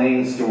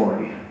explain the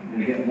story. We're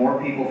gonna get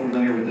more people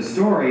familiar with the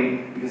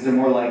story because they're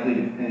more likely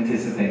to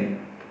anticipate.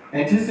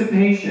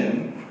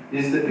 Anticipation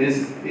is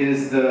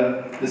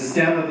the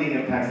stem of the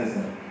impact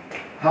system.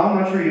 How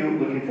much are you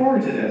looking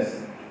forward to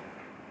this?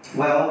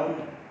 Well,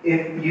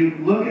 if you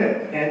look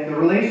at the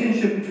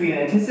relationship between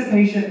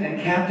anticipation and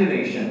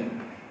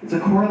captivation, it's a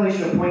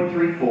correlation of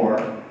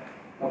 0.34.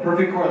 A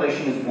perfect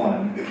correlation is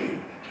 1.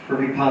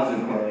 Perfect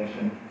positive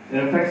correlation.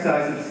 An effect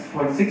size of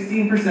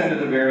 0.16% of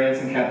the variance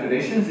in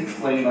captivation is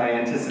explained by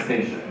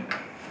anticipation.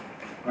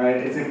 Right?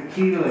 It's a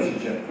key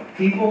relationship.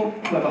 People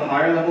who have a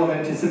higher level of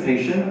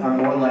anticipation are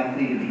more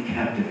likely to be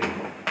captivated.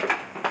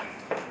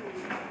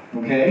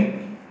 Okay?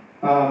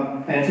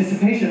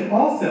 Anticipation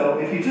also,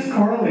 if you just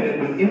correlate it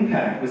with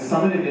impact, with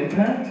summative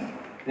impact,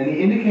 and the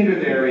indicator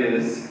there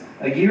is,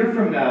 a year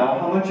from now,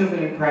 how much of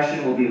an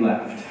impression will be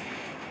left?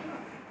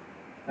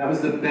 That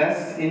was the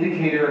best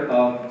indicator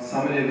of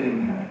summative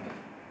impact.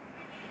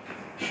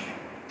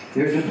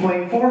 There's a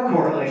 0.4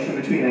 correlation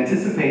between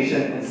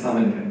anticipation and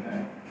summative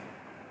impact.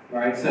 All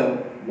right,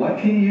 so what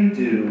can you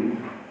do,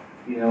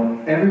 you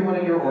know, everyone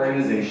in your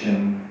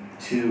organization,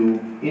 to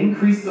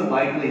increase the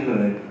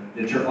likelihood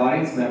that your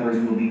audience members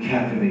will be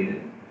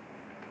captivated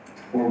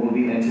or will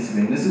be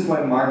anticipating? This is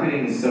why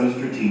marketing is so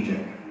strategic,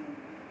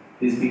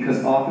 is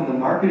because often the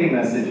marketing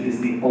message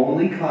is the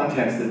only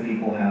context that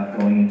people have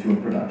going into a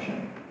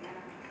production.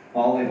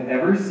 All they've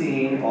ever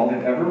seen, all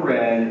they've ever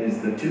read is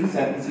the 2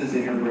 sentences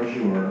in your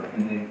brochure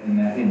in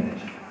that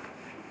image.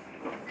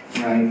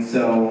 Right,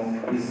 so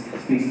this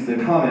speaks to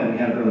the comment we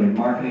had earlier.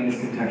 Marketing is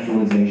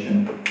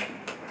contextualization.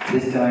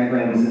 This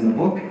diagram is in the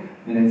book,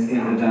 and it's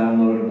in the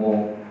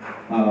downloadable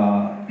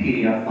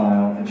PDF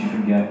file that you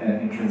can get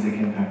at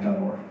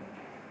intrinsic.impact.org.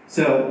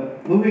 So,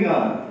 moving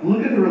on.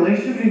 Look at the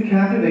relationship between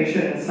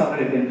captivation and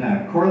summative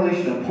impact.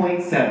 Correlation of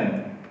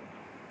 0.7,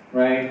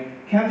 right?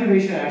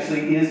 Captivation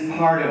actually is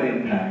part of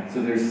impact,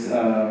 so there's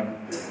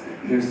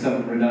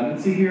some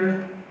redundancy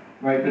here,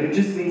 right? But it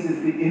just means that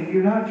if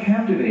you're not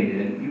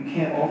captivated, you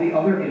can't, all the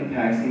other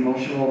impacts,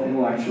 emotional,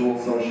 intellectual,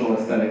 social,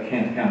 aesthetic,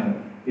 can't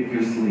happen if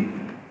you're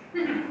sleeping.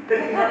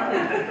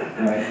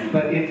 Right?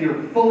 But if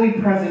you're fully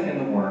present in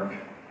the work,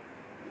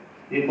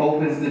 it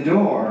opens the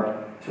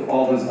door to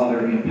all those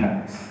other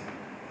impacts.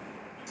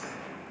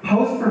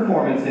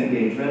 Post-performance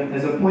engagement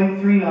has a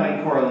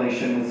 0.39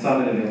 correlation with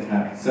summative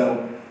impact.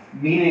 So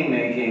meaning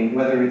making,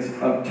 whether it's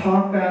a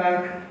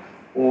talkback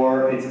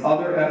or it's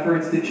other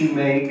efforts that you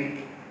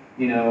make,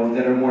 you know,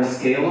 that are more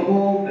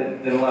scalable,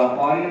 that allow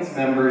audience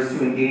members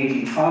to engage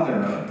each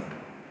other,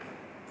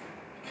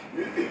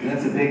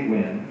 that's a big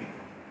win.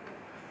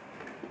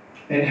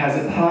 It has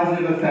a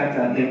positive effect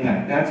on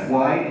impact. That's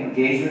why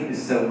engagement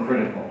is so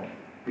critical,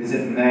 because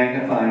it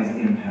magnifies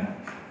impact.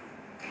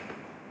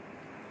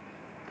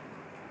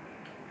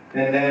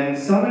 And then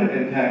summative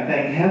impact,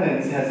 thank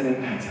heavens, has an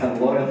impact on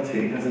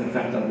loyalty, has an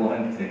effect on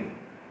loyalty.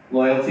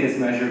 Loyalty is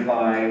measured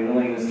by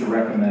willingness to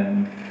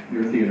recommend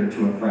your theater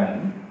to a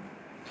friend.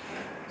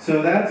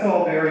 So that's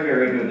all very,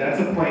 very good. That's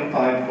a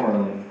 0.5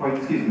 correlate,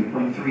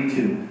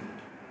 0.32.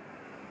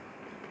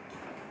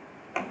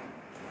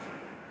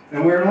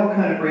 And where it all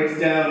kind of breaks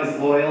down is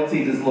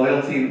loyalty. Does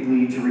loyalty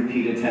lead to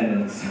repeat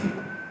attendance?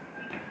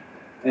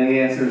 And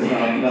the answer is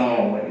not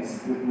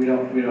always.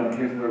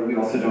 Here's where we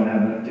also don't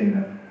have enough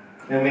data.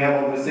 And we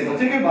have all the single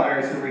ticket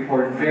buyers who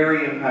report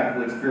very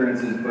impactful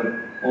experiences but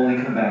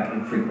only come back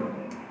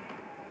infrequently.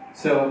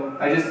 So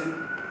I just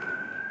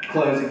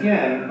close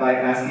again by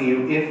asking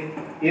you,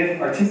 if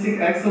artistic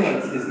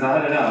excellence is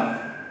not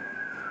enough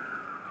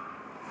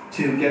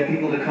to get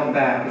people to come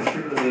back as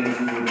frequently as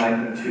you would like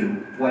them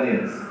to, what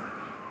is?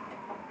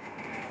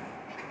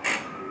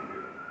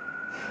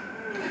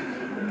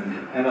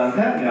 And on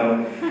that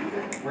note,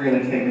 we're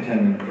going to take a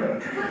 10-minute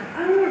break.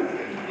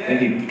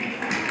 Thank you.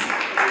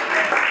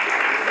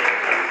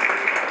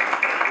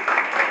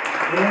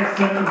 There are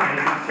several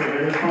basic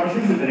survey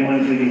responses. If anyone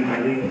is leaving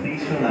early,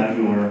 please fill out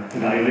your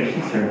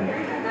evaluation survey.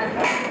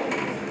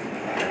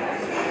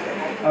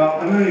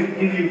 I'm going to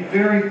give you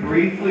very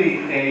briefly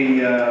a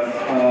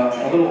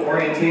little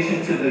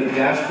orientation to the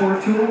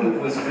dashboard tool that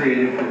was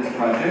created for this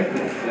project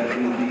that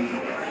will be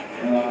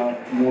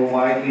more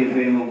widely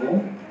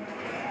available.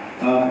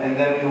 And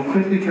then we'll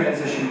quickly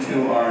transition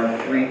to our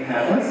 3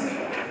 panelists.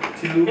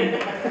 Two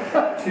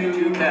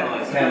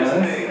panelists.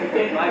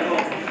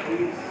 Michael,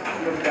 please.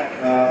 We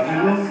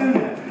will soon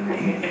have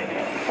 3.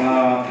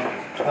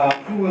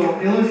 Who will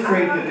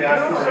illustrate the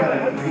dashboard kind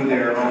of through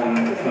their own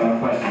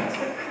questions.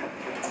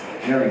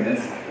 There he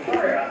is.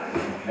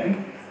 Okay.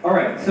 All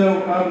right. So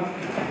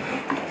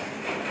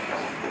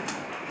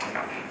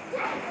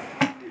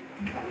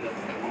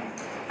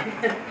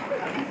There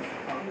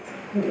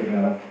we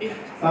go.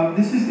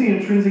 This is the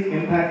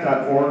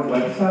intrinsicimpact.org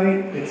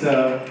website. It's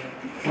a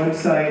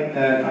website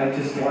that I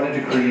just wanted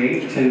to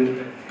create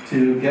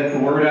to get the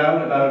word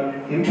out about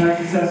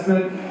impact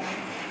assessment.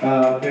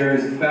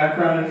 There's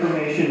background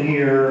information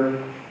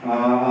here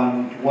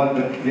on what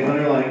the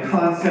underlying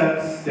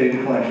concepts,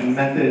 data collection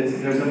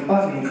methods. There's a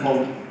button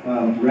called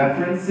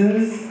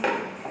References.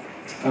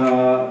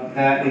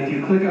 That if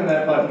you click on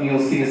that button, you'll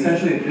see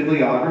essentially a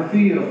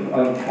bibliography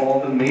of all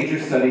the major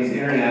studies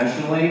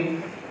internationally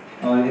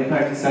on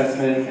impact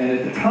assessment. And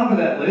at the top of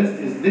that list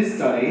is this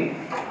study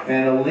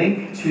and a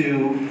link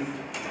to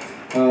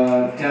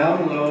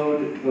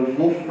download the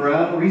Wolf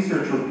Brown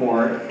research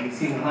report. You've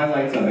seen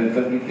highlights of it,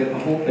 but you get the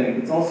whole thing.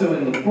 It's also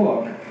in the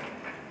book.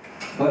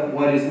 But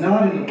what is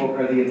not in the book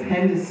are the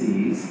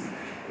appendices,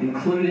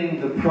 including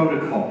the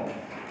protocol.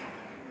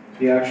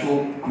 The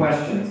actual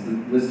questions, the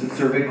list of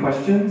survey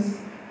questions.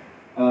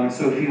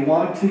 So if you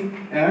want to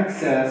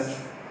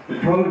access the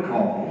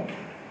protocol,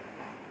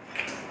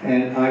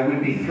 and I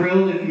would be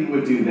thrilled if you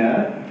would do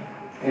that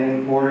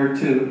in order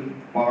to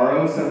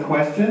borrow some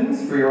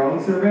questions for your own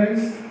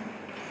surveys,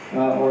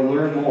 or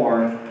learn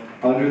more,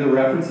 under the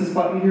references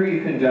button here,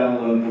 you can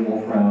download the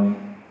Wolf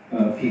Brown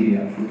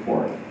PDF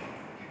report.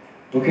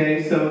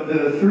 Okay, so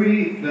the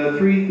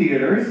three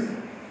theaters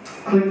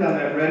clicked on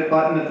that red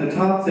button at the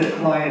top, said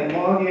client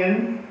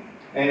login,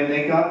 and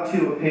they got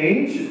to a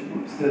page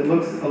that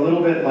looks a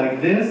little bit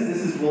like this.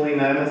 This is Woolly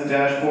Mammoth's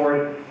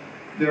dashboard.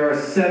 There are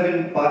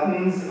 7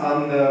 buttons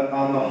on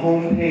the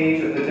home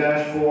page of the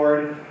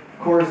dashboard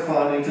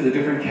corresponding to the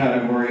different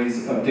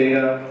categories of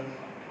data.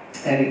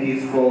 And if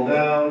you scroll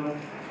down,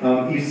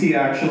 you see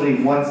actually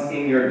what's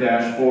in your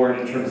dashboard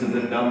in terms of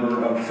the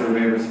number of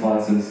survey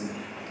responses.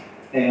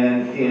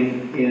 And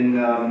in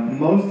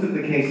most of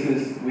the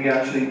cases, we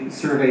actually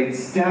surveyed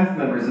staff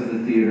members of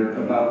the theater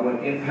about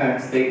what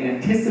impacts they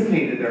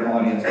anticipated their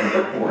audience would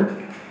report.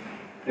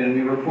 And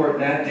we report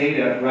that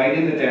data right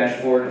in the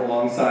dashboard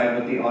alongside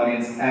what the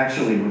audience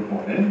actually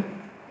reported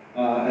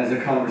as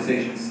a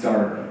conversation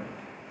starter.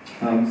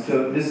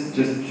 So this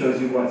just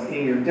shows you what's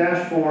in your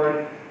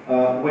dashboard.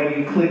 When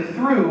you click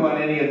through on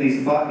any of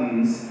these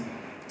buttons,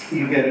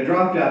 you get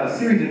a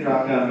series of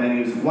drop-down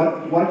menus.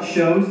 What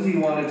shows do you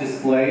want to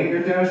display in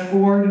your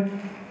dashboard?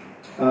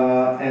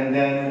 And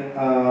then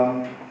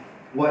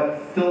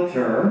what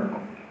filter?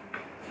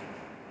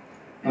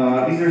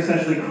 These are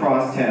essentially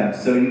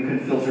cross-tabs. So you can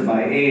filter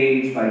by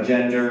age, by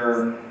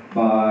gender,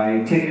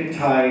 by ticket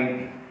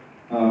type,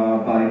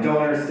 by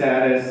donor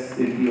status,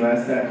 if you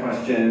ask that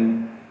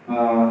question.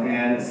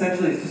 And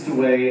essentially it's just a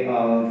way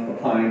of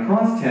applying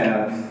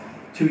cross-tabs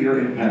to your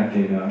impact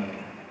data.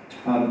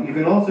 You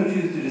can also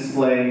choose to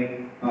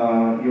display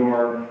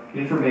your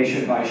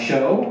information by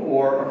show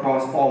or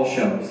across all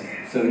shows.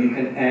 So you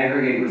can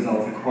aggregate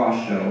results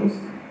across shows.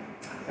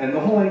 And the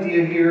whole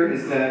idea here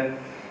is that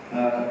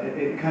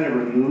it kind of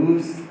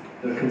removes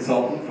the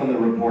consultant from the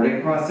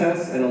reporting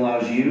process and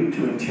allows you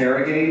to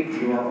interrogate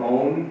your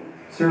own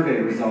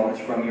survey results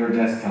from your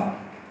desktop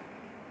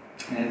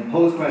and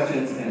pose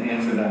questions and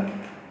answer them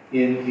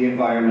in the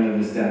environment of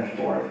this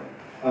dashboard.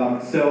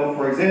 So,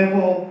 for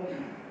example,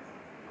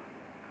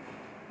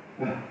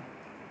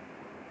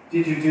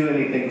 did you do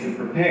anything to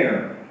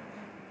prepare?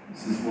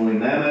 This is Woolly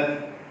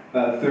Mammoth,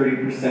 about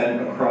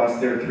 30% across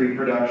their 3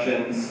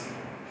 productions.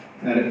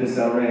 Oedipus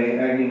El Rey,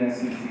 Agni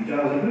Next UC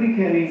Jobs, and Booty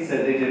Candy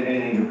said they did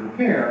anything to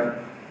prepare,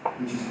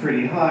 which is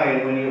pretty high.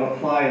 And when you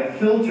apply a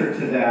filter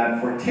to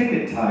that for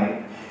ticket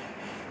type,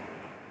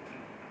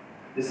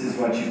 this is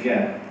what you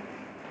get.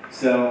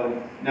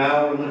 So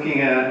now we're looking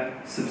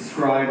at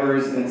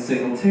subscribers and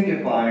single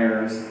ticket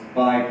buyers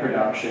by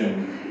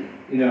production.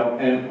 You know,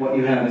 and what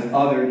you have is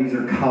other, these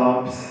are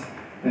comps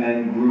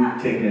and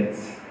group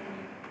tickets.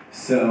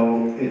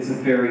 So it's a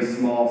very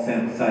small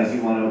sample size.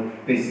 You want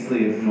to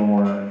basically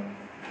ignore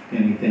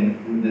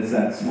anything that's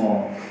that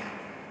small.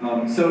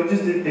 So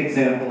just an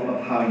example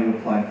of how you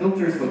apply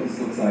filters, what this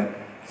looks like.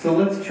 So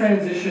let's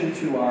transition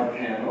to our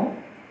panel.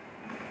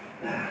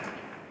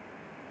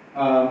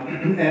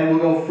 And we'll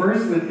go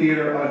first with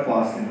theater at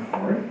Boston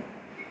Court.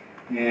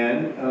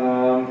 And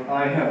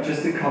I have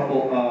just a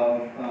couple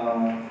of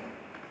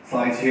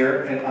slides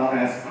here, and I'll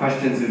ask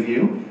questions of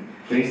you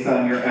based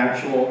on your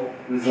actual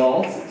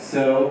results.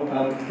 So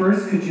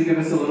first, could you give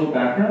us a little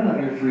background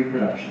on your 3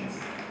 productions?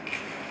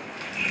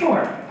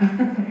 Sure.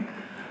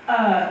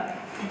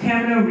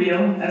 Tamino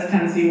Real, as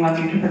Tennessee wants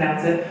you to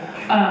pronounce it,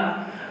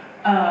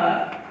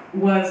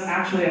 was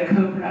actually a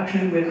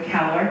co-production with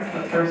CalArts,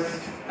 the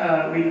first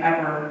we've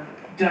ever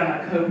done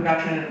a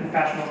co-production in a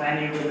professional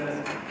venue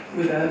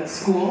with a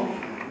school.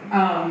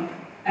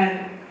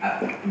 And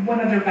what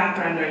other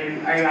background are you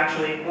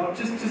actually? Well,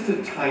 just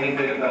a tiny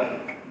bit about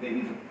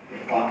maybe the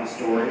plot of the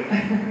story.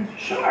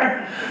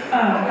 Sure.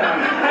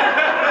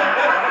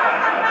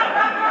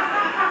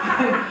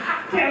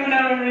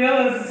 Tamino Real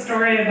is a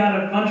story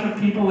about a bunch of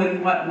people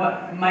in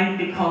what might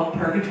be called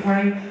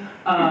purgatory,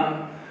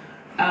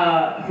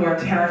 who are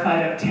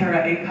terrified of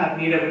terra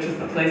incognita, which is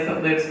the place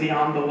that lives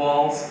beyond the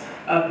walls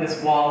of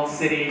this walled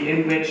city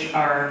in which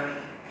are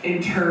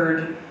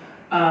interred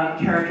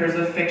characters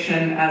of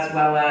fiction as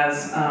well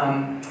as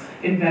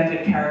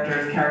invented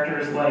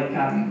characters like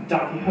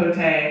Don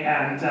Quixote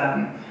and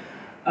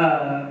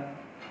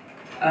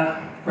of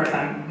course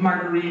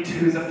Marguerite,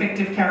 who's a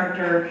fictive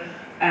character,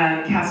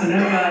 and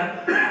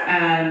Casanova,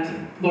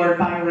 and Lord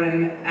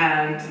Byron,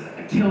 and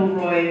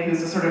Kilroy,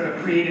 who's a sort of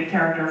a created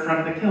character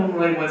from the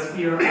Kilroy was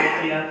here,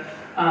 Althea,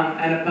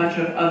 and a bunch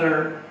of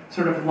other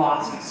sort of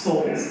lost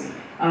souls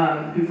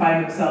who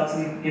find themselves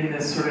in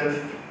this sort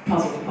of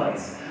puzzled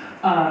place.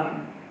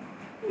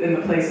 And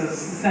the place is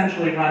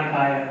essentially run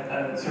by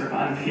a sort of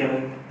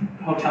unfeeling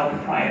hotel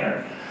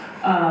proprietor.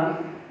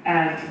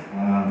 That's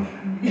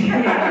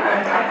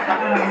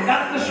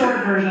the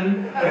short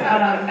version.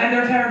 And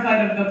they're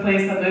terrified of the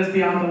place that lives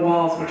beyond the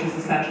walls, which is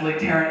essentially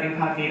terra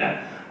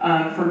incognita.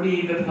 For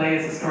me, the play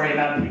is a story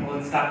about people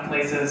in stuck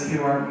places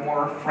who are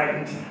more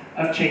frightened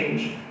of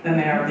change than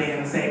they are being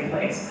in the same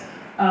place.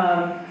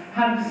 How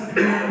to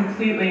Disappear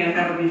Completely and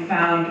Never Be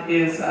Found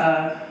is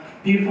a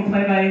beautiful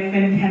play by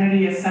Finn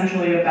Kennedy,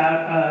 essentially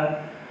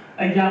about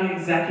a young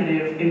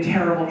executive in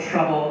terrible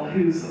trouble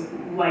whose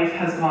life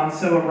has gone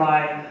so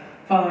awry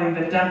following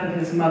the death of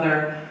his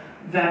mother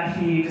that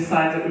he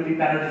decides it would be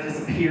better to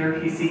disappear.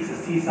 He seeks a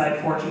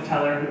seaside fortune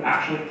teller who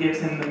actually gives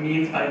him the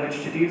means by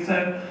which to do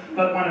so.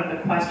 But one of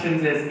the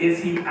questions is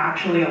he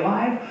actually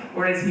alive,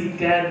 or is he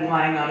dead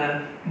lying on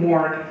a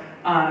morgue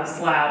on a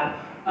slab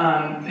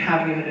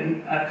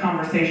having a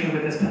conversation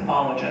with his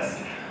pathologist?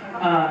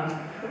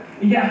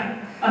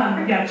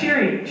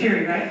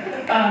 Cheery, right?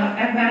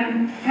 And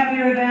then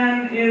Heavier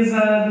Than is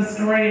the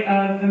story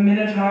of the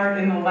Minotaur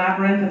in the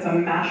Labyrinth. It's a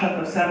mashup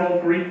of several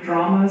Greek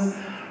dramas,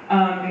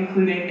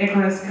 including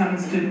Icarus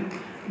Comes to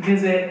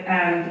Visit,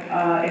 and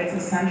it's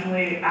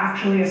essentially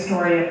actually a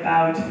story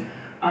about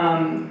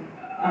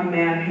a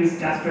man who's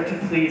desperate to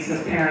please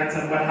his parents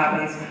and what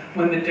happens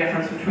when the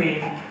difference between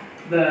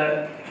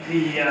the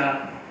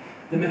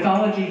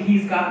mythology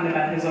he's gotten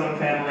about his own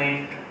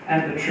family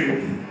and the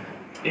truth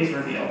is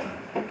revealed.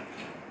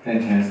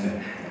 Fantastic.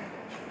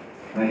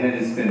 My head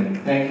is spinning.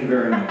 Thank you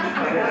very much.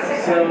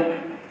 So,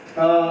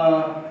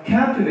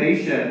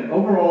 captivation.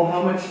 Overall,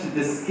 how much did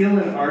the skill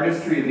and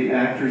artistry of the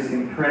actors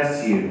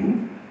impress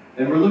you?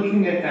 And we're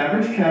looking at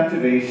average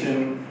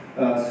captivation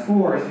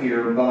scores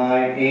here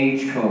by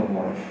age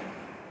cohort.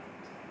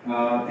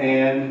 What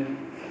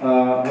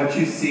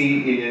you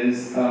see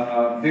is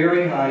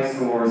very high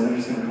scores. I'm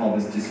just going to call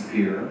this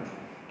Disappear.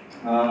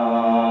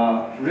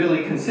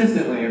 Really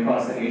consistently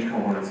across the age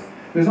cohorts.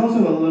 There's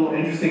also a little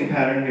interesting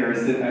pattern here,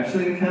 is that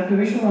actually the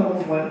captivation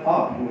levels went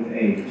up with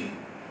age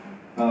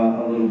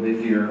a little bit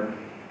here.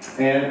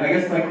 And I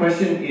guess my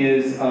question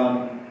is,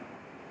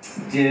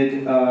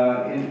 did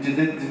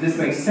this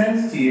make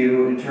sense to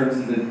you in terms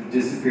of the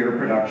Disappear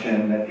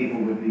production, that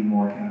people would be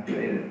more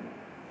captivated?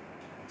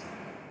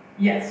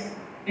 Yes,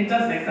 it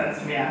does make sense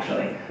to me,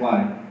 actually.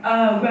 Why?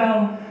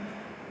 Well,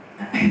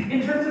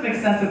 in terms of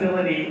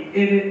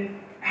accessibility,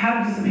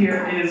 How to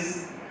Disappear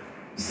is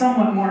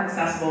somewhat more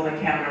accessible than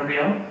Camera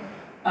Reel.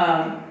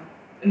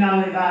 Not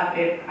only that,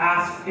 it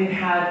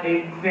had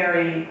a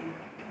very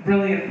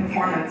brilliant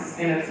performance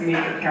in its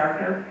major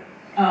character,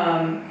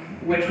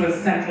 which was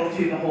central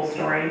to the whole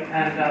story,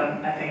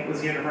 and I think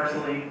was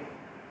universally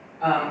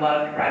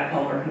loved. Brad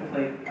Culver, who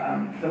played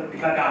the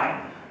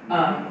guy,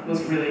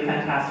 was really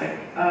fantastic.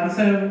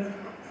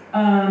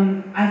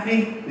 I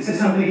think... Is this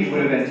something you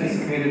would have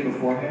anticipated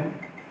beforehand?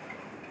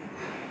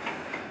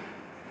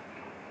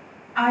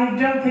 I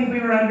don't think we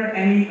were under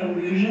any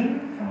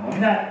illusion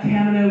that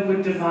Camino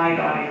would divide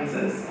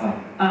audiences.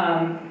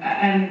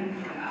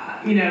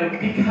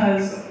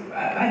 Because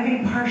I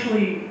think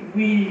partially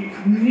we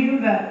knew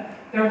that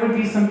there would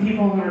be some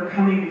people who were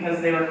coming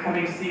because they were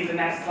coming to see the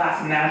next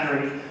Glass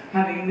Menagerie,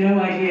 having no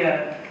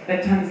idea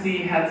that Tennessee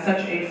had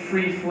such a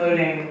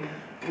free-floating,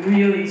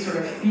 really sort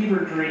of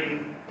fever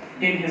dream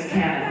in his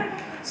canon.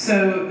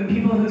 So the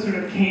people who sort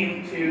of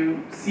came to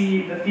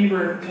see the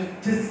fever,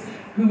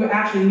 who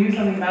actually knew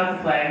something about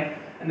the play,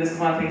 and this is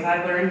one of the things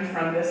I learned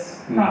from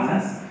this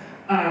process,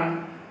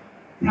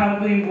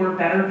 probably were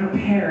better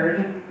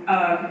prepared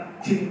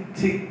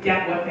to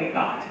get what they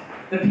got.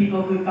 The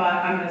people who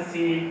thought, I'm going to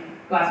see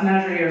Glass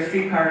Menagerie or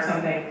Streetcar or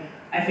something,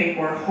 I think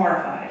were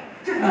horrified.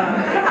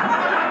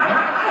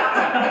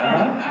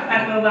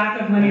 At the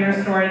lack of linear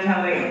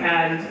storytelling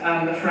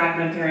and the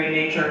fragmentary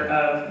nature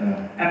of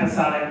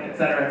episodic, et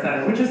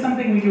cetera, which is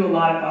something we do a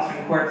lot at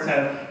Boston Court,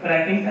 but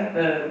I think that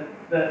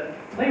the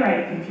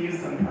playwright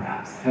confused them,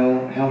 perhaps.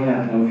 Hell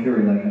hath no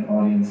fury like an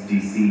audience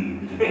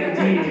deceived.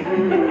 Indeed.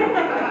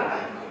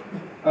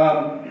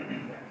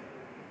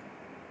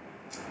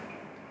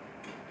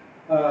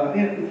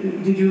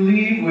 Did you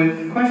leave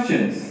with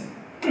questions?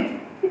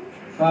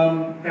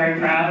 Very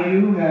proud.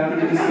 You have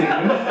the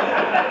distinguished.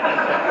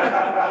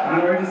 You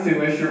are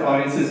distinguished. Your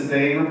audiences,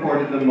 they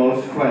reported the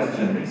most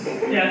questions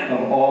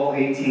of all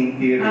 18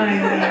 theaters.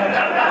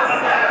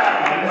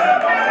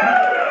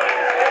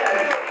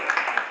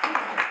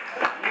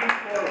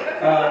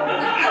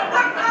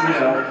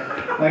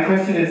 My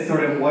question is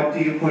sort of, what do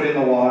you put in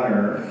the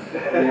water?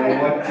 You know,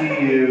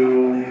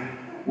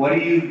 what do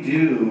you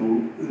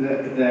do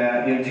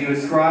that you know, do you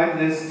ascribe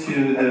this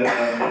to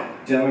the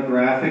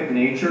demographic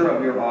nature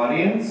of your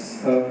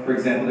audience, for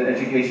example, the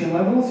education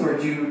levels, or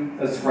do you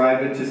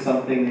ascribe it to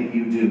something that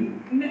you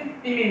do?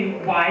 You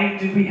mean, why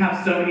did we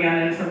have so many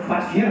unanswered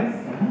questions?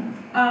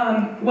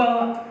 Yes.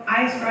 Well,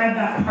 I ascribe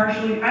that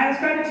partially, I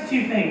ascribe it to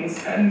two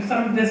things, and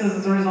some of this is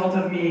as a result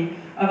of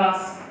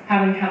us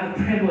having had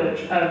the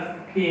privilege of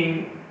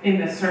being in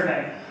this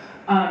survey.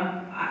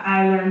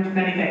 I learned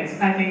many things.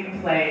 I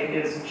think play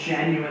is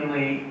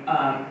genuinely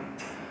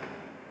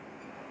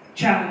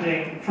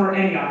challenging for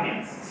any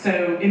audience.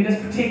 So in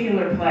this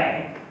particular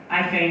play,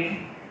 I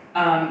think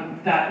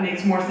that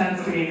makes more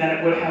sense to me than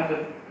it would have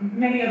with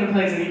many other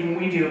plays that even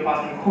we do at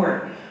Boston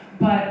Court.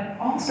 But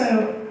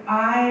also,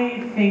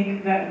 I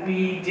think that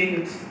we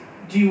didn't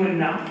do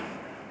enough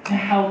to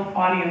help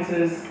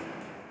audiences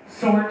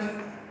sort,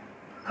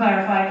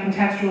 clarify,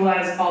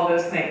 contextualize all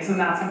those things, and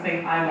that's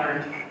something I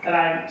learned that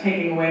I'm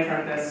taking away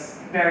from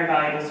this very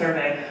valuable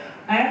survey.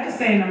 I have to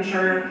say, and I'm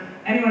sure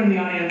anyone in the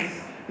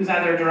audience who's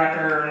either a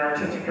director or an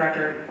artistic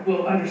director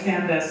will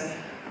understand this,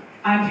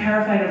 I'm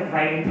terrified of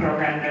writing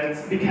program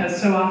notes because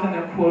so often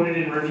they're quoted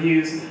in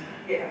reviews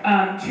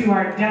to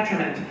our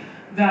detriment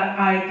that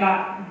I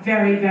got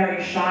very,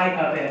 very shy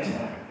of it.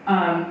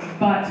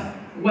 But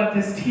what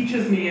this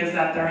teaches me is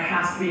that there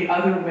has to be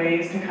other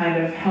ways to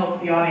kind of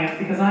help the audience,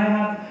 because I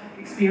have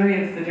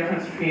experienced the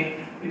difference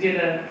between, we did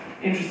an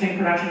interesting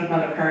production of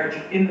Mother Courage.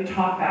 In the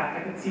talkback,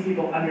 I could see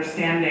people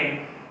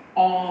understanding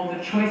all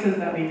the choices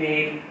that we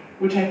made,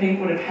 which I think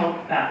would have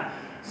helped them.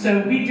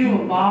 So we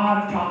do a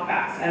lot of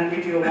talkbacks, and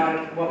we do a lot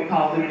of what we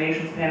call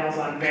illuminations panels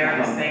on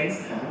various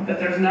things, but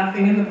there's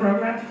nothing in the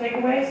program to take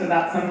away, so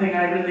that's something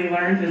I really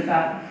learned is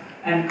that,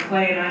 and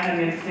Clay and I had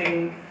an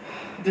interesting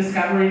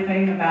discovery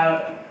thing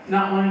about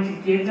not wanting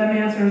to give them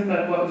answers,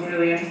 but what was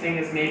really interesting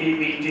is maybe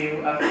we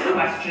do a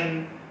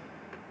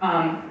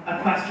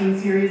question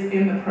series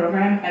in the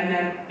program, and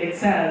then it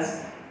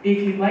says, if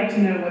you'd like to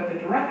know what the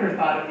director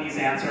thought of these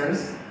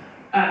answers,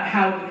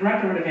 how the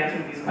director would have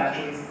answered these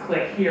questions,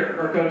 click here,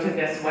 or go to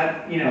this go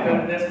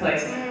to this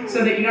place,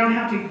 so that you don't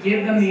have to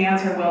give them the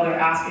answer while they're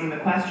asking the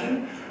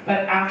question, but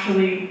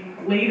actually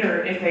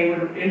later, if they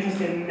were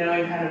interested in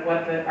knowing kind of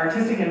what the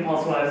artistic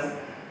impulse was,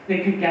 they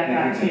could get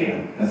that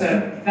too.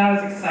 So that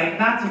was exciting.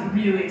 That's a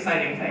really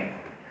exciting thing.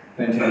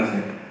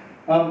 Fantastic.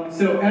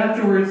 So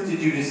afterwards,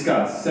 did you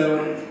discuss?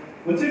 So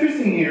what's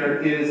interesting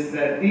here is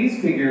that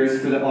these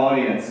figures for the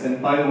audience,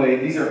 and by the way,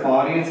 these are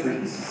audience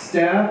versus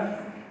staff,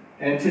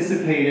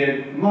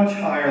 anticipated much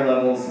higher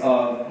levels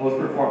of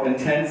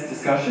post-performance intense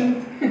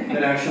discussion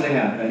that actually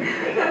happened.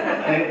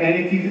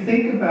 And if you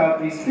think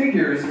about these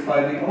figures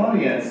by the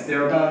audience,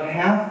 they're about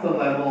half the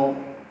level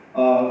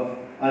of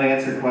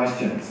unanswered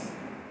questions.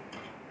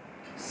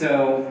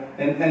 So,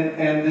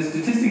 and the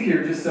statistic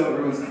here, just so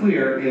everyone's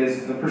clear,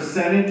 is the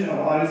percentage of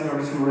audience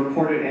members who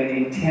reported an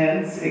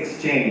intense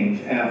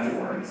exchange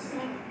afterwards.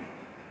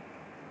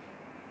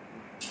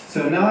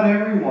 So not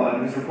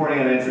everyone who's reporting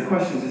unanswered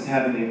questions is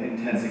having an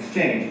intense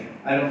exchange.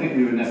 I don't think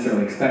we would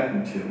necessarily expect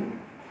them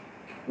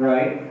to,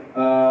 right?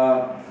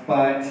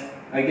 But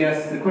I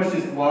guess the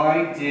question is,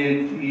 why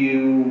did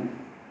you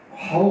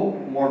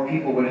hope more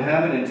people would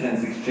have an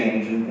intense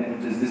exchange,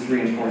 and does this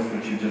reinforce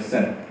what you just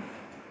said?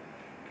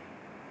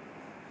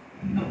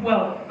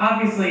 Well,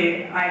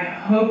 obviously, I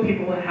hope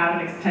people would have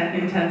an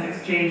intense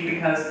exchange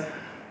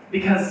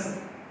because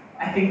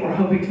I think we're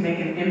hoping to make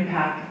an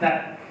impact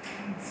that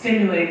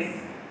stimulates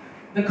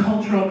the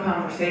cultural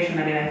conversation.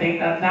 I mean, I think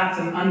that that's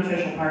an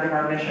unofficial part of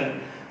our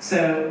mission.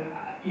 So,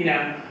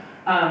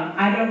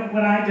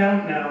 what I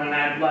don't know, and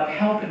I'd love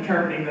help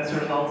interpreting this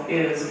result,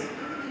 is,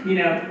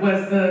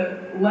 was the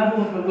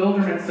level of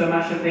bewilderment so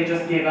much that they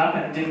just gave up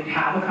and didn't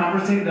have a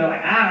conversation? They're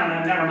like, I don't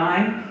know, never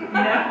mind,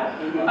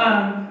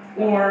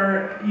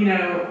 Or,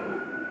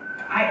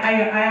 I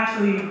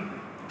actually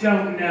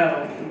don't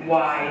know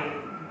why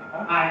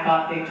I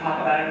thought they'd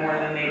talk about it more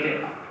than they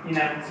did.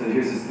 So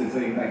here's this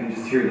thing, I can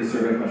just hear the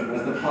survey question.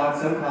 Was the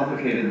plot so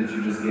complicated that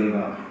you just gave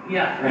up?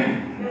 Yeah.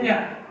 Right?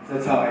 Yeah.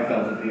 That's how I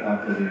felt at the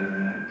opera the other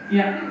night.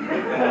 Yeah.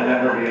 I'll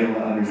never be able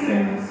to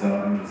understand this, so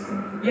I'm just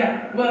going to forget.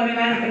 Yeah. Well, I mean,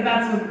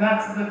 that's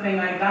the thing,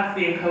 that's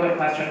the inchoate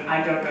question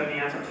I don't know the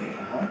answer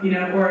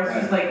to. Or it's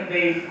just like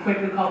they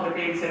quickly called their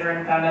babysitter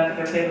and found out that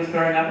their kid was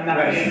throwing up and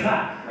that was the end of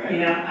that.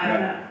 Right. I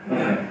don't know.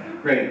 Okay,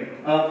 great.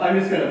 I'm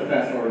just going to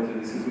fast forward to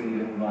this because we need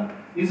to move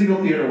on. Musical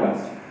Theater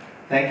West.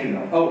 Thank you,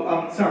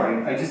 though.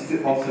 Sorry, I just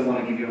also want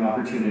to give you an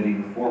opportunity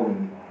before we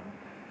move on.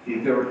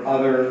 If there were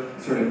other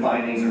sort of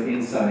findings or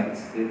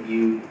insights that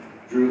you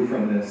drew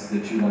from this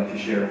that you'd like to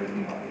share with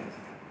the audience.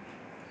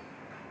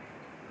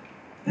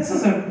 This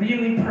is a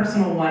really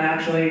personal one,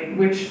 actually,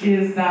 which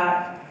is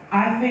that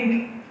I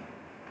think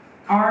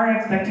our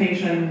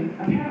expectation,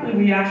 apparently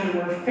we actually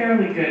were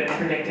fairly good at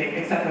predicting,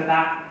 except for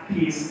that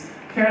piece,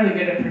 fairly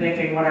good at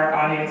predicting what our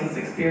audience's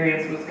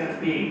experience was going to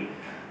be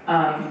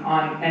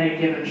on any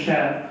given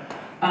show.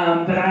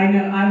 But I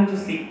know, I will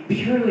just speak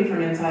purely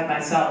from inside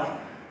myself,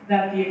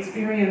 that the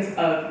experience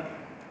of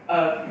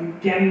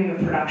getting the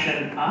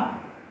production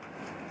up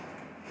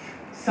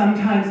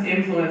sometimes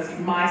influenced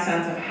my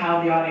sense of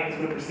how the audience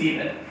would perceive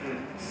it.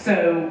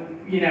 So,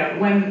 you know,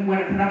 when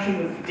a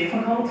production was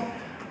difficult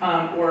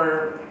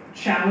or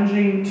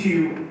challenging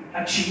to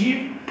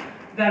achieve,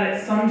 that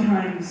it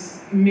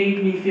sometimes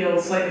made me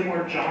feel slightly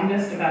more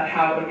jaundiced about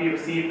how it would be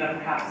received than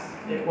perhaps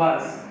it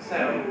was.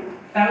 So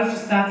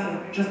that's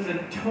just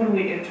a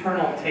totally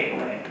internal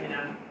takeaway, you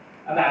know,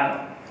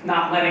 about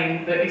not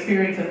letting the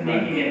experience of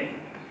making it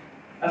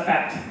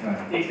affect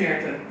the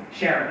experience of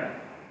sharing it,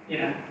 you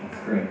know. That's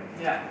great.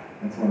 Yeah.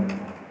 That's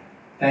wonderful.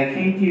 Thank you.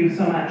 Thank you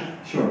so much.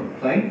 Sure.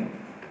 Clayton?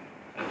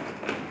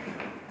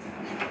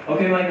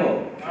 Okay,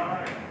 Michael.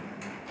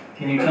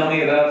 Can you tell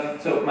me about,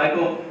 so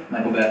Michael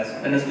Betts,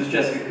 and this was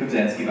Jessica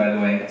Kubzansky, by the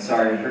way.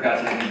 Sorry, we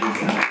forgot to introduce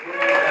him.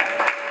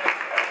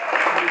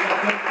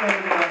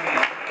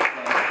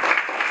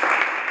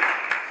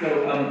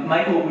 So,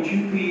 Michael, would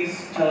you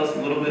please tell us a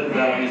little bit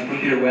about Musical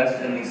Theater West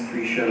and these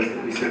 3 shows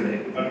that we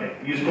surveyed? Okay,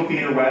 Musical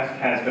Theater West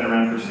has been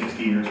around for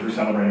 60 years. We're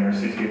celebrating our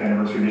 60th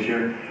anniversary this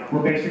year.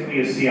 We're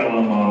basically a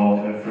CLO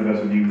model. For those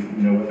of you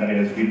who know what that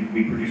is,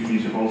 we produce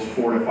musicals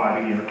 4 to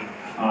 5 a year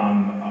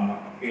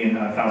in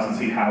a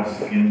 1,000-seat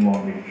house in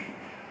Long Beach.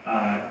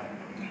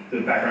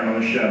 The background on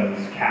the show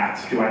is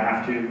cats. Do I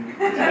have to?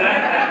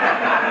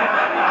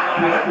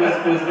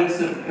 Was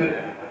this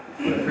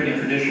a pretty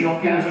traditional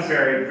cast? It was a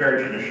very,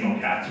 very traditional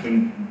cast.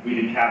 When we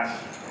did Cats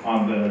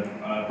on the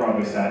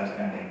Broadway set,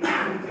 and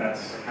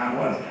that's how it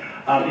was.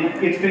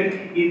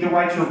 The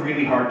rights are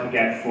really hard to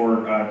get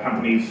for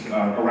companies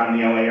around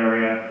the LA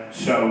area,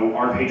 so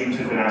our patrons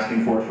have been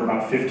asking for it for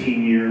about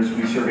 15 years.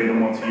 We survey them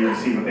once a year to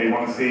see what they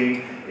want to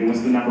see. It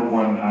was the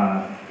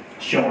 #1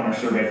 show on our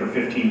survey for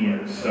 15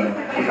 years. So the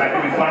fact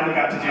that we finally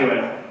got to do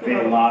it made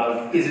a lot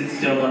of... Is it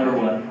still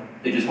 #1?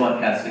 They just want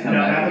Cats to come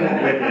back? No,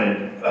 not Wicked.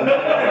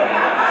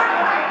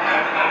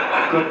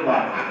 Good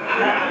luck.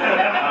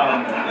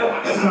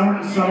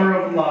 Summer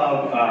of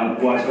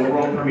Love was a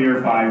world premiere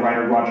by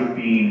writer Roger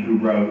Bean, who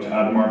wrote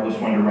The Marvelous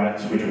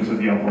Wonderettes, which was at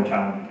the El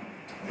Portal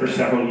for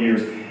several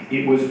years.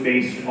 It was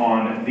based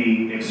on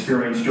the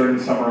experience during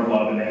the Summer of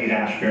Love in the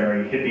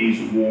Haight-Ashbury.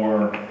 Hippies,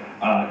 war,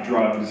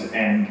 drugs,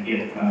 and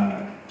it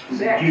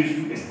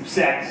used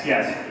sex,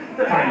 yes,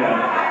 kind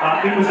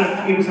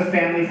of. It was a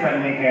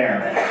family-friendly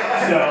hair,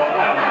 so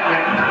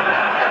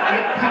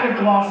it kind of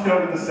glossed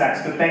over the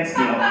sex, but thanks,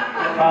 Neil.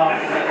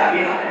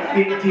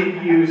 It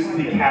did use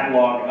the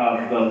catalog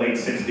of the late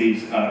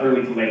 60s,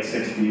 early to late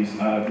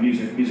 60s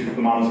music of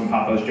the Mamas and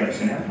Papas,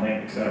 Jefferson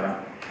Airplane,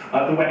 etc.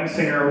 The Wedding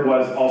Singer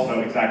was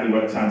also exactly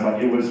what it sounds like.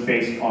 It was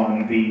based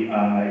on the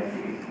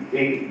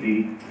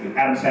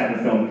Adam Sandler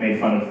film that made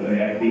fun of the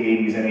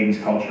 80s and 80s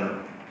culture.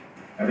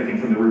 Everything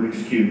from the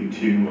Rubik's Cube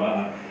to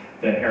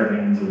the hair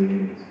bands of the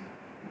 80s.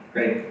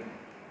 Great.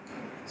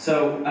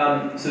 So,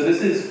 so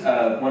this is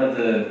one of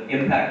the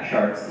impact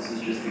charts. This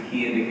is just the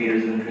key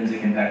indicators of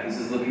intrinsic impact. This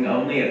is looking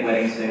only at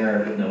Wedding Singer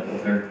with no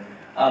filter.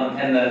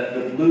 And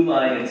the blue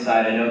line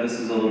inside, I know this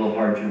is a little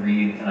hard to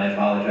read, and I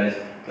apologize,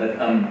 but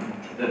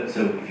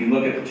so if you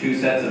look at the 2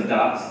 sets of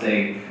dots,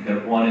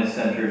 one is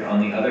centered on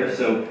the other.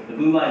 So the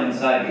blue line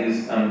inside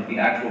is the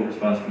actual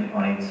response from the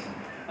audience.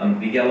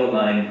 The yellow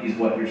line is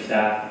what your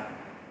staff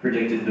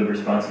predicted the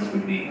responses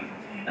would be.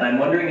 And I'm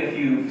wondering if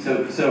you,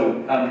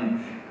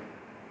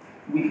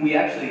 we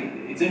actually,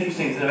 it's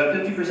interesting, because in about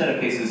 50% of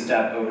cases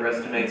staff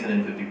overestimates, and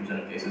in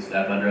 50% of cases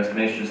staff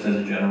underestimates, just as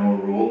a general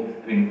rule.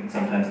 I mean,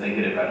 sometimes they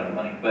hit it right on the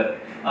money. But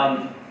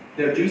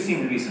there do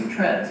seem to be some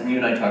trends, and you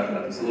and I talked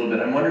about this a little bit.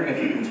 I'm wondering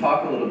if you can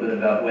talk a little bit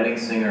about Wedding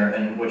Singer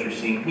and what you're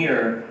seeing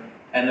here,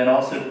 and then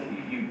also,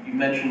 you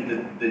mentioned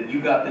that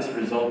you got this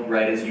result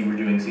right as you were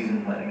doing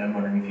season planning. I'm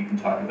wondering if you can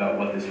talk about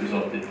what this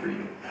result did for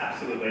you.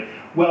 Absolutely.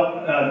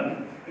 Well,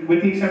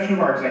 with the exception of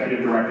our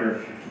executive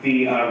director,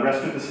 the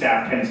rest of the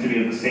staff tends to be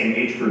of the same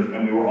age group,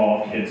 and we were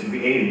all kids of the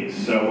 80s.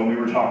 So when we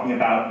were talking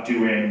about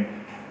doing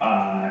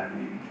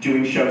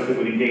shows that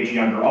would engage a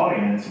younger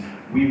audience,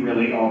 we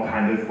really all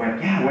kind of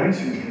went, yeah, Wedding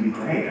Singer's going to be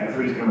great.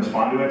 Everybody's going to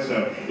respond to it.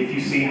 So if you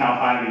see how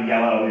high the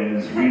yellow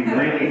is, we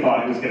really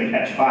thought it was going to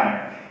catch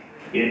fire.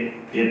 It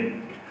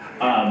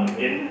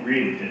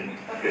really didn't.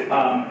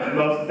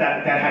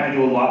 That had to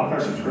do a lot with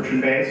our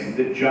subscription base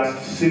that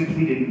just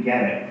simply didn't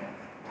get it.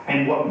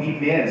 And what we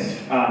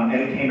missed, and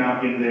it came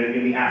out in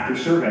the after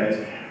surveys,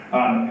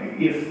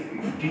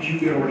 did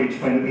you already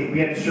explain that we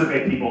had to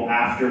survey people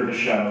after the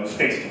shows,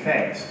 face to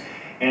face.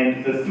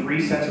 And the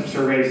 3 sets of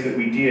surveys that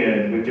we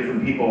did with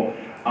different people,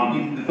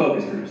 the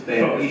focus groups.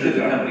 Each of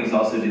the companies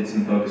also did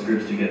some focus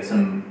groups to get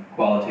some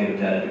qualitative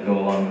data to go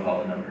along with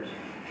all the numbers.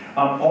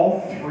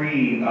 All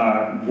 3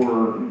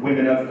 were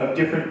women of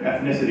different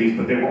ethnicities,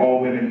 but they were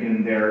all women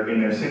in their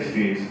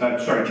 60s.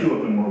 Sorry, 2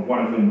 of them were.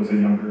 One of them was a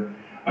younger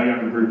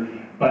group.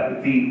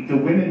 But the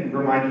women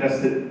reminded us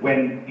that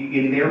when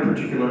in their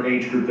particular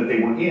age group that they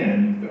were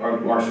in,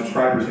 our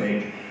subscribers'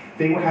 age,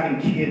 they were having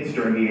kids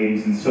during the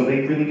 80s, and so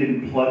they really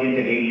didn't plug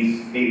into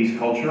 80s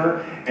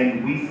culture.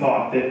 And we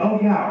thought that, oh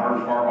yeah,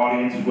 our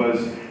audience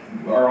was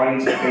our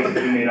audience is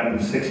basically made up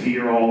of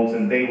 60-year-olds,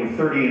 and they were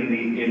 30 in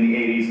the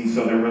 80s, and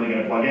so they're really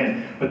going to plug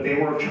in. But they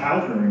were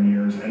child-rearing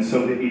years, and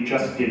so it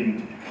just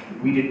didn't.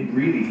 We didn't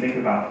really think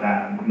about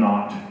that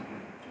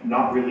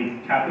not really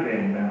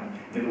captivating them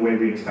in the way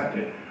we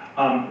expected.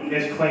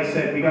 As Clay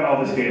said, we got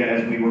all this data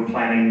as we were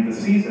planning the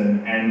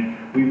season,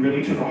 and we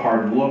really took a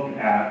hard look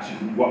at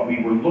what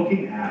we were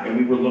looking at, and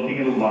we were looking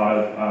at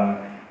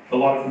a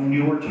lot of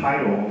newer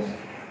titles,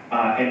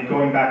 and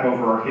going back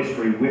over our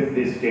history with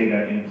this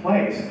data in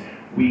place,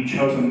 we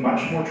chose a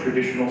much more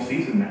traditional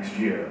season next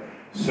year.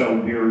 So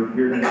we were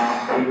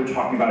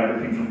talking about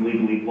everything from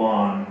Legally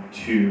Blonde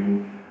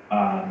to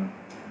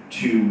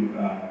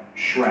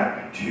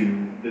Shrek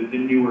to the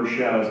newer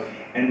shows,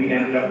 and we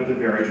ended up with a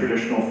very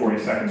traditional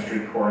 42nd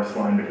Street chorus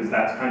line, because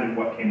that's kind of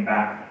what came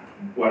back,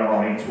 what our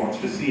audience wants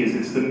to see, is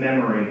it's the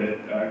memory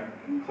that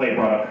Clay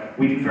brought up.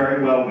 We do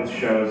very well with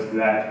shows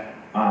that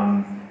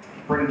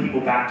bring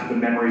people back to the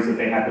memories that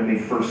they had when they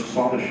first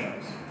saw the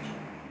shows.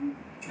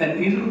 And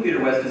Musical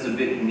Theater West is a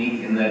bit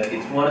unique in that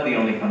it's one of the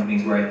only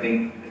companies where I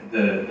think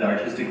the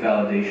artistic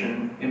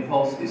validation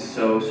impulse is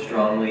so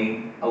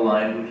strongly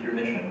aligned with your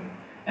mission.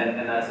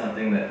 And that's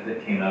something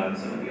that came out in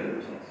some of the other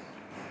results.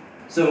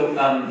 So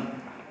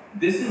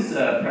this is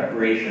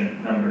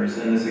preparation numbers,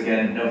 and this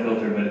again, no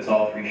filter, but it's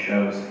all 3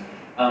 shows.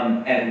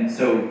 And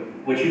so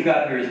what you've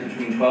got here is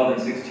between 12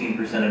 and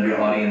 16% of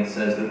your audience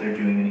says that they're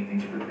doing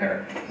anything to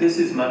prepare. This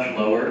is much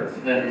lower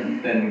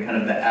than kind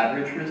of the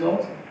average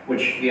result,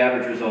 which the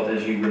average result,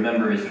 as you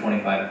remember, is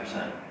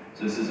 25%.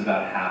 So this is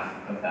about half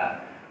of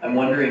that. I'm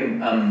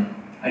wondering,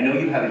 I know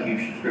you have a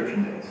huge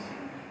subscription base,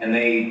 and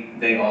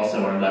they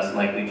also are less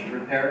likely to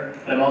prepare.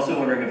 But I'm also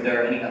wondering if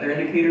there are any other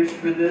indicators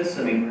for this.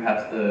 I mean,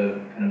 perhaps the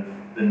kind of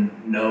the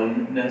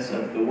knownness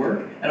of the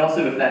work, and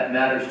also if that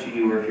matters to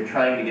you, or if you're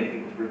trying to get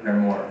people to prepare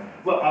more.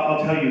 Well,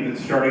 I'll tell you that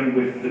starting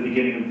with the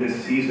beginning of this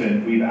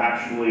season, we've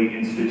actually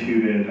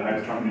instituted, I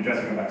was talking to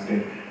Jessica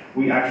backstage,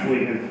 we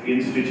actually have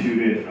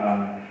instituted,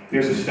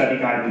 there's a study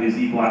guide that is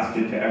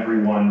e-blasted to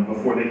everyone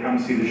before they come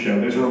see the show.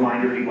 There's a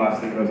reminder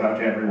e-blast that goes out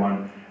to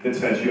everyone that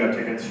says you have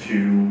tickets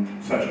to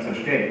such and such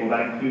a date. Well,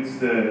 that includes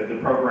the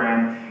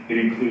program. It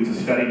includes a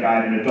study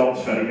guide, an adult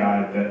study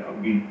guide that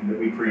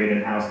we create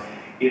in-house.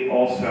 It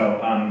also,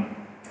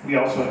 we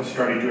also have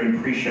started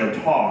doing pre-show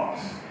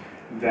talks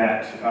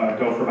that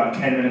go for about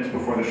 10 minutes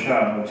before the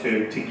show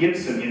to give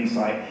some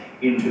insight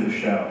into the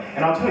show.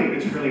 And I'll tell you,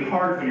 it's really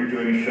hard when you're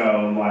doing a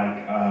show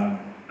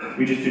like,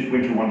 we just did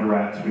Winter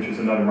Wonderettes, which is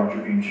another Roger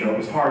Bean show. It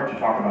was hard to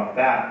talk about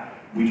that.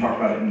 We talk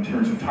about it in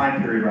terms of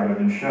time period rather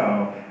than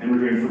show, and we're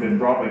doing Forbidden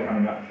Broadway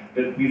coming up.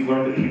 But we've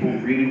learned that people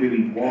really,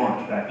 really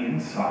want that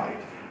insight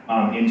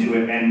into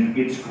it, and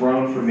it's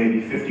grown from maybe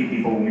 50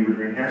 people when we were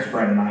doing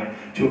Hairspray night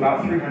to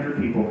about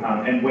 300 people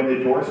come. And when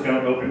the doors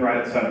don't open right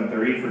at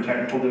 7:30 for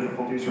technical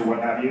difficulties or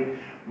what have you,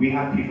 we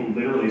have people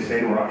literally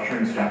say to our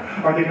ushering staff,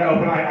 "Are they going to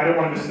open? I don't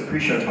want to miss the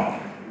pre-show talk."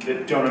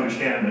 They don't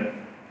understand that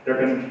they're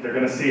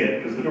going to see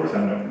it because the doors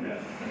haven't opened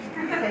yet.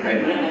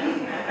 Great.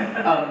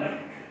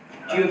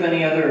 Do you have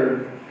any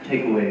other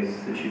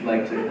takeaways that you'd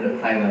like to kind of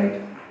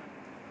highlight?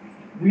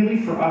 Really,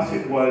 for us,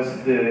 it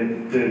was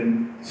the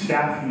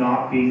staff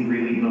not being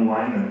really in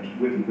alignment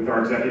with our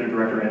executive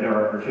director and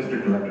our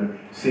artistic director,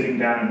 sitting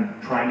down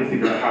and trying to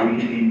figure out how we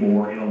can be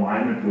more in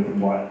alignment with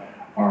what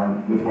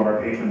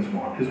our patrons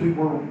want. Because we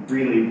were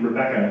really,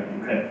 Rebecca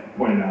had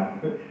pointed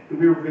out, that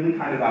we were really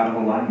kind of out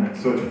of alignment.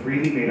 So it's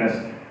really made us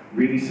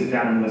really sit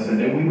down and listen.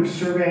 And we were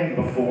surveying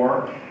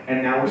before,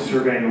 and now we're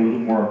surveying a little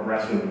more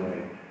aggressively.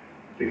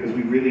 Because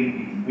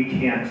we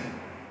can't,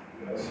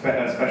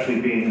 especially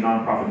being a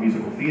nonprofit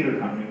musical theater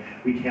company,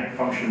 we can't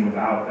function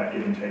without that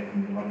give and take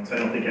from the audience. I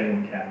don't think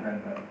anyone can,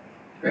 right?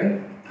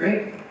 Great,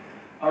 great.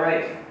 All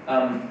right,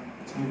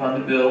 let's move on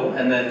to Bill,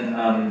 and then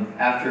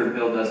after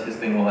Bill does his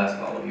thing, we'll ask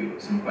all of you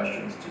some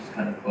questions to just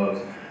kind of close.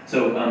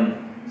 So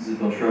this is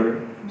Bill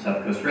Schroader from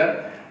South Coast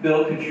Rep.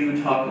 Bill, could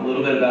you talk a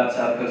little bit about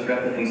South Coast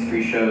Rep and these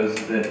 3 shows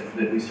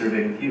that we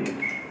surveyed with you?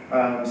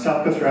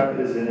 South Coast Rep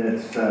is in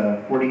its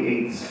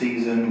 48th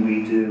season.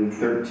 We do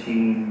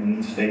 13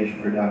 main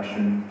stage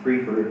productions,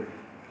 3 for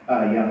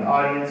young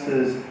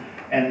audiences,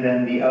 and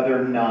then the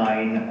other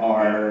 9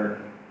 are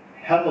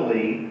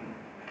heavily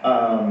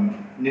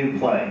new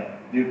play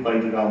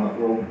development,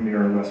 world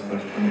premiere, or West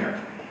Coast premiere.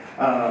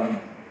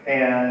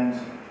 And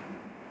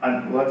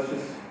let's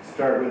just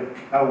start with,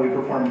 we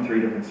perform in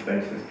 3 different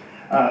spaces.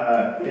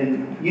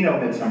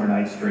 Midsummer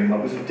Night's Dream,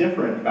 what was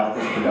different about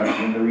this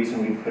production, the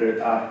reason we put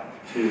it up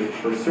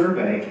for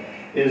survey,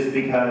 is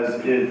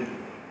because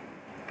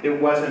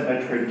it wasn't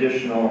a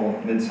traditional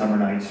Midsummer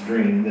Night's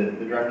Dream.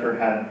 The director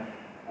had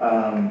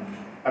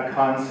a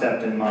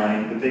concept in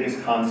mind, the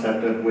biggest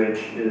concept of which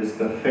is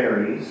the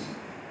fairies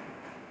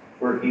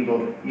were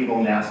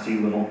evil, nasty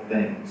little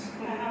things.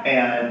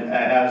 And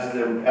as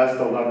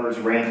the lovers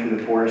ran through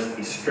the forest,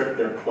 he stripped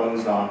their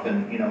clothes off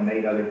and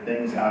made other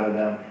things out of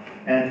them.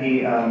 And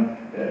he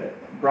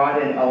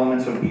brought in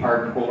elements of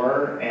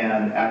parkour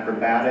and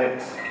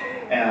acrobatics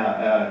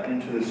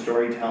into the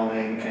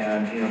storytelling,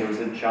 and there was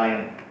a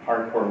giant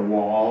parkour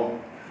wall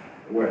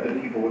where the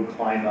people would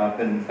climb up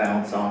and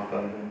bounce off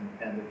of,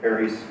 and the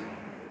fairies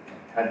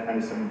had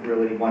kind of some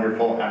really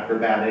wonderful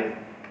acrobatic,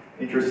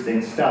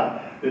 interesting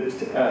stuff.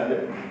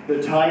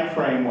 The time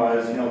frame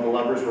was, the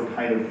lovers were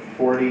kind of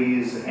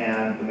 40s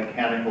and the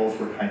mechanicals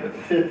were kind of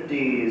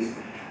 50s,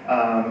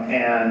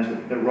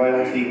 and the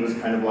royalty was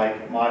kind of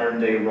like modern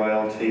day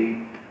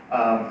royalty,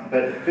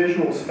 but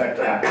visual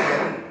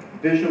spectacular,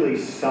 visually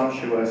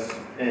sumptuous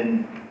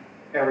in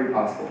every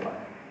possible way.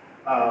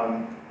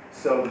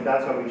 So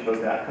that's why we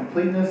chose that.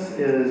 Completeness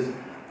is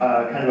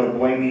kind of a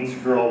boy meets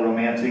girl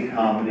romantic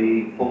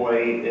comedy.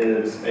 Boy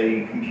is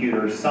a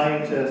computer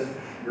scientist.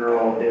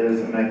 Girl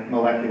is a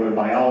molecular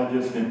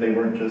biologist. And if they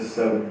weren't just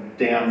so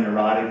damn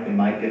neurotic, they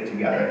might get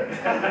together.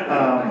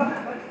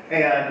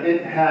 And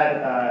it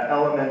had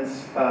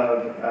elements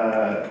of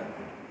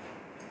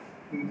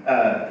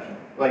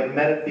like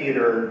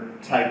meta-theater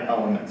type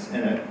elements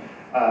in it.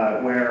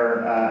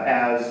 Where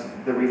as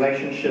the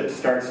relationship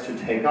starts to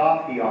take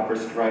off, he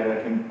offers to write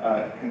a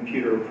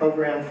computer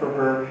program for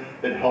her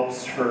that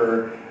helps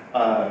her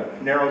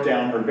narrow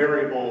down her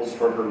variables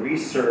for her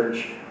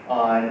research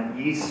on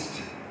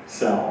yeast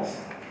cells.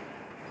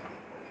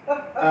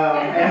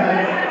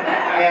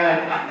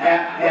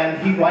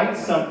 And he writes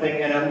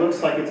something, and it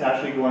looks like it's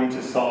actually going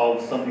to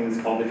solve something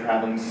that's called the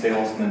traveling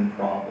salesman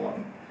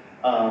problem.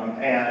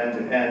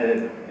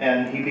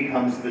 And he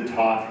becomes the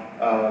talk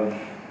of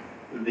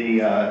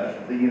the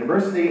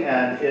university,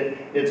 and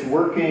it's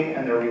working,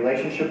 and their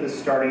relationship is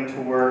starting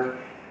to work,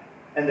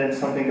 and then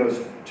something goes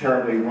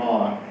terribly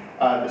wrong.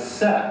 The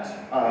set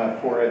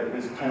for it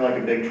was kind of like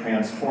a big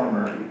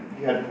transformer.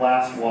 You had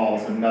glass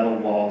walls and metal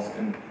walls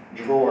and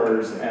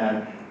drawers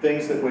and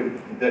things that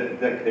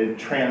could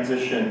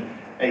transition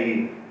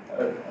a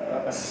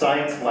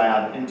science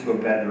lab into a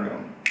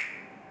bedroom.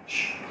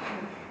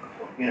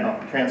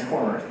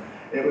 Transformers.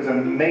 It was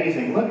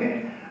amazing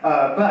looking.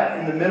 But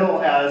in the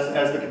middle,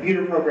 as the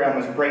computer program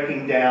was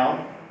breaking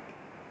down,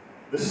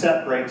 the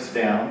set breaks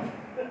down,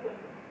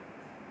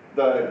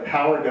 the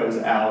power goes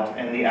out,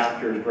 and the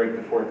actors break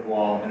the fourth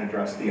wall and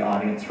address the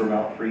audience for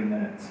about 3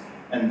 minutes,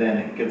 and then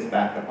it gets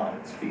back up on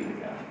its feet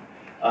again.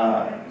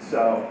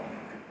 So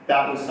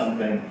that was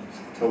something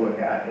to look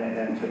at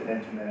and to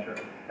measure.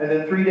 And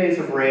then 3 Days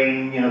of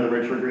Rain, the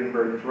Richard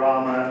Greenberg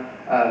drama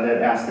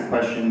that asked the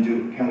question,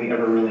 can we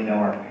ever really know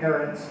our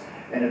parents?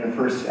 And in the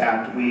first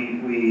act,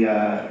 we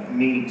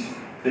meet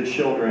the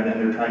children, and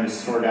they're trying to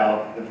sort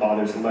out the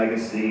father's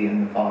legacy,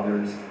 and the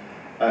father's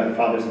a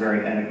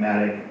very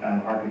enigmatic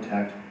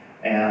architect,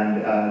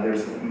 and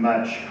there's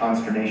much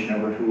consternation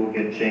over who will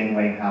get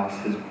Janeway House,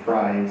 his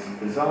prize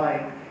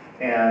design,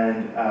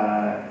 and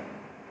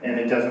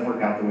it doesn't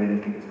work out the way they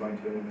think it's going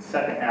to. In the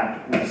second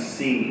act, we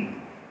see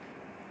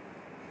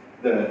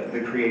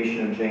the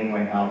creation of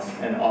Janeway House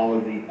and all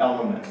of the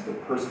elements, the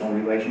personal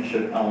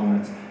relationship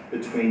elements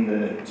between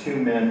the two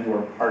men who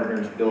are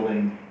partners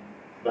building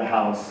the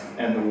house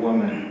and the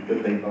woman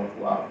that they both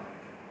love.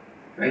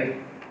 Great.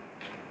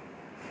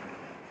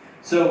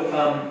 So,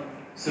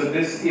 so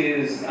this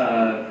is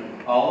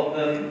all of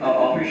them,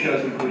 all three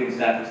shows, including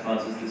staff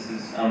responses. This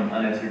is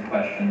unanswered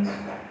questions,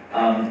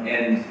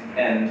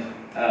 and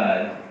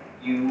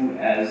you,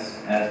 as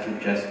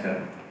with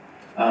Jessica,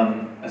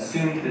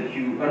 assumed that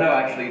you. Oh no,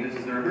 actually, this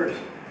is the reverse,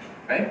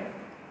 right?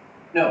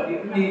 No,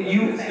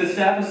 the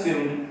staff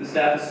assumed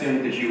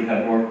that you would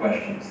have more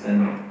questions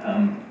than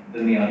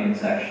the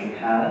audience actually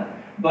had.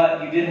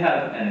 But you did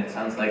have, and it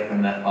sounds like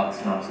from that plot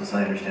synopsis,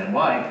 I understand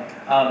why,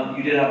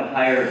 you did have a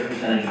higher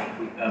percentage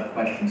of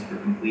questions for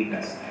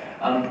completeness.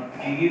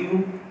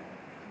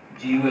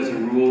 Do you, as a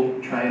rule,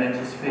 try and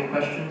anticipate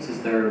questions?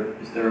 Is there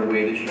a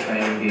way that you try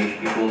and engage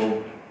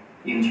people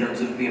in terms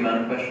of the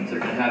amount of questions they're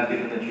going to have,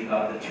 given that you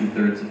thought that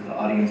 2/3 of the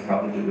audience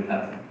probably would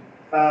have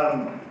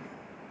them?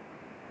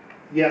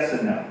 Yes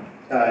and no.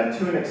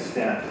 To an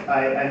extent.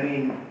 I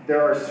mean,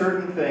 there are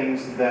certain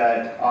things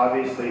that,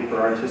 obviously,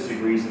 for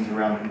artistic reasons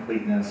around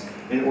completeness,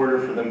 in order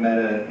for the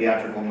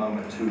meta-theatrical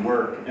moment to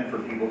work and for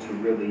people to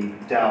really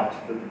doubt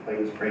that the play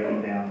was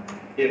breaking down,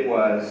 it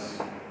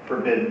was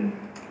forbidden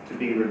to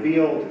be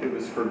revealed. It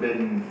was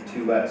forbidden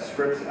to let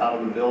scripts out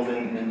of the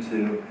building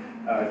into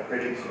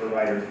critics' or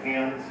writers'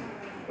 hands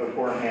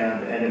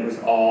beforehand, and it was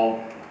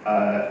all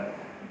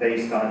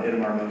based on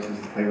Itamar Moses,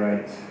 the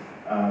playwright's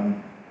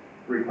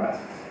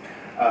requests.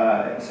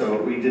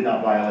 So we did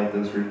not violate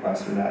those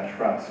requests or that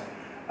trust.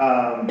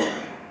 And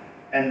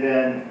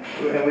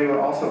we were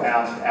also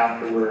asked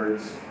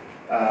afterwards,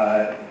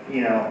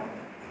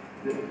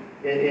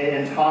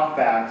 in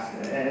talkbacks,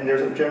 and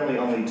there's generally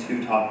only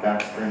 2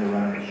 talkbacks during the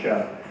run of the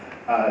show.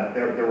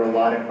 There were a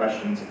lot of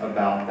questions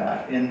about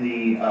that. In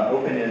the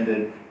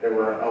open-ended, there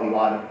were a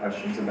lot of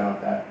questions about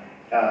that.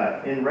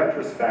 In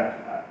retrospect,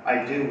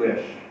 I do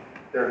wish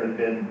there had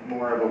been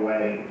more of a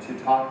way to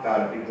talk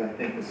about it, because I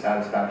think the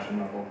satisfaction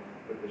level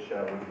with the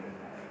show would have been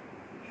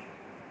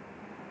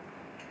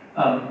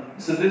higher.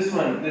 So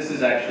this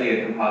is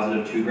actually a composite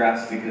of 2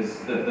 graphs, because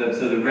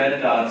so the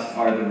red dots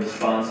are the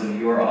response of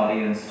your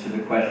audience to the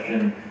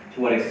question, to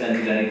what extent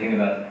did anything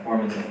about the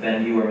performance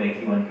offend you or make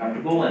you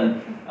uncomfortable?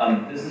 And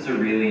this is a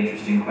really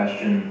interesting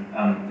question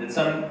that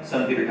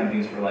some theater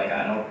companies were like,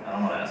 I don't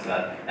want to ask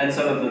that. And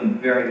some of them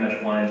very much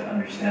wanted to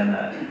understand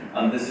that.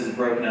 This is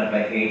broken out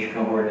by age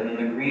cohort, and then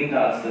the green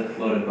dots that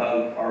float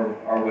above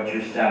are what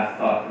your staff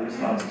thought the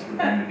responses were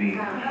going to be.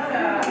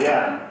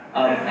 Yeah.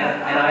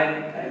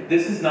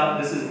 This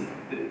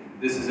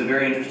is a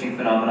very interesting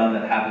phenomenon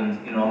that happens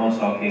in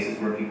almost all cases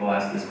where people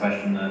ask this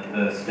question.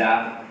 The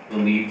staff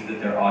believed that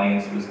their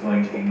audience was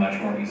going to be much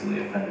more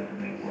easily offended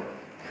than they were.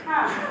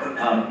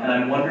 And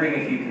I'm wondering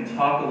if you can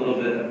talk a little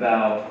bit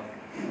about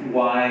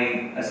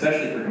why,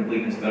 especially for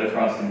completeness, but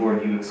across the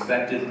board, you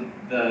expected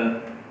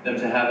them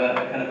to have a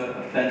kind of an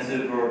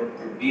offensive or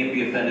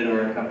be offended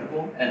or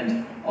uncomfortable,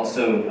 and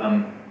also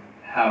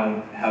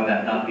how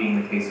that not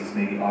being the case is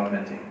maybe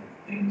augmenting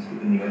things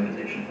within the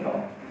organization at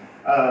all.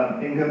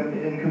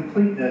 In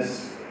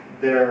completeness,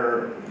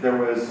 there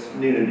was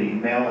nudity,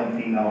 male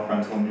and female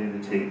frontal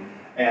nudity,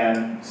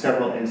 and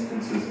several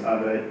instances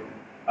of it.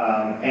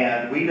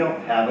 And we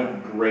don't have a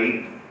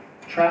great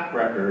track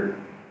record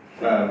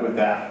with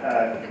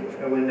that.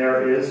 When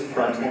there is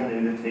frontal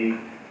nudity,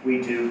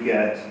 we do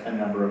get a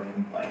number of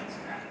complaints.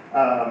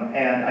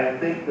 And I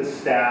think the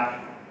staff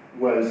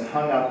was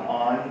hung up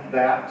on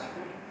that,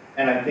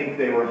 and I think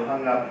they were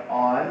hung up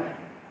on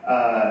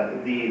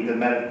the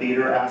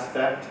meta-theater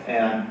aspect,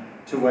 and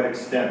to what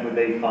extent would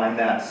they find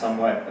that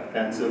somewhat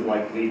offensive,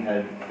 like we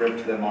had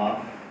ripped them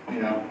off. You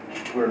know,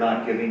 we're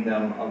not giving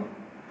them a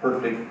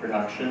perfect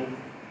production,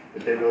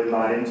 if they really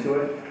bought into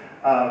it.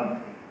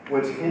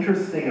 What's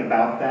interesting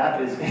about that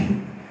is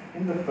in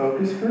the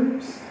focus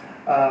groups,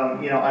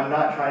 you know,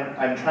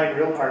 I'm trying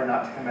real hard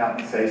not to come out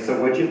and say, so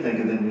what'd you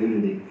think of the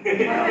nudity?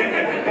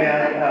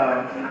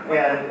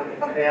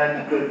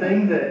 And the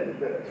thing that,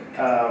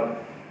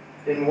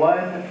 in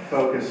one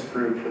focus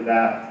group for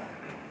that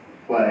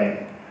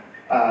play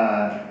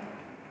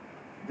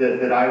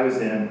that I was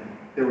in,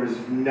 there was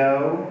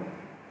no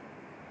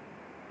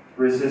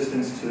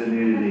resistance to the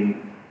nudity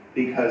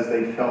because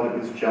they felt it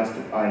was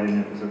justified and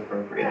it was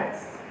appropriate.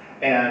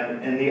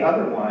 And in the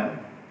other one,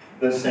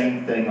 the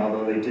same thing,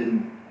 although they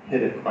didn't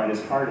hit it quite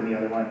as hard in the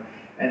other one.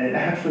 And it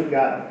actually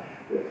got,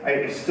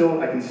 I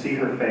can see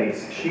her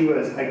face. She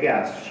was a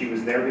guest. She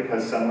was there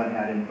because someone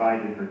had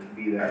invited her to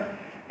be there.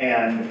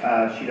 And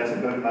she doesn't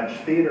go to much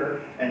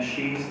theater, and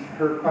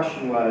her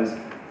question was,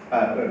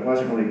 it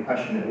wasn't really a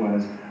question, it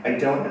was, I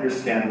don't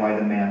understand why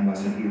the man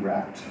wasn't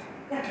erect.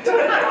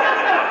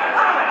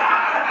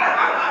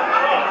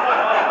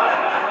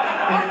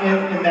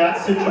 In that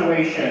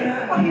situation,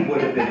 he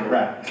would have been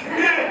erect.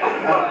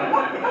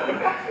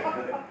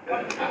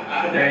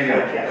 There you go.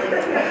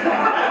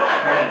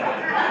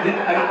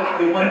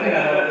 The one thing I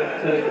want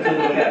to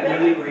look at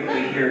really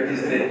briefly here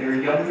is that your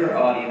younger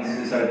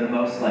audiences are the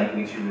most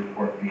likely to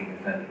report being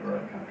offended or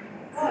uncomfortable.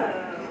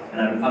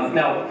 And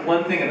now,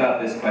 one thing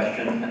about this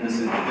question, and this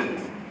is,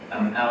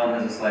 Alan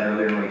has a slide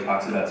earlier where he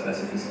talks about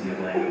specificity of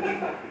language.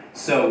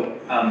 So,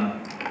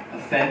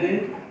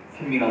 offended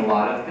can mean a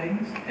lot of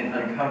things, and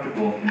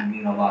uncomfortable can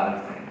mean a lot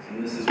of things.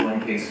 And this is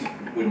one case,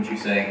 wouldn't you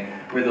say,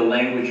 where the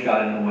language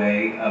got in the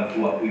way of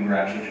what we were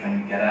actually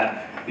trying to get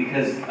at.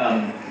 Because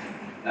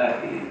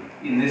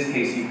in this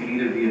case, you could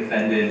either be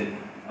offended,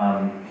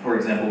 for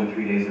example, with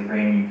 3 Days of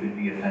Rain, you could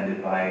be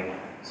offended by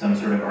some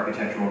sort of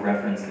architectural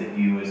reference that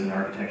you as an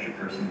architecture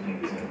person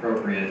think is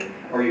inappropriate,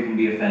 or you can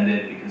be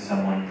offended because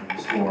someone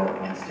swore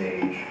on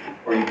stage,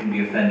 or you can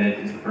be offended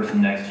because the person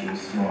next to you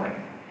is snoring.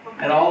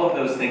 And all of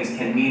those things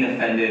can mean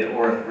offended,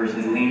 or if the person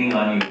is leaning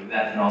on you,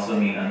 that can also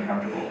mean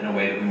uncomfortable in a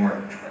way that we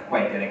weren't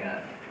quite getting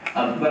at.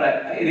 But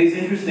it is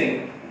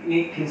interesting,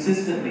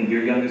 consistently,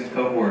 your youngest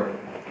cohort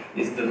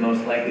is the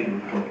most likely to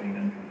report being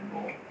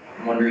uncomfortable.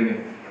 I'm wondering if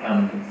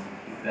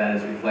that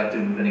is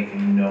reflective of anything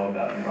you know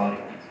about your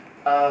audience.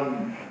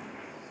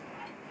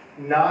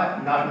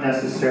 Not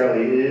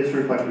necessarily. It is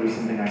reflective of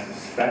something I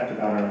suspect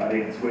about our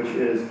audience, which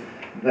is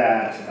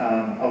that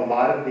a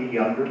lot of the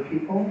younger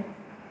people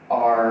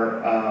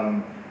are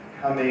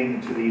coming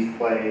to these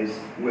plays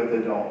with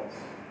adults.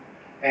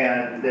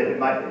 And that it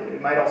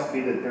might also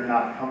be that they're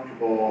not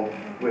comfortable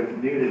with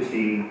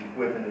nudity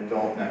with an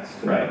adult next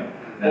to them.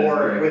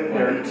 Or with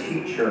their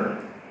teacher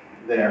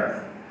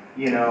there.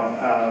 You know,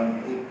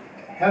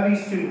 heavy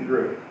student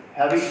group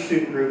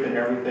and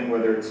everything,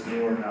 whether it's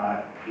new or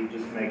not, you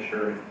just make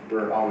sure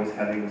we're always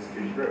heavy with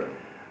student group.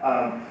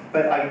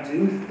 But I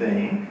do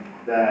think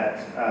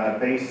that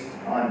based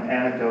on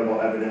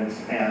anecdotal evidence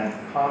and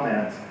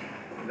comments,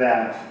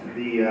 that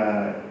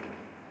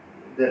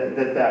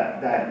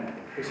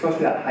especially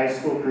that high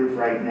school group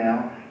right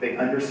now, they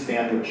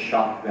understand what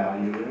shock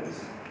value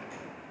is.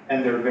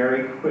 And they're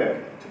very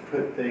quick to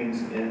put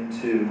things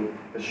into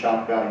the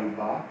shock value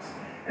box.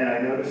 And I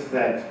noticed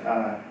that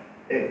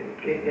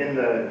in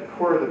the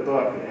core of the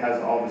book, it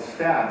has all the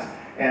stats.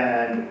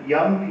 And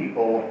young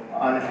people,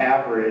 on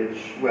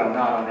average, well,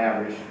 not on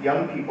average,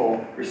 young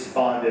people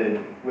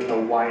responded with a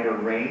wider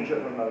range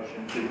of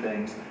emotion to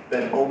things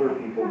than older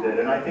people did.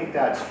 And I think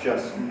that's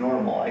just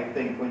normal. I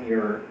think when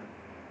you're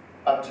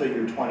up till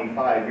you're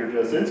 25, you're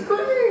just, it's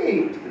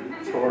great,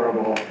 it's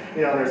horrible.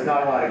 You know, there's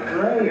not a lot of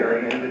gray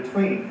area in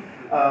between.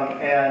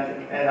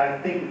 And I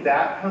think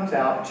that comes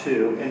out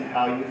too in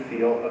how you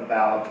feel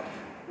about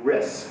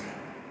risk.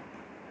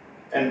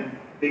 And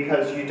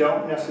because you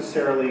don't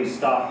necessarily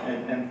stop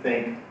and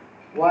think,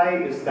 why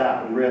is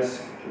that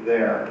risk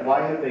there?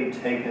 Why have they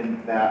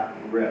taken that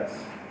risk?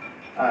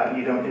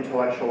 You don't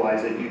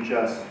intellectualize it, you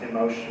just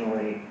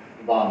emotionally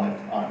vomit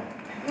on it.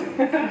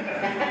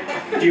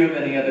 Do you have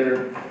any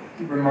other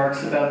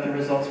remarks about the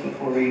results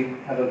before we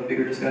have a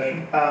bigger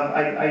discussion?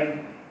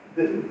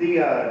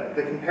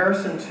 The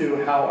comparison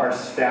to how our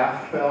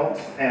staff felt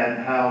and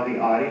how the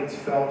audience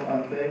felt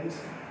on things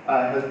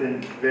has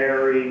been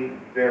very,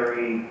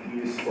 very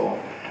useful.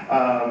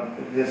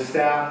 The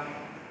staff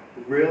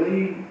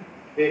really,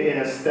 in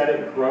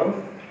aesthetic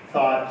growth,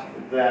 thought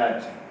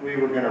that we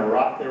were going to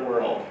rock their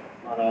world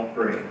on all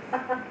three.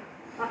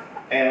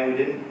 And we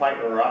didn't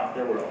quite rock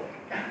their world.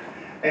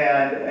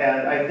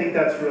 And I think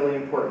that's really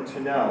important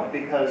to know,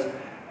 because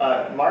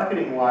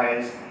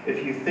marketing-wise,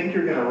 if you think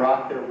you're going to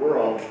rock their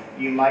world,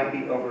 you might be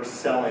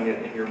overselling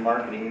it in your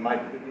marketing. You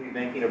might be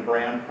making a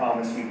brand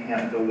promise you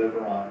can't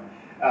deliver on.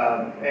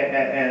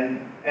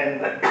 And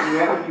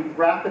you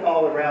wrap it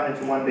all around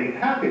into one big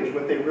package,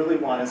 what they really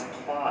want is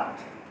plot.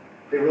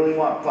 They really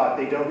want plot.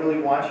 They don't really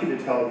want you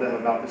to tell them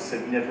about the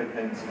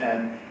significance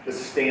and the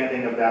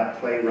standing of that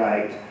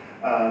playwright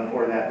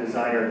or that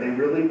designer. They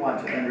really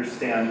want to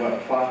understand what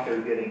plot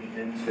they're getting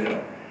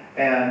into.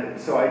 And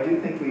so I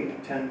do think we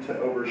tend to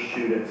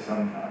overshoot it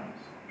sometimes.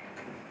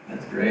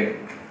 That's great.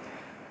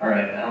 All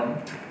right, Alan?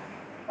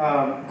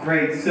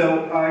 Great,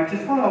 so I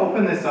just want to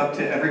open this up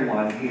to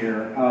everyone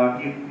here.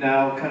 You've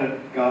now kind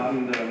of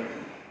gotten the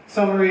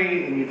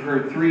summary, and you've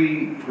heard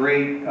three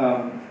great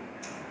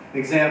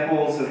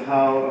examples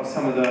of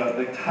some of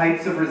the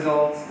types of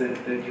results that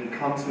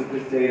comes with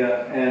this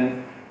data.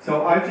 And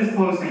so I've just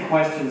posed some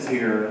questions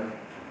here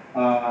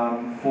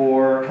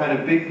for kind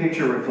of big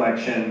picture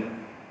reflection.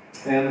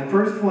 And the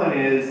first one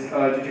is,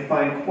 did you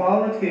find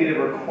qualitative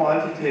or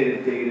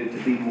quantitative data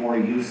to be more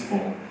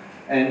useful?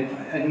 And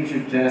you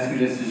should ask you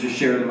just to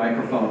share the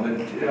microphone, but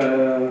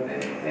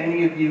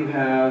any of you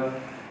have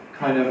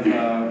kind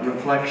of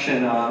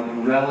reflection on the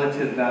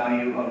relative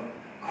value of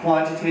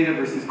quantitative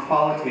versus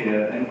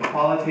qualitative, and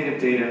qualitative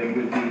data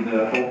would be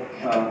the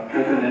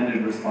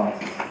open-ended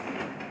responses.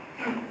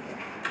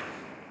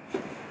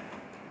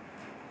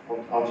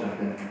 I'll jump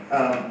in.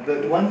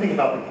 The one thing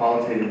about the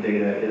qualitative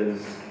data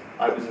is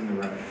I was in the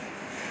room,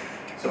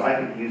 so I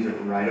could use it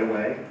right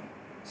away.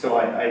 So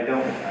I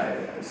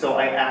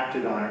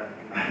acted on it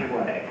right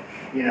away,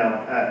 you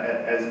know,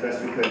 as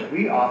best we could.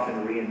 We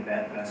often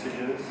reinvent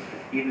messages,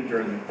 even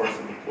during the course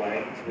of the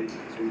play,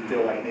 because we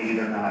feel like maybe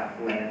they're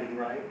not landing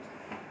right,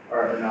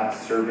 or not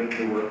serving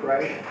the work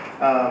right.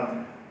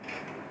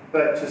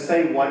 But to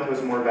say one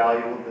was more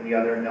valuable than the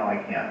other, no, I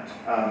can't.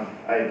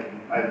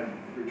 I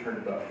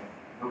returned to both.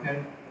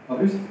 Okay.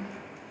 Others?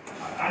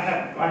 I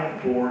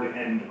have board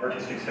and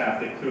artistic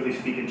staff that clearly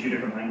speak in two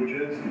different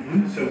languages,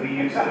 so we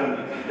use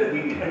them.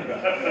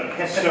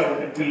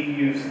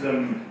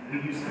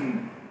 We use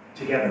them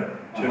together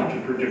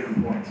to prove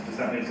different points. Does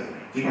that make sense?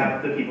 We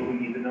have the people who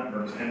need the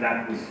numbers, and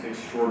that was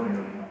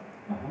extraordinarily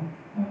helpful.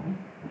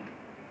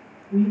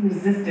 We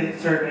resisted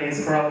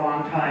surveys for a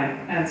long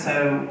time, and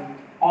so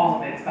all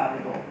of it's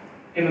valuable.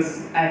 It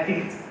was. I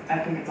think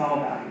it's all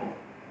valuable.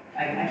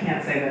 I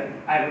can't say that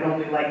I would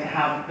only like to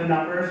have the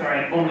numbers, or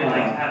I'd only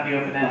like to have the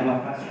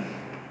open-ended question.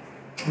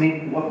 I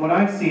mean, what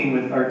I've seen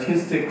with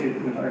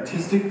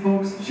artistic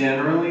folks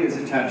generally is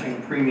attaching a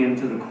premium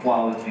to the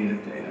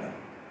qualitative data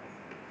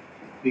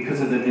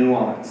because of the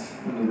nuance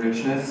and the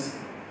richness,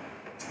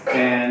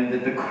 and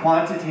that the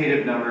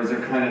quantitative numbers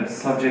are kind of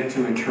subject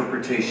to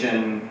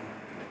interpretation,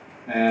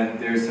 and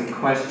there's some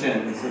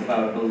questions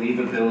about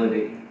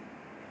believability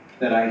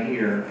that I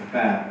hear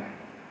back.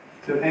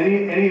 So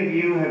any of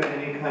you have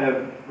any kind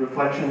of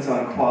reflections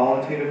on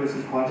qualitative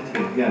versus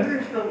quantitative? Yes.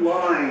 Where's the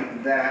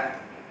line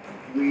that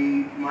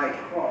we might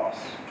cross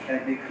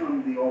and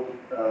become the old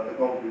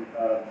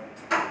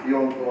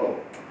globe,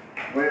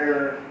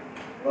 where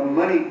the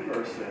money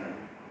person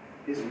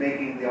is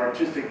making the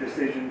artistic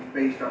decisions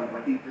based on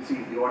what he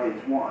perceives the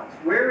audience wants?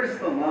 Where is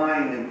the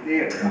line in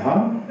theater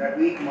that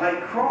we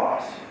might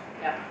cross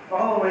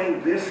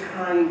following this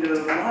kind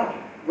of model,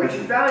 which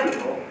is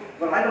valuable,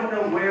 but I don't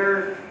know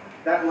where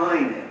that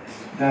line is?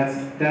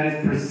 That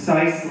is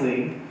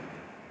precisely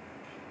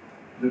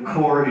the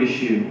core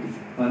issue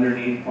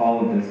underneath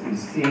all of this,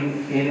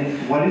 is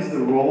in what is the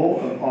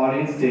role of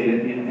audience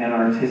data in an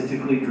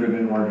artistically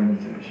driven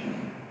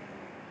organization.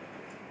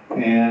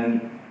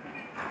 And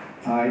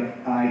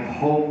I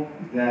hope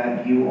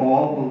that you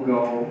all will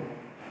go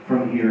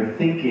from here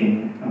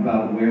thinking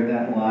about where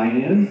that line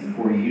is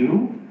for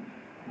you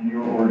and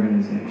your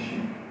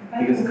organization.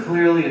 Because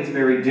clearly it's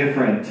very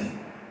different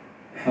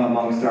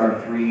amongst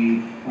our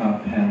three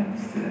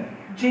panels today.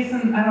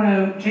 Jason, I don't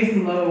know,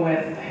 Jason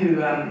Lowowith,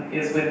 who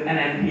is with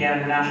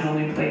NNPN, the National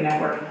New Play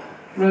Network,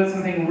 wrote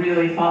something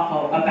really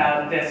thoughtful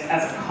about this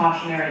as a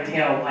cautionary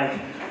tale, like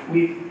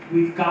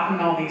we've gotten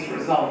all these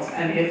results,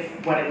 and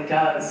if what it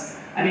does,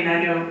 I mean,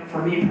 I know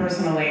for me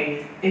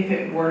personally, if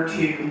it were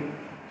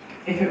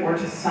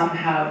to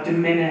somehow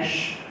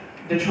diminish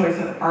the choice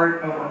of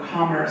art over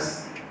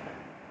commerce,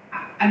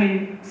 I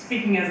mean,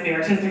 speaking as the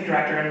artistic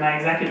director, and my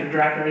executive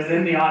director is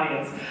in the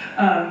audience,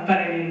 but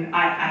I mean,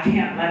 I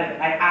can't let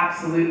it. I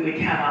absolutely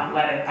cannot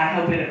let it. I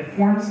hope it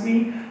informs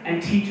me and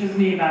teaches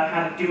me about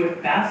how to do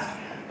it best,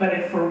 but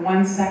if for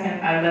 1 second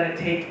I let it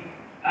take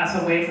us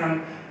away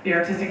from the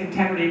artistic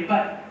integrity,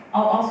 but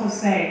I'll also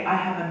say I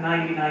have a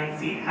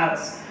 99-seat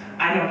house.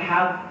 I don't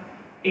have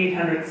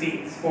 800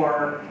 seats,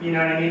 or, you know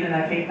what I mean? And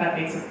I think that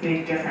makes a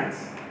big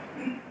difference.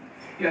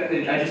 Yeah,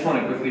 I just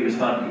want to quickly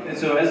respond. And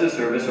so as a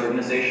service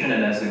organization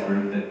and as a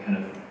group that kind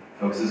of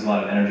focuses a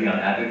lot of energy on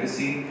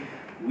advocacy,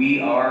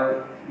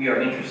 we're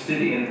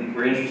interested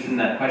in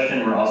that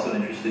question. We're also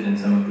interested in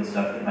some of the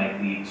stuff that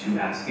might lead to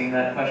asking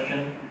that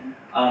question.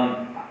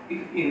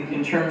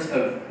 In terms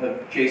of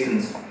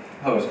Jason's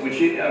post, or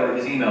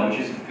his email, which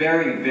is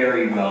very,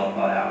 very well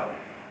thought out.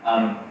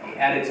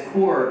 At its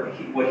core,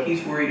 what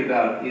he's worried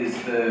about is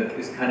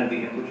kind of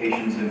the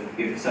implications of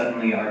if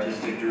suddenly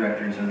artistic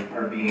directors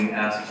are being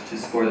asked to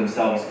score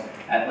themselves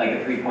at like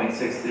a 3.6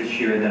 this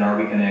year, then are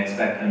we going to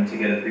expect them to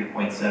get a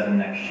 3.7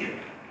 next year?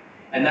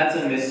 And that's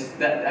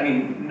I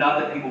mean, not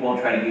that people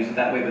won't try to use it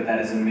that way, but that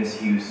is a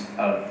misuse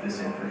of this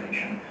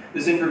information.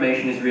 This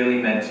information is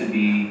really meant to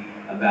be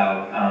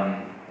about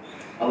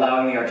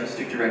allowing the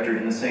artistic director,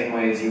 in the same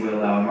way as you would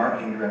allow a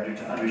marketing director,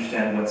 to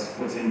understand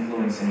what's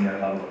influencing their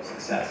level of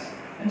success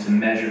and to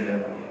measure their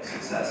level of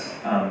success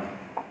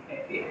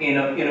in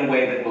a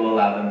way that will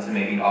allow them to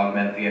maybe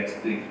augment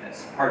the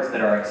parts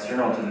that are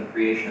external to the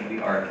creation of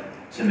the art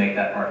to make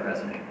that art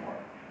resonate more.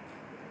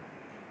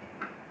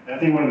 I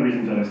think one of the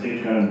reasons that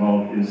Stage got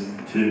involved is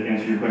to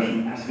answer your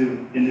question, has to do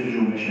with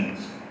individual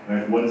missions.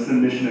 Right? What is the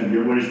mission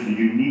of what is the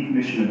unique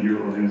mission of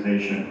your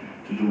organization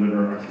to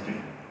deliver artistic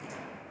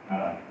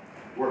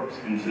works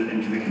into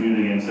the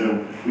community? And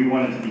so we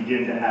wanted to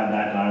begin to have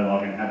that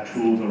dialogue and have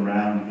tools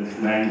around this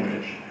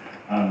language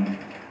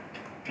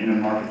in a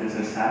market that's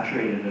as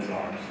saturated as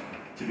ours,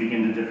 to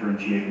begin to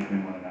differentiate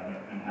between one another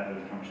and have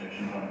those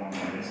conversations on a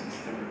one-on-one basis.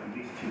 There were at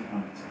least 2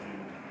 comments.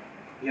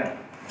 Yeah,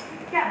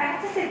 I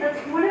have to say that's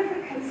one of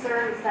the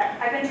concerns that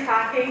I've been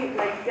tracking,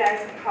 like you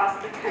guys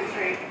across the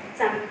country. It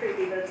sounded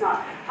creepy, but it's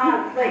not.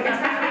 Like in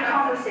terms of the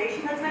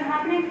conversation that's been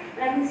happening,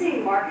 and I've been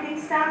seeing marketing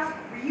staffs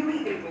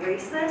really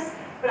embrace this,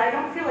 but I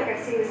don't feel like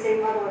I've seen the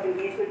same level of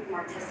engagement from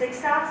artistic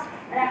staffs.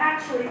 And I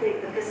actually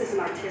think that this is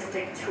an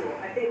artistic tool.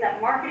 I think that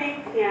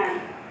marketing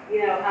can,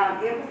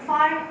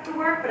 amplify the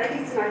work, but I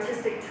think it's an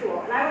artistic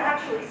tool. And I would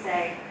actually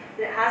say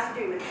that it has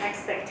to do with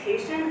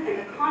expectation and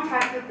the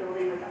contract you're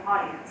building with the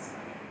audience.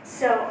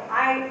 So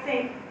I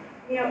think,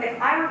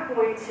 if I were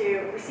going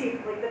to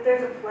receive, like, that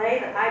there's a play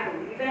that I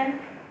believe in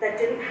that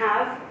didn't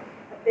have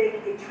a big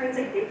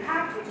intrinsic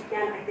impact, which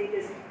again, I think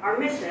is our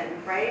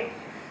mission, right?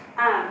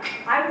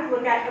 I would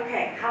look at,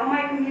 okay, how am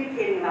I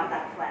communicating about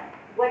that play?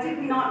 What did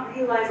we not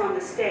realize on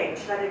the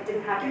stage that it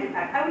didn't have an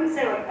impact? I wouldn't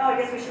say like, oh,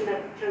 I guess we shouldn't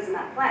have chosen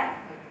that play.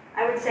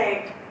 I would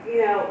say,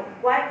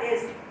 what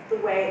is the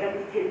way that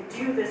we can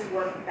do this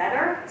work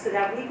better so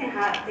that they can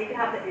have the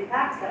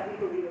impacts that we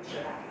believe it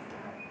should have.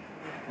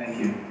 Thank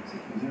you.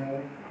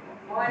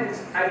 Mine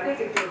is, I think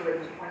it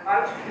generates this point.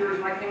 I was curious,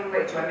 and I came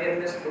late, so I may have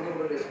missed a little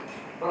bit of this.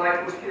 But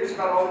I was curious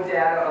about all the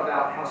data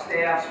about how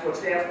what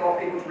staff thought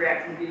people's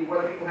reaction would be,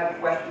 whether people had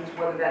questions,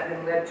 whether that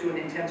then led to an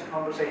intense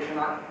conversation.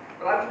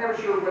 But I was never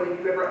sure whether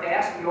you ever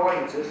asked the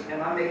audiences,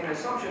 and I'm making an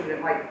assumption that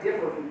it might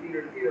differ from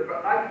theater to theater,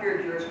 but I'm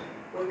very curious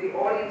whether the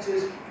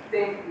audiences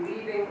think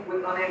leaving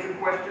with unanswered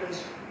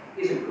questions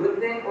is a good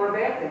thing or a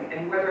bad thing,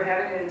 and whether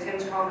having an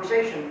intense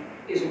conversation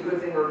is a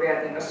good thing or a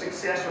bad thing, a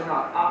success or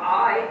not.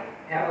 I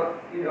have a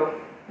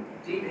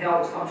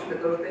deep-held assumption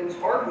that those things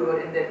are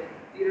good and that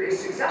theater is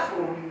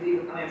successful when you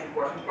leave with unanswered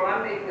questions, but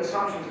I'm making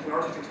assumptions as an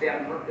artistic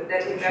staff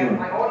that in fact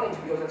my audience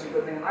feels that's a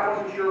good thing, and I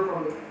wasn't sure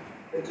from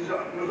the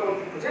results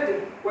you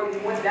presented whether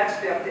you went that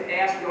step to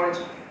ask the audience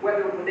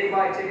whether when they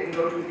buy a ticket and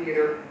go to a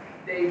theater,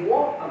 they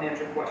want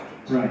unanswered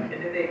questions. Right.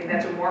 And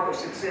that's a mark of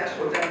success,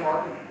 or is that a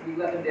mark of we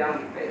let them down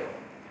and fail?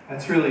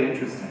 That's really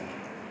interesting.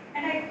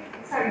 And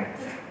sorry,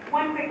 just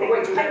one quick thing. But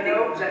wait, so that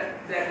no?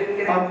 That didn't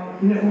get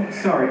answered? No,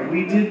 sorry,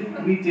 we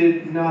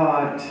did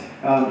not,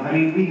 I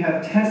mean, we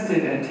have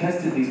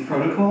tested these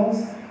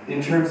protocols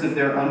in terms of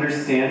their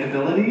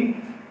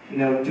understandability.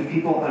 Do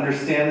people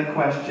understand the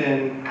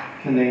question?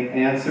 Can they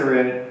answer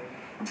it?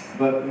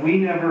 But we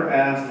never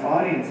asked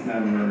audience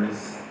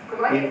members.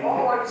 Because I think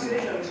all our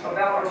decisions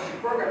about artistic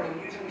programming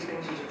using these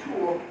things as a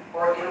tool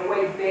are in a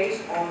way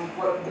based on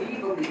what we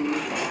believe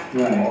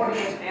the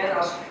audience and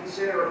us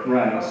consider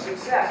a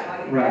success.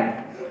 And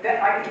I think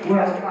that I can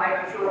ask, and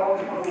I'm sure all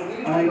the people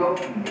who go,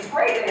 it's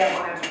great they have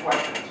unanswered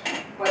questions.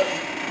 But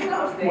who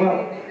knows, they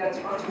think that's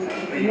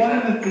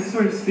unsuccessful. This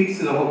sort of speaks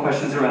to the whole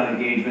questions around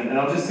engagement, and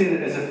I'll just say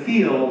that as a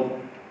field,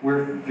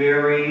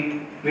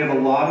 we have a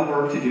lot of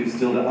work to do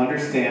still to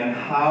understand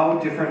how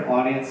different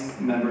audience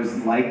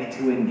members like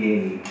to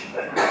engage.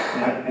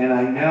 And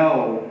I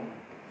know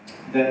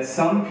that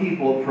some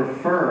people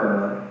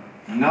prefer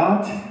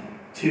not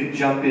to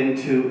jump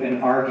into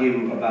and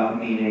argue about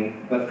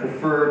meaning, but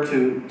prefer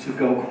to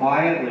go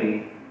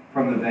quietly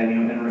from the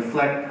venue and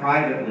reflect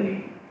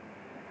privately.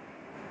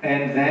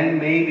 And then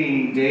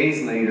maybe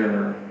days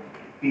later,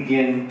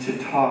 begin to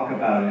talk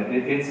about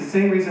it. It's the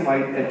same reason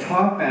why at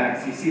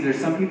talkbacks, you see there's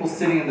some people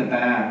sitting in the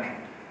back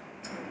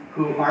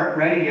who aren't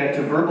ready yet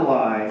to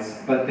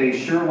verbalize, but they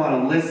sure want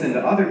to listen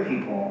to other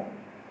people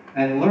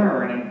and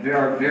learn, and they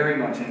are very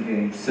much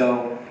engaged.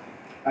 So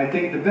I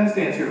think the best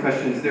answer to your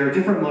question is there are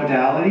different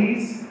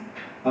modalities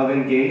of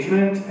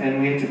engagement,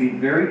 and we have to be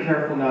very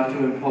careful not to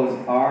impose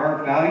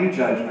our value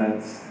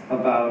judgments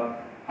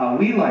about how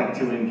we like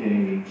to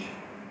engage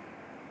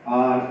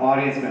on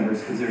audience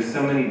members, because there's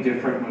so many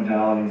different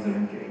modalities of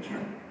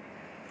engagement.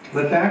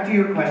 But back to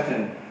your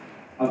question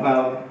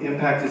about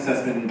impact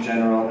assessment in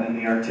general and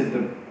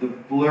the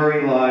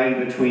blurry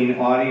line between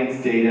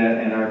audience data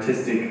and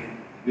artistic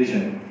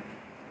vision.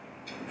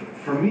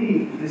 For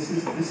me, this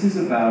is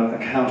about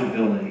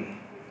accountability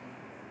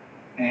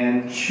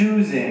and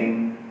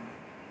choosing,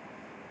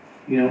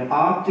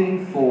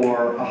 opting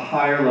for a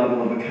higher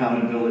level of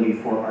accountability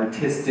for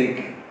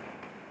artistic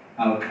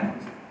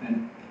outcomes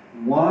and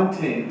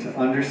wanting to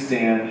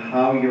understand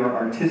how your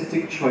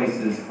artistic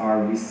choices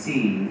are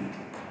received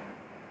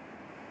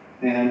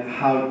and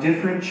how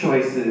different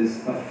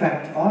choices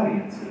affect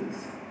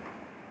audiences,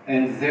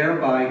 and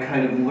thereby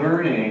kind of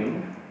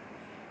learning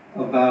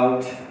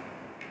about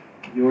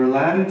your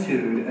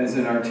latitude as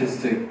an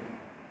artistic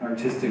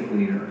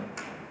leader.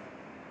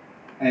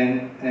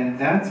 And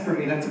that's, for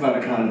me, that's about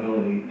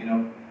accountability.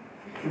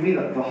 For me,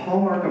 the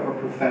hallmark of a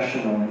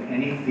professional in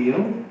any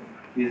field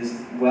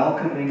is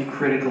welcoming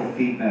critical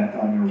feedback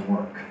on your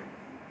work.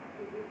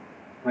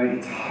 Right?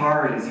 It's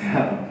hard as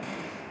hell.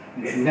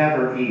 It's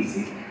never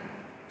easy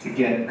to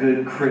get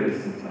good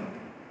criticism.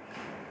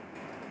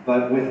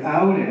 But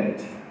without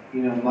it,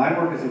 my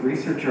work as a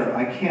researcher,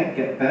 I can't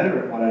get better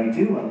at what I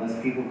do unless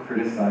people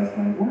criticize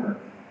my work.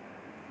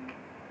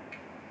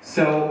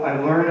 So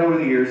I've learned over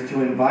the years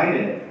to invite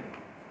it.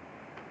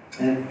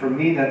 And for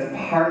me, that's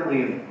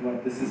partly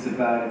what this is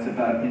about. It's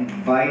about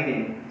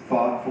inviting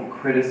thoughtful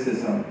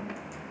criticism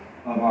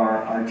of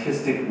our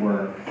artistic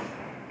work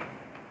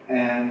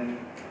and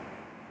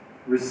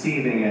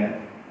receiving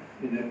it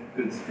in a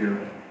good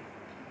spirit.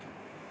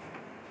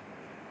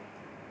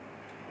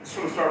 I just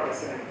want to start by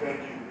saying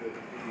thank you.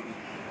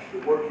 The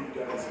work you've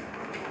done is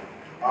incredible.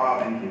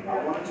 Thank you. I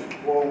wanted to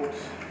quote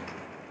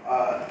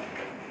at the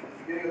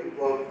beginning of the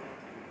book,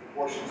 the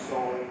portion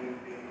sewing new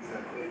beings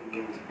that Clayton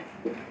wrote.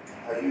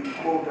 You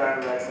quote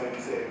Diana Rice and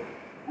you say,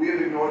 "We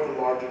have ignored the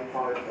larger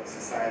part of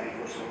society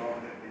for so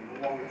long that they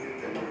no longer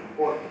think that we're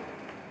important.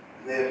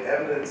 They have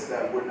evidence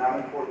that we're not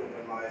important in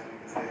their lives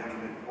because they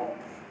haven't been going.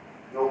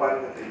 Nobody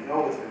that they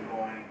know has been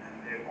going, and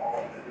they're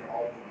all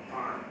doing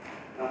fine."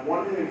 And I'm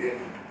wondering if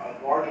a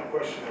larger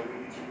question that we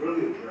need to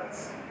really address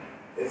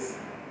is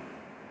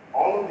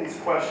all of these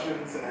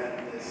questions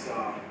and this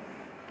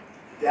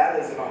data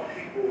is about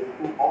people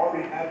who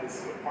already have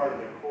this as a part of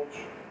their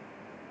culture.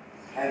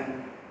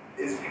 And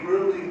is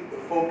really the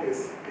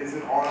focus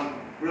isn't on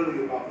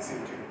really about the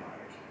single ticket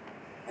buyers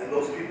and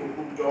those people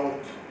who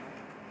don't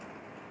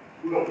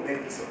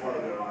make this a part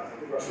of their lives. I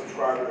think our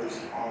subscribers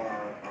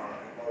have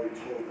already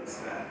told us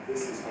that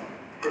this is a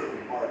critical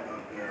part of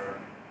their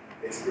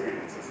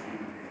experience as a human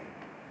being.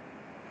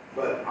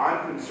 But I'm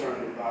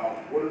concerned about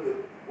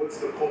what's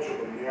the culture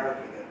of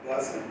America that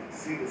doesn't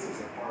see this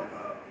as a part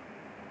of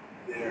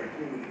their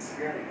human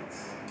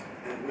experience,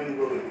 and when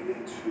will they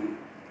begin to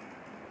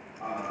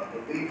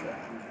believe that?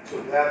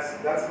 So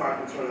that's my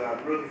concern, and I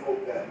really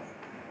hope that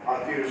our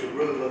theaters are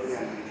really looking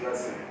at and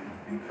addressing,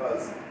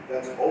 because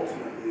that's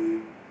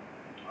ultimately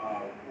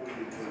what we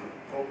need to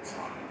focus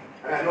on.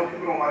 And I know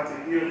people don't like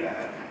to hear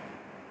that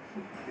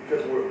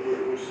because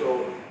we're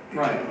so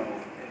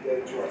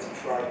indebted to our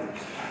subscribers.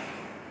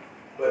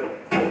 But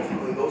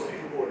ultimately, those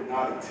people who are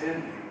not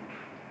attending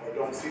or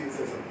don't see this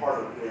as a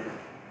part of their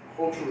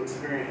cultural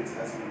experience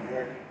as an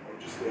American or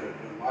just their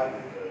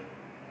livelihood,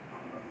 I'm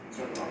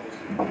concerned about those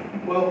people.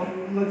 Well,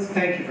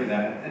 thank you for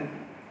that. And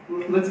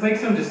let's make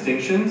some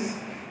distinctions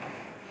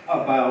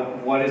about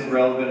what is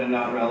relevant and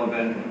not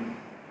relevant.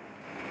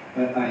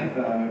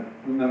 I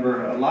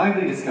remember a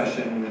lively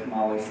discussion with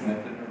Molly Smith.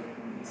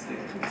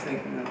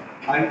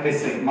 I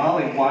say,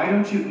 Molly, why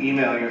don't you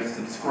email your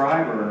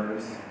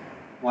subscribers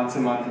once a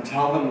month and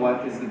tell them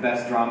what is the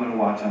best drama to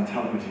watch on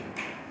television?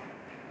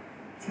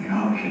 It's like,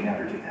 oh, we can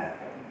never do that.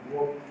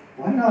 Well,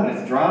 why not?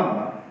 It's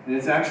drama, and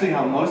it's actually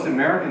how most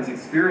Americans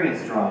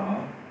experience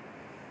drama.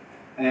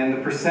 And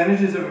the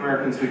percentages of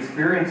Americans who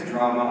experience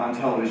drama on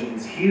television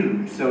is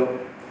huge. So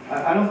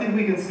I don't think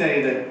we can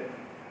say that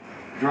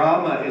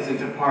drama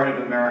isn't a part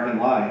of American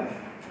life,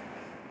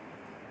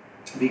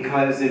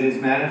 because it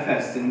is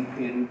manifest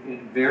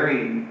in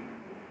very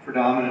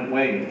predominant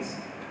ways.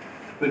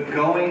 But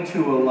going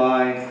to a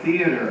live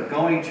theater,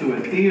 going to a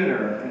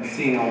theater and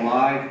seeing a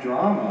live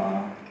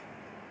drama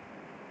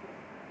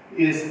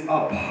is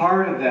a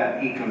part of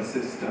that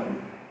ecosystem,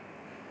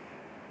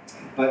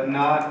 but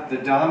not the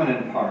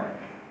dominant part.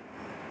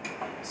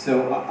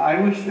 So I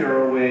wish there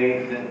were a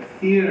way that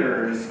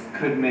theaters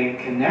could make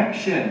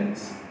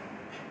connections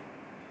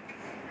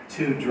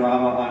to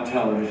drama on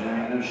television.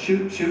 I know,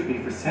 shoot me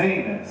for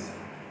saying this,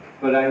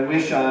 but I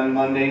wish on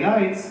Monday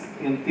nights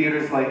in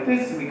theaters like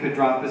this we could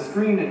drop a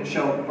screen and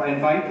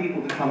invite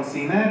people to come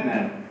see Mad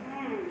Men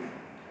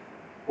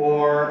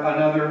or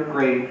another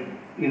great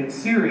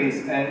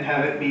series, and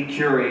have it be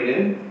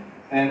curated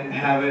and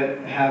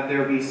have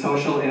there be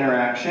social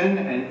interaction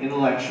and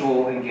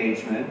intellectual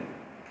engagement,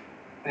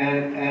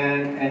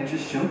 and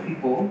just show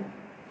people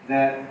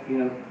that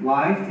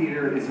live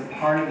theater is a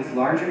part of this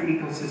larger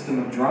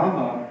ecosystem of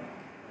drama,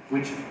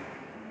 which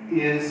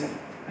is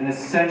an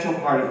essential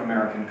part of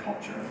American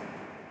culture.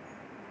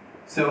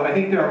 So I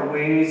think there are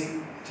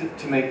ways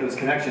to make those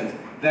connections.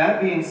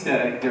 That being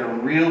said, I think there are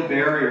real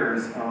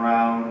barriers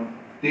around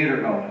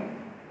theater going,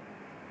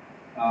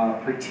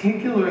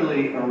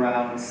 particularly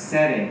around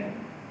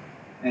setting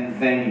and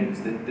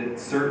venues, that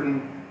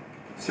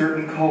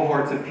certain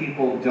cohorts of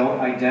people don't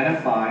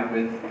identify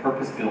with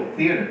purpose-built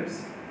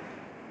theaters.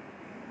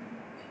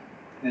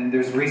 And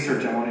there's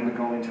research, I won't even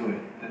go into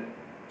it, that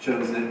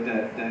shows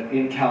that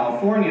in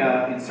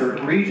California, in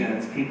certain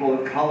regions, people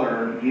of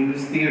color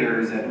use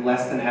theaters at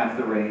less than half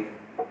the rate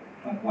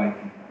of white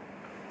people.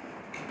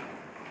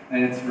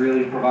 And it's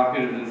really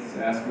provocative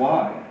to ask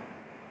why.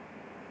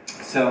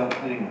 So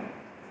anyway,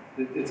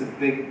 it's a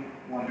big,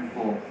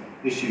 wonderful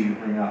issue you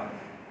bring up.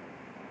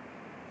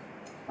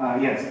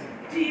 Yes?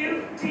 Do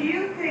you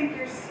think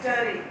your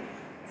study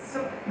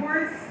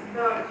supports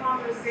the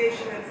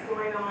conversation that's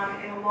going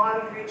on in a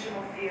lot of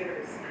regional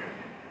theaters,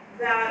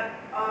 that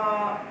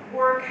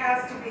work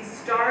has to be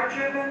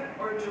star-driven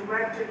or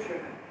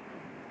director-driven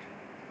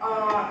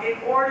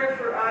in order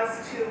for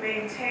us to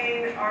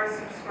maintain our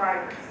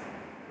subscribers?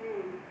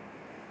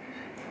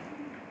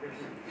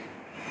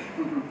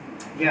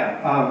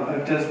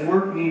 Yeah, does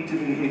work need to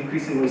be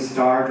increasingly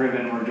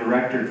star-driven or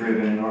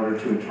director-driven in order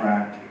to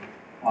attract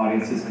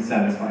audiences and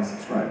satisfy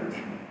subscribers?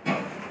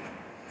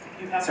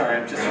 Sorry,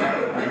 I'm just...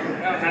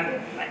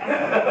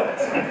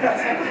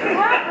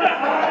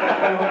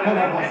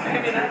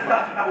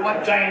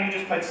 What, Diane, you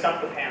just played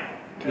Stump the Panel.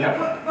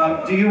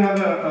 Yeah. Do you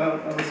have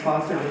a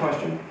response to her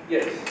question?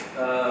 Yes.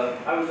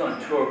 I was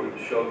on tour with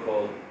a show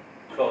called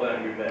 12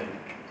 Angry Men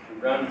through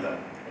Roundabout,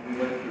 and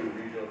we went through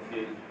regional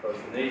theaters across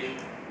the nation.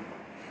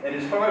 And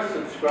as far as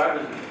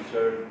subscribers are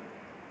concerned,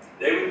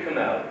 they would come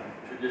out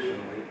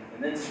traditionally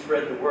and then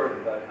spread the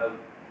word about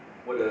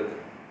what a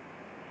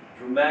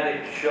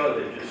dramatic show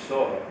they just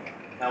saw,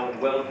 how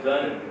well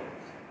done it was.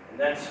 And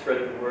that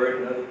spread the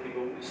word, and other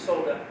people, we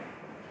sold out.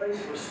 The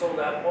place was sold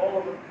out all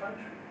over the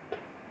country.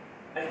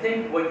 I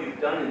think what you've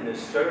done in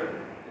this survey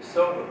is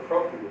so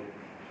appropriate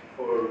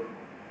for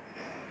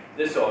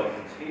this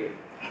audience here,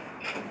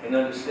 in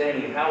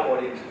understanding how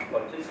audiences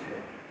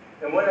participate.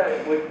 And what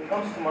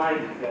comes to mind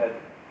is that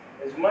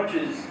as much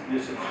as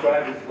your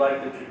subscribers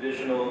like the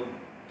traditional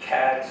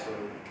cats or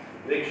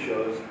big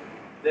shows,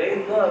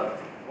 they loved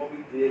what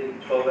we did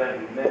in 12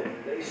 Angry Men.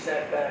 They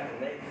sat back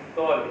and they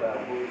thought about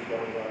what was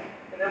going on.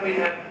 And then we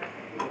have,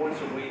 once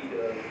a week,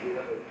 we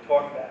have a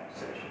talk back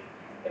session.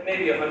 And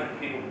maybe 100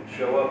 people would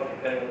show up,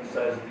 depending on the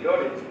size of the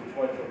audience, which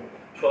went from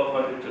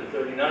 1,200 to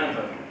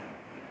 3,900.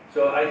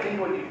 So I think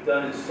what you've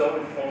done is so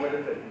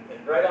informative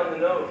and right on the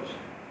nose.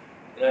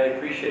 And I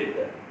appreciate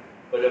that.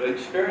 But I've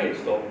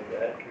experienced all of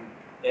that.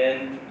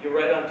 And you're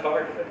right on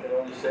target. I can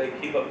only say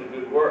keep up the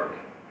good work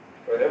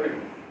for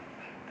everyone.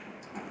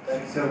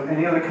 Thanks. So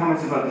any other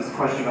comments about this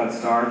question about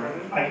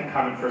star-driven? I can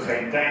comment for a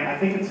second. Diane, I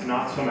think it's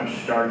not so much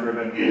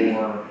star-driven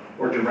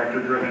or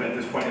director-driven at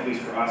this point, at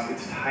least for us,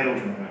 it's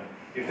title-driven.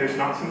 If there's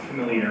not some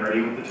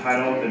familiarity with the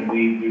title, then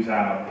we lose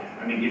out.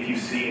 I mean, if you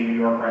see in New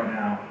York right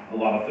now, a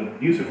lot of the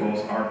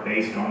musicals are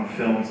based on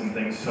films and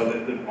things so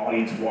that the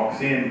audience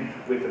walks in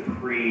with a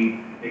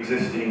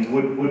pre-existing,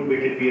 would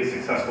Wicked be as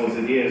successful as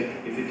it is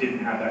if it didn't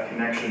have that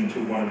connection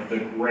to one of the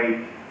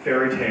great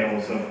fairy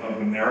tales of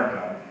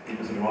America? It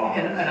was involved.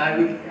 And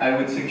I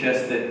would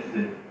suggest that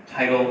the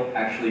title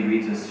actually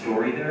reads a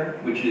story there,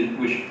 which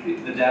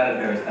the data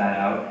bears that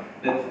out.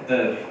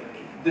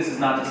 This is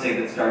not to say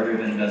that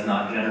star-driven does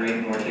not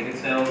generate more ticket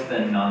sales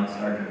than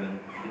non-star-driven.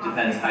 It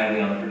depends highly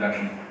on the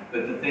production.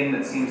 But the thing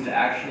that seems to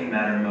actually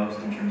matter most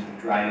in terms of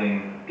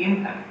driving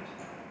impact,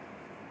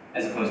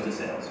 as opposed to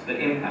sales, but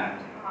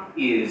impact,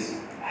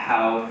 is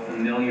how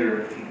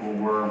familiar people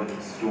were with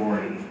the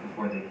story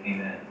before they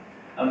came in.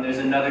 There's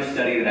another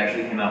study that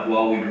actually came out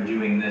while we were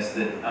doing this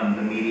that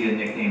the media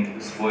nicknamed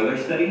the spoiler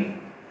study,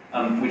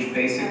 which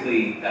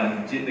basically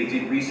they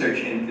did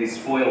research and they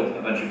spoiled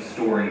a bunch of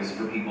stories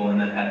for people and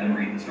then had them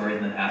read the stories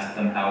and then asked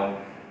them how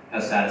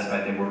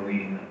satisfied they were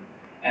reading them.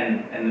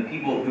 And the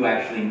people who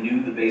actually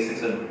knew the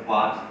basics of the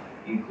plot,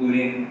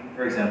 including,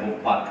 for example,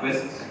 plot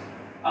twists,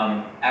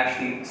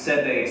 actually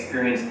said they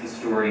experienced the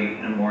story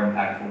in a more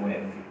impactful way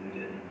than people who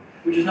didn't.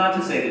 Which is not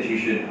to say that you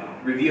should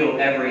reveal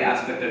every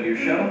aspect of your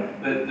show,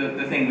 but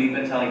the thing we've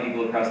been telling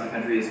people across the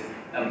country is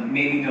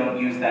maybe don't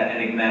use that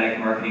enigmatic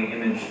marketing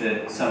image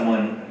that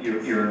someone,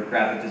 your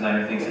graphic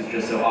designer thinks is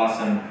just so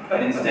awesome,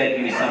 and instead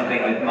use something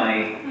that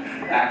might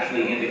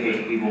actually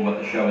indicate to people what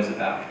the show is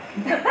about.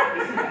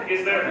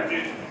 Is there,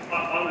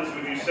 on this,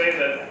 would you say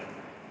that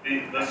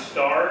the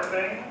star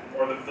thing,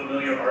 or the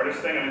familiar artist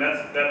thing, I mean,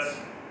 that's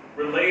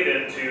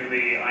related to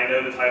the I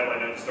know the title, I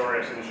know the story,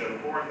 I've seen the show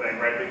before thing,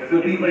 right? Because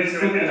we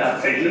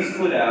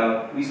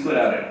split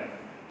out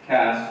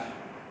cast,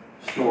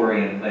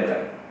 story, and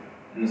playwright.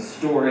 And the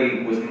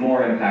story was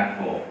more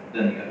impactful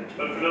than the other two.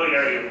 But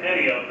familiarity of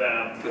any of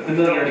them, the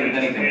familiarity of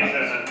anything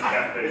and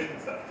captivation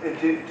and stuff.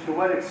 To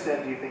what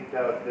extent do you think,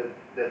 though,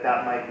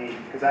 that might be,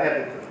 because I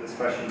have this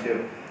question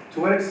too, to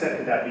what extent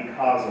could that be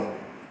causal,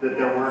 that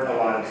there weren't a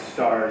lot of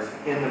stars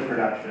in the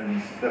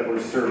productions that were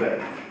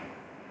surveyed?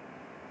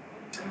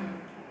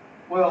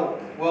 Well,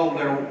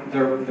 there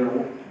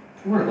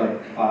were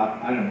like,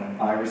 I don't know,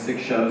 5 or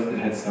 6 shows that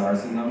had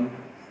stars in them.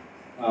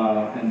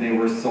 And they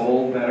were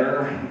sold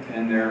better,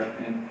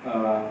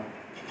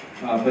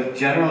 but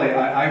generally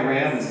I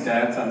ran the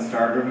stats on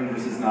star-driven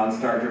versus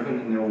non-star-driven,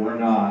 and there were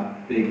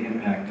not big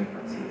impact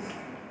differences.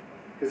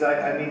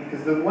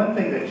 Because the one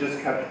thing that just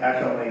kept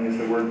echoing is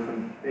the word,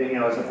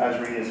 as I was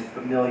reading, is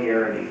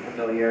familiarity.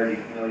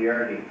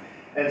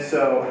 And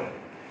so,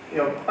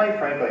 quite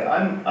frankly,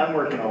 I'm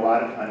working a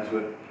lot of times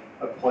with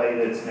a play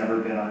that's never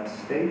been on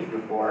stage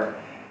before,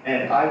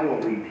 and I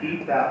will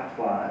repeat that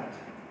plot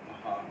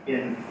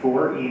in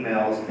 4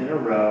 emails in a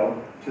row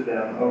to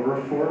them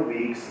over 4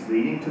 weeks,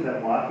 leading to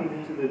them walking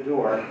into the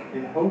door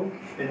in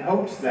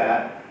hopes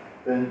that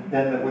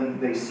that when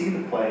they see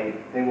the play,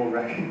 they will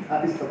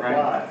recognize the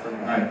plot from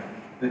it. Right.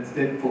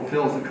 It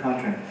fulfills the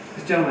contract.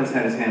 This gentleman's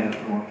had his hand up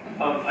for more.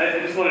 I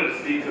just wanted to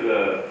speak to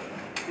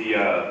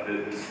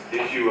this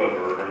issue of,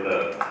 or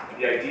the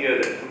idea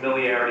that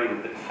familiarity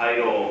with the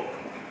title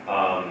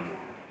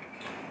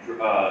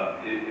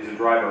is a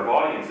driver of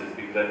audiences,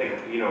 because I think,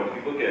 if you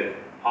look at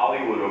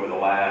Hollywood over the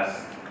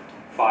last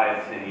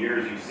 5-10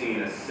 years, you've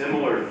seen a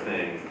similar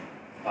thing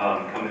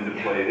come into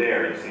play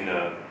there. You've seen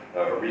a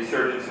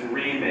resurgence in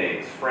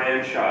remakes,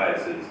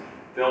 franchises,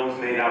 films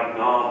made out of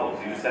novels.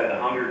 You just had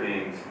The Hunger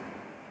Games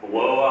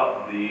blow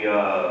up the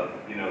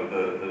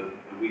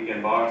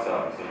weekend box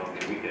office on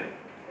opening weekend.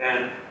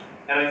 And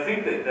I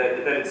think that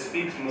it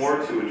speaks more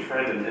to a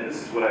trend, and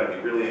this is what I'd be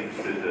really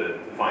interested to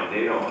find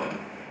data on. It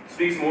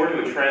speaks more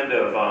to a trend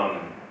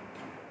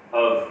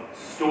of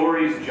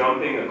stories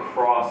jumping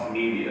across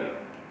media,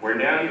 where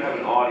now you have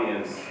an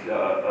audience,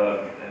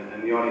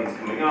 and the audience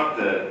coming up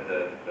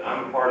that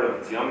I'm a part of,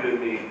 it's younger than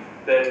me,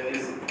 that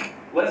is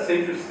less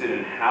interested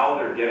in how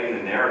they're getting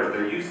the narrative.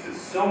 They're used to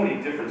so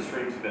many different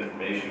streams of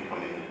information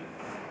coming in.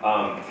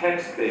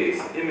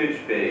 Text-based,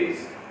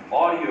 image-based,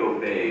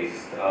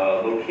 audio-based,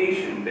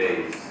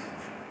 location-based,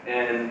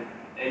 and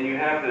you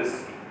have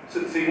this,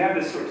 so you have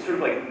this sort of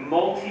like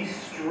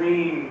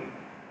multi-stream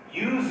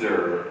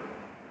user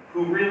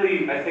who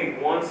really, I think,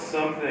 wants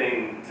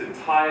something to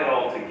tie it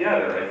all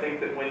together. I think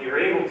that when you're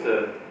able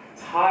to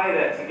tie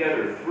that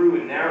together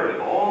through a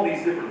narrative, all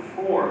these different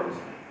forms,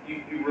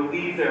 you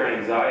relieve their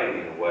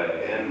anxiety in a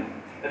way.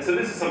 And so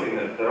this is something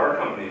that our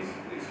company's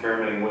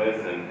experimenting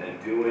with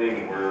and doing,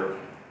 and we're,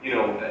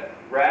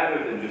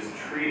 rather than just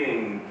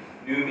treating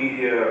new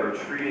media or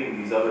treating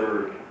these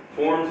other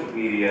forms of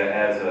media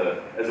as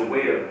a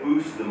way to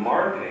boost the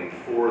marketing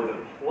for the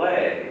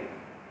play,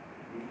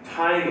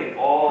 tying it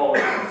all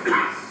into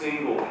a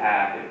single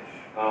package.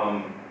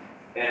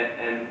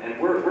 And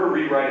we're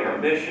rewriting our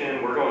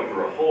mission. We're going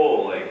through a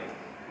whole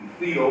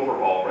complete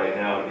overhaul right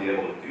now to be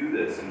able to do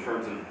this in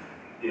terms of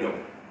who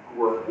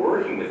we're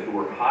working with, who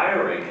we're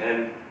hiring.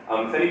 And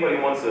if anybody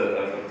wants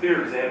a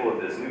clear example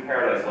of this, New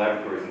Paradise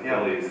Laboratories in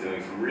Philly is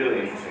doing some really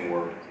interesting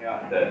work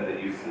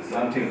that uses this.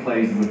 Mounting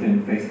plays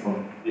within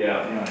Facebook.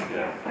 Yeah.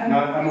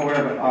 Now, I'm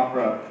aware of an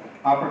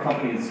opera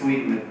company in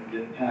Sweden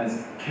that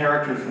has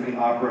characters from the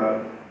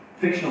opera,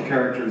 fictional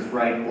characters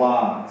write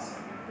blogs,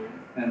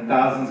 and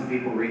thousands of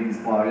people read these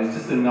blogs. It's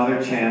just another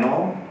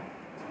channel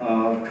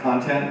of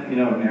content,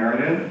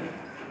 narrative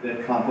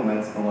that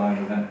complements the live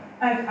event.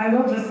 I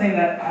will just say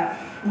that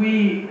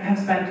we have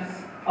spent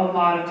a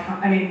lot of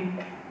time,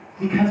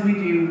 because we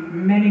do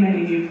many,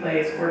 many new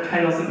plays or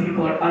titles that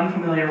people are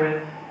unfamiliar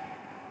with,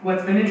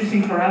 what's been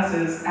interesting for us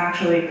is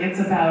actually it's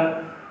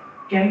about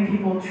getting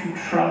people to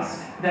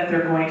trust that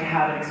they're going to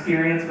have an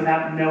experience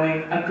without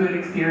knowing, a good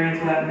experience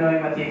without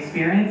knowing what the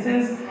experience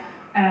is.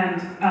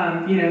 And,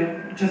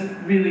 just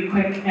really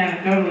quick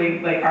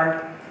anecdotally,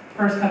 our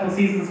first couple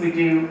seasons we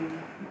do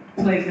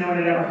plays no one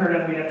had ever heard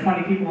of. We'd have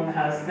 20 people in the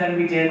house. Then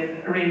we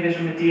did a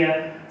re-envision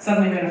Medea.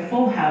 Suddenly we had a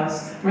full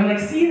house. We're like,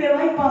 see, they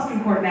like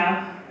Boston Court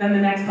now. Then the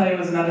next play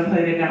was another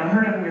play they'd never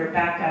heard of, and we were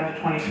back down to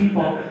 20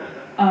 people.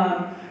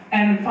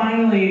 And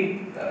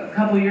finally, a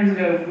couple of years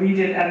ago, we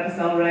did Oedipus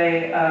El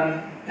Rey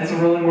as a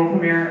rolling world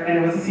premiere, and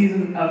it was a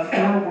season of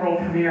 4 world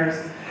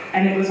premieres,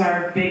 and it was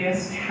our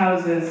biggest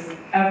houses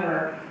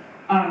ever.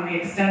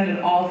 we extended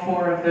all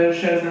 4 of those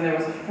shows, and it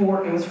was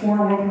 4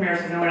 world premieres,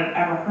 so no one had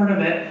ever heard of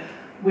it,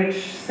 which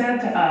said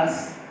to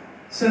us,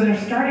 so they're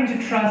starting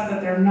to trust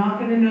that they're not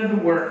going to know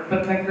the work,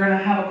 but they're going to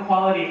have a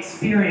quality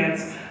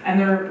experience, and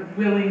they're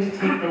willing to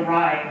take the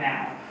ride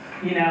now,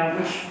 you know,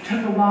 which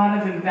took a lot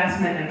of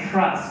investment and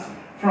trust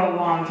for a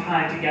long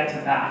time to get to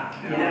that.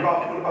 And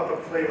what about the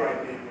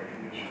playwright name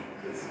recognition?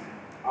 Because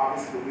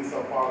obviously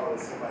Lisa Farlow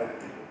is somebody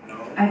that people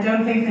know. I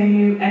don't think they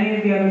knew any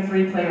of the other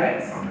 3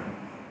 playwrights.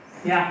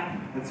 Yeah.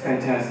 That's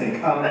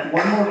fantastic.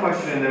 One more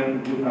question,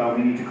 and then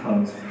we need to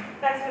close.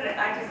 That's what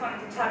I just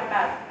wanted to talk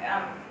about,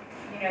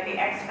 you know, the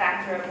X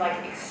factor of like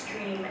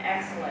extreme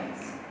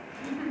excellence.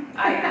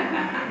 Right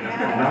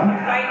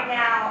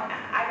now,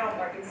 I don't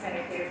work in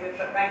center theater,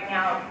 but right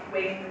now,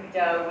 Waiting for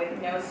Godot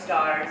with no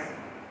stars,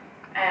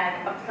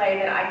 and a play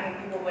that I think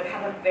people would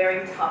have a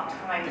very tough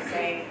time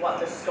saying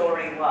what the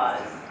story was.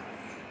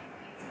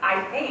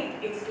 I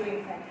think it's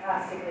doing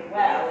fantastically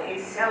well.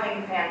 It's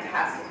selling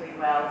fantastically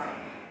well.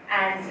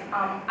 And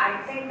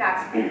I think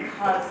that's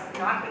because,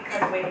 not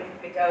because Waiting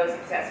for Godot is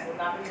successful,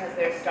 not because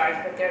there's stars,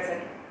 but there's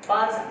a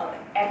buzz of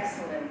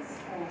excellence.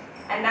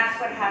 And that's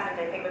what happened,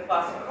 I think, with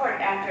Boston Court.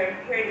 After a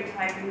period of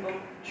time, people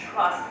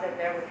trust that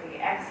there would be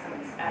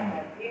excellence at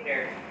that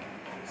theater.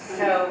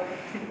 So,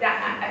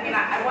 that, I mean,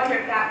 I wonder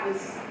if that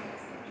was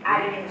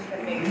added into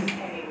the mix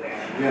anywhere.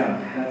 Yeah,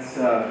 that's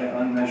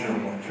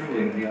unmeasurable,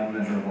 truly the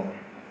unmeasurable.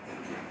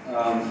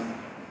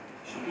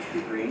 Should this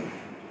be green?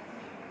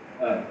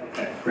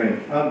 Okay, great.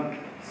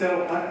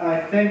 So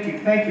I thank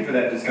you for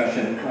that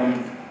discussion.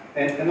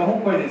 And the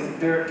whole point is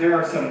there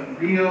are some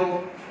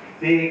real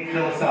big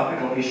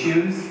philosophical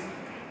issues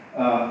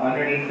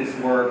underneath this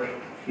work.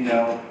 You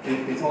know,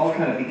 it's all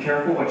kind of be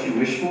careful what you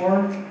wish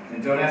for,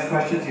 and don't ask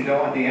questions you don't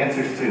want the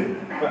answers to. You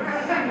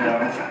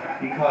know,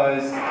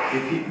 because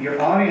if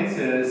your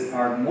audiences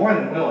are more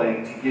than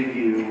willing to give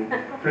you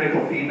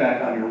critical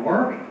feedback on your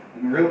work,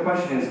 and the real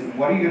question is,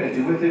 what are you going to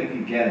do with it if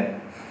you get it?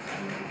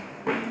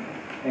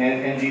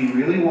 And do you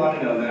really want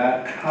to know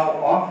that? How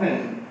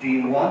often do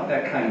you want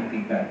that kind of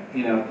feedback?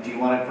 You know, do you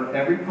want it for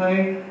every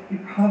play? You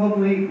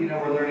probably, you know,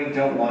 we're learning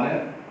don't want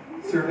to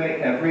survey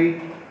every,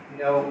 you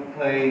know,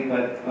 play,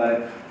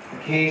 but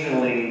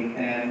occasionally.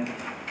 And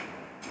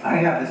I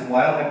have this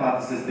wild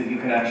hypothesis that you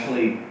could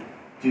actually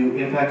do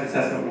impact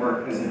assessment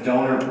work as a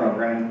donor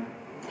program,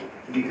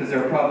 because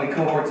there are probably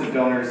cohorts of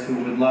donors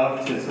who would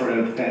love to sort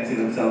of fancy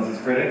themselves as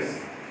critics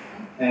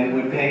and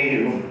would pay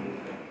you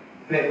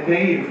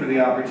for the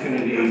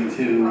opportunity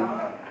to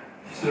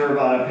serve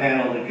on a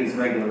panel that gives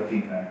regular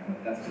feedback.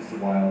 But that's just a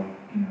wild,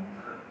 you know,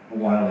 a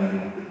wild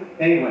idea.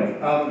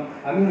 Anyway,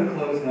 I'm going to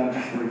close now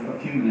just for a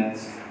few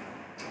minutes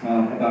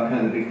about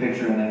kind of the big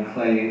picture, and then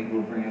Clay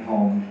will bring it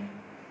home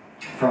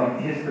from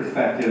his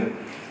perspective.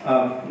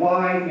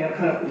 Why, you know,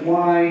 kind of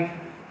why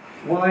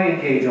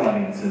engage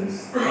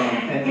audiences?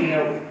 And you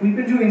know, we've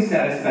been doing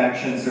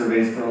satisfaction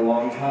surveys for a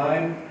long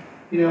time.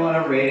 You know, on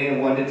a rating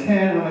of 1 to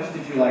 10, how much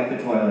did you like the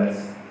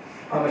toilets?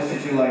 How much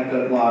did you like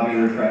the lobby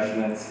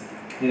refreshments?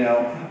 You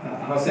know,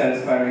 how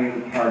satisfied are you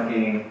with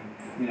parking?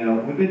 You know,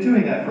 we've been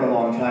doing that for a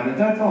long time, and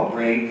that's all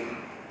great.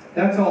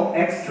 That's all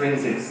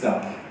extrinsic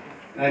stuff.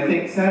 And I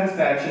think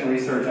satisfaction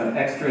research on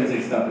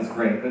extrinsic stuff is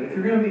great, but if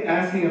you're going to be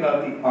asking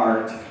about the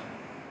art,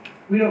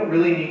 we don't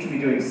really need to be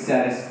doing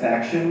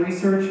satisfaction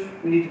research,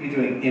 we need to be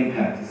doing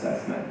impact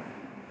assessment.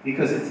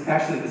 Because it's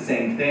actually the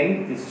same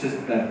thing, it's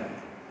just that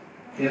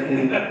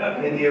in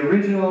the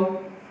original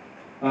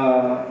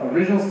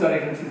study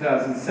from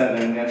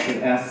 2007, we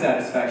actually asked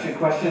satisfaction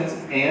questions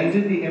and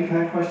did the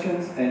impact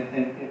questions, and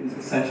it was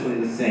essentially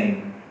the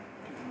same,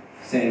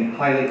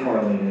 highly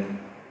correlated.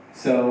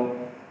 So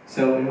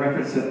in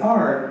reference to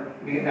art,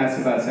 we can ask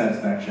about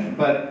satisfaction.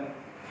 But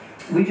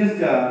we just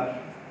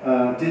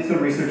did some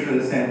research for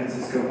the San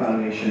Francisco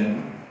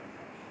Foundation.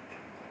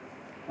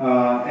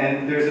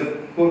 And there's a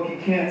book you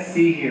can't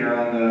see here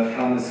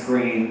on the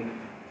screen,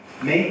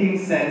 Making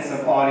Sense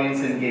of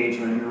Audience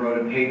Engagement. We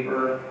wrote a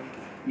paper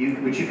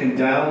which you can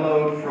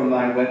download from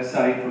my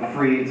website for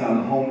free. It's on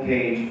the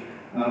homepage,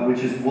 which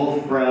is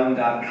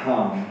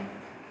wolfbrown.com.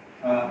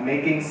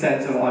 Making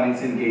Sense of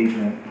Audience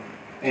Engagement.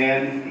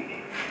 And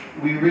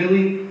we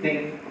really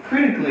think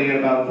critically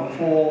about the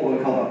whole, what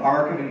we call the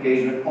arc of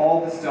engagement,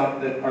 all the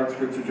stuff that arts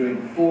groups are doing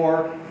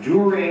before,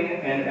 during,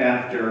 and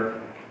after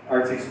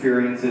arts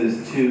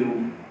experiences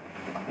to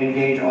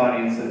engage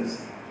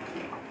audiences.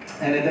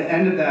 And at the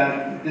end of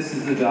that, this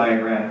is a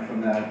diagram from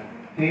that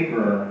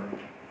paper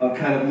of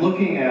kind of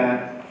looking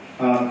at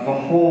the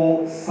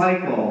whole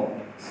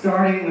cycle,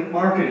 starting with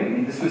marketing.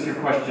 And this was your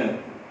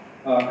question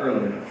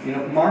earlier. You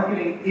know,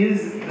 marketing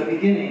is the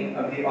beginning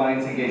of the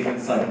audience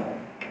engagement cycle,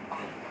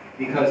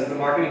 because the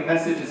marketing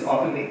message is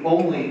often the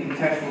only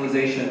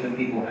contextualization that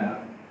people have.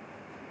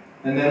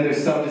 And then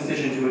there's some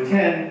decision to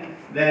attend,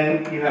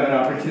 then you have an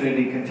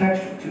opportunity to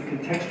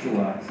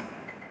contextualize,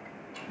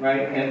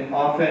 right? And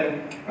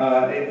often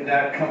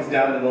that comes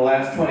down to the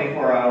last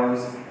 24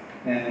 hours,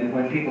 and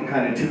when people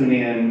kind of tune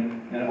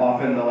in, and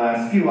often the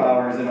last few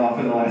hours, and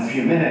often the last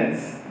few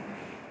minutes,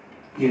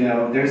 You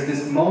know, there's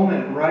this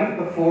moment right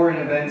before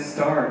an event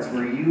starts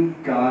where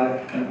you've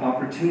got an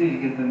opportunity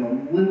to give them a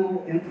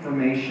little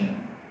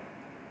information.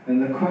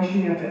 And the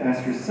question you have to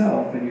ask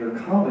yourself and your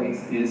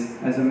colleagues is,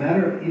 as a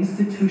matter of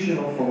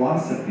institutional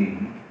philosophy,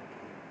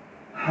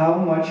 how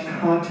much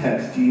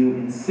context do you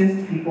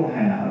insist people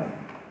have,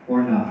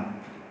 or not?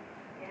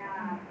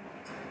 Yeah.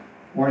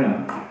 Or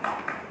not?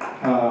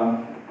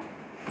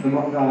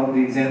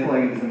 The example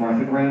I give is the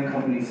Martha Graham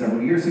Company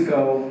several years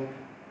ago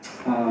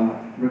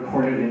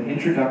recorded an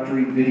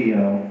introductory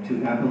video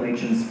to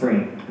Appalachian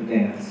Spring, the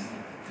dance.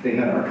 They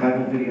had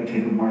archival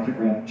videotape of Martha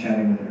Graham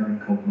chatting with Aaron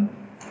Copland.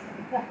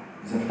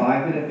 It was a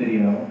 5-minute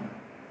video,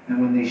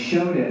 and when they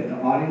showed it, the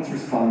audience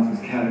response was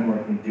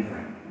categorically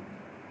different.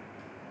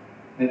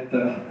 At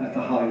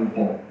the Hollywood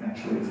Bowl,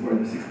 actually, is where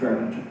this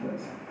experiment took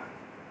place.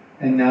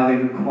 And now they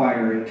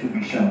require it to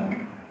be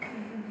shown.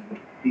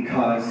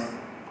 Because,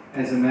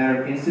 as a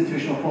matter of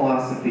institutional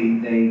philosophy,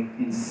 they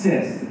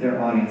insist that their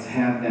audience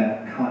have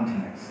that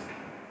context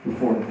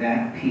before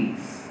that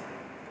piece.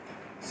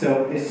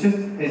 So it's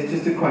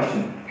just a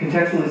question.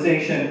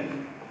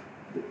 Contextualization,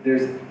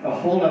 there's a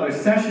whole other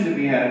session to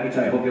be had, which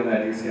I hope you'll add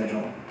to your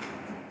schedule,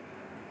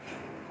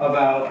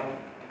 about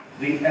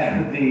the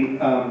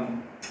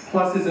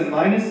pluses and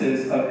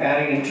minuses of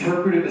adding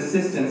interpretive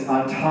assistance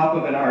on top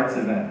of an arts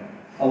event,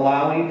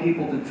 allowing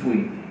people to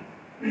tweet,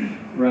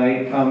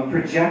 right?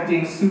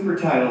 Projecting super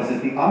titles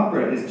at the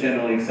opera is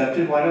generally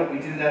accepted. Why don't we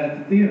do that at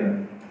the theater?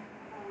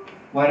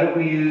 Why don't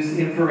we use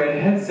infrared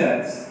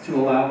headsets to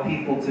allow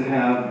people to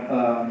have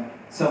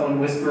someone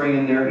whispering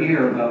in their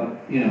ear about,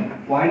 you know,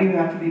 why do you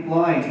have to be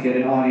blind to get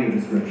an audio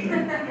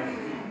description?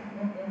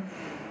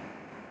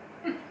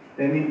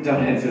 I mean,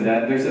 don't answer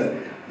that. There's a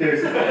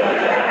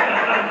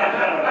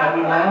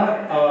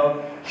lot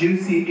of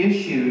juicy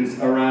issues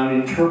around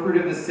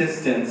interpretive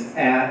assistance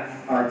at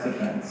arts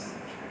events.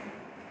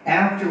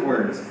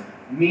 Afterwards,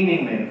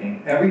 meaning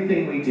making,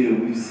 everything we do,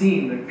 we've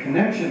seen the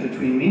connection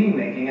between meaning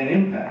making and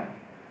impact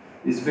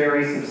is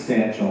very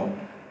substantial.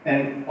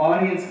 And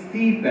audience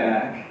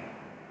feedback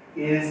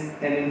is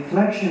an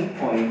inflection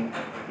point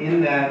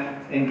in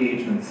that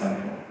engagement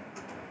cycle.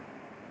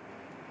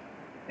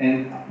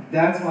 And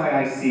that's why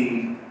I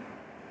see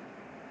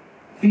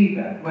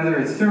feedback, whether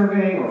it's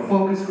surveying or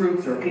focus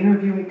groups or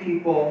interviewing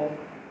people,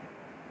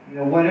 you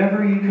know,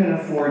 whatever you can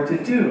afford to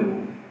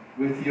do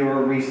with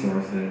your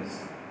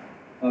resources,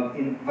 of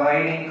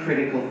inviting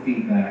critical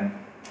feedback,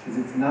 because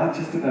it's not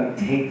just about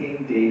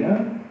taking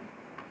data,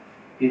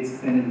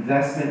 it's an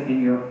investment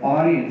in your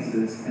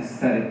audience's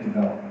aesthetic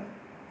development.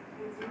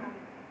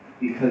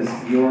 Because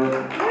you're,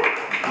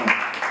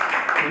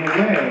 in a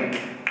way,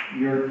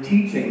 you're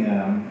teaching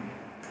them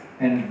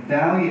and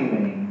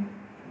valuing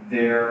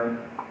their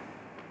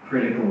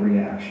critical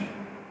reaction,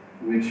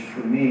 which for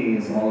me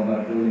is all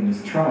about building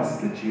this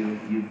trust that you've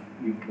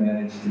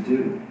managed to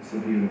do so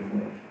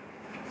beautifully.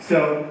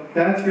 So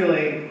that's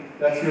really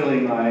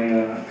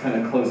my kind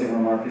of closing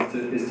remark,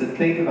 is to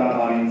think about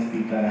audience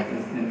feedback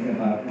and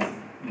about,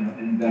 you know, an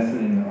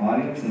investment in your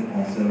audience, and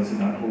also it's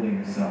about holding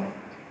yourself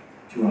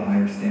to a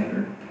higher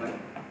standard.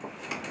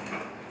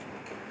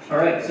 All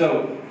right,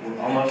 so we're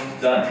almost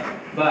done.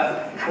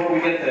 But before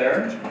we get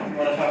there, we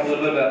want to talk a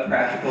little bit about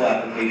practical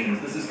applications.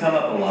 This has come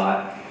up a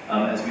lot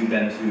as we've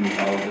been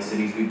to all of the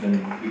cities. We've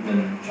been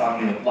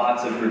talking with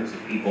lots of groups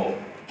of people.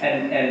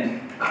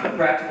 And the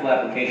practical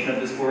application of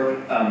this work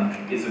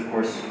is, of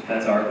course,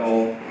 that's our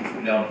goal.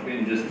 We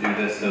didn't just do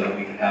this so that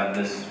we could have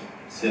this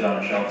sit on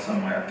a shelf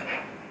somewhere.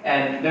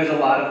 And there's a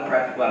lot of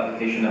practical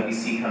application that we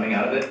see coming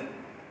out of it.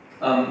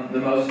 The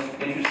most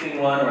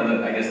interesting one, or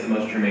I guess the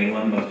most germane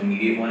one, the most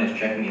immediate one, is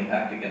checking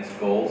impact against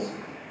goals.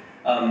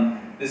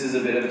 This is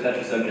a bit of a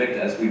touchy subject,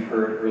 as we've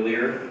heard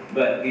earlier,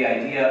 but the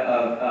idea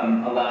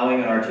of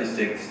allowing an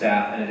artistic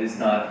staff, and it is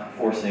not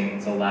forcing,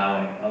 it's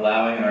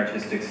allowing an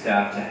artistic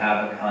staff to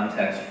have a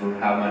context for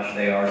how much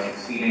they are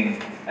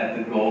succeeding at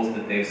the goals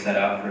that they've set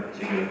out for a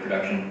particular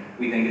production,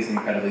 we think is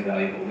incredibly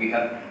valuable. We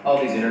have all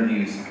these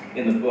interviews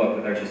in the book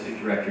with artistic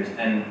directors,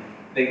 and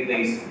they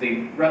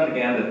run the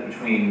gambit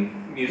between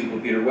Musical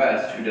Theater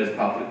West, who does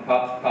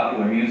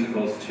popular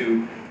musicals,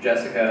 to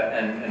Jessica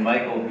and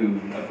Michael, who,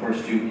 of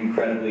course, do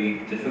incredibly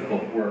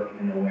difficult work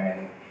in a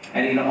way.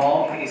 And in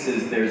all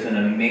cases, there's an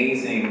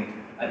amazing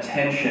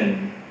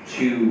attention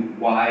to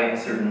why a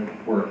certain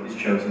work is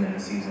chosen in a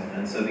season.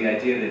 And so the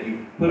idea that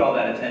you put all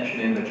that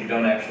attention in, but you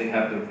don't actually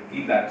have the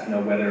feedback to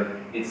know whether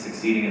it's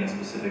succeeding in a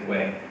specific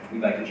way,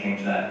 we'd like to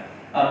change that.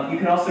 You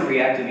can also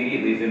react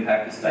immediately if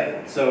impact is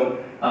stifled. So,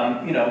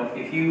 you know,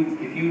 if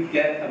you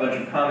get a bunch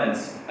of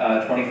comments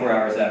 24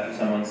 hours after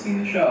someone's seen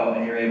the show,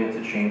 and you're able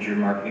to change your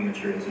marketing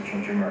materials, or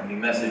change your marketing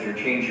message, or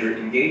change your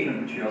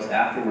engagement materials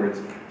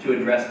afterwards to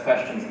address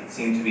questions that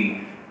seem to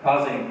be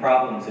causing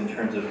problems in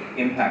terms of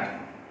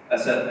impact,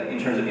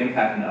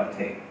 and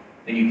uptake,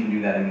 then you can do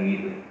that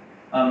immediately.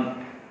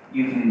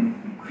 You can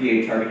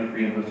create targeted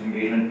pre and post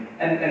engagement,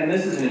 and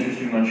this is an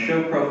interesting one: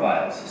 show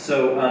profiles.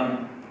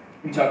 So.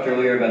 We talked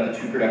earlier about the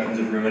 2 productions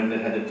of Ruin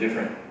that had the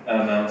different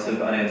amounts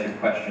of unanswered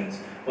questions.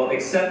 Well,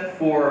 except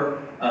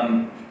for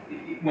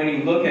when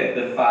you look at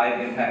the 5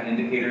 impact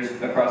indicators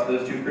across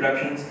those 2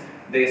 productions,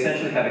 they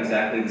essentially have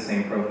exactly the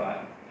same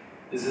profile.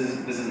 This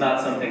is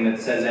not something that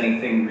says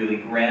anything really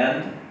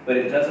grand, but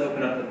it does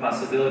open up the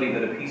possibility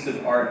that a piece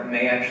of art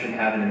may actually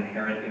have an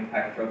inherent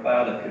impact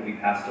profile that could be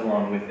passed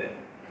along with it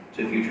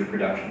to future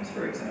productions,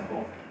 for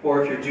example.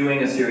 Or if you're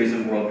doing a series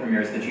of world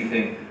premieres that you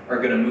think are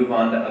going to move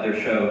on to other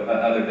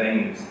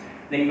venues,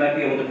 then you might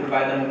be able to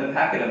provide them with a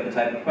packet of the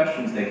type of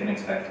questions they can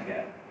expect to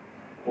get,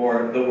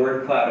 or the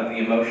word cloud of the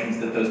emotions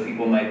that those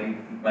people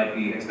might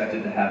be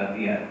expected to have at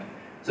the end,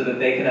 so that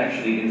they can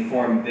actually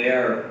inform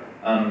their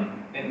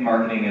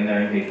marketing and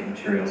their engagement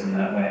materials in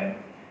that way.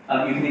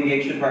 You can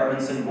engage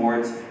departments and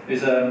boards.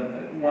 There's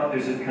a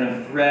kind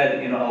of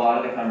thread in a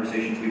lot of the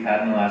conversations we've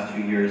had in the last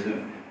 2 years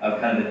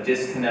of kind of a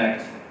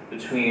disconnect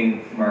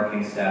between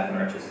marketing staff and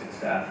artistic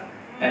staff.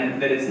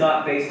 And that it's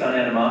not based on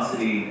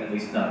animosity, at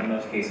least not in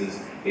most cases.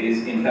 It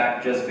is in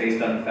fact just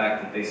based on the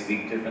fact that they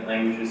speak different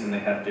languages and they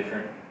have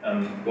different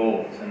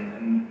goals,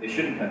 and they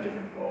shouldn't have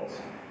different goals.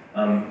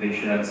 They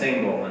should have the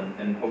same goal,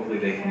 and hopefully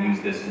they can use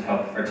this to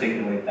help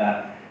articulate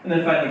that. And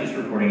then finally just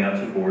reporting out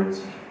to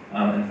boards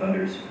and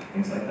funders,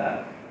 things like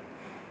that.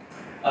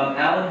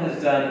 Alan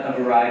has done a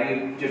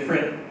variety of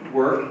different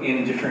work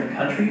in different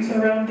countries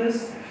around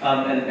this,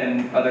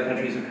 and other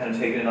countries have kind of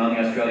taken it on.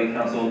 The Australia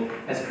Council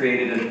has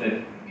created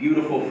a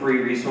beautiful free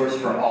resource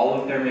for all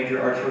of their major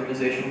arts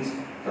organizations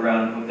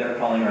around what they're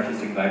calling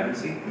artistic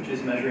vibrancy, which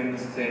is measuring the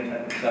same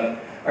type of stuff.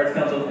 Arts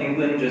Council of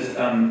England just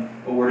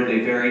awarded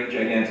a very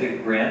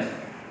gigantic grant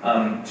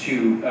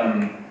to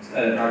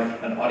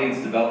an audience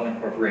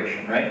development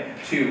corporation, right?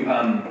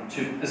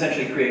 To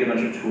essentially create a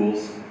bunch of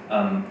tools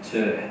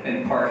to,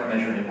 in part,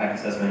 measure impact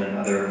assessment and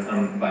other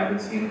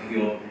vibrancy in the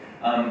field.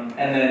 And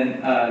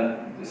then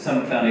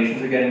some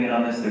foundations are getting in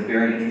on this. They're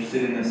very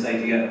interested in this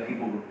idea of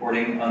people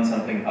reporting on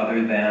something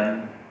other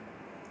than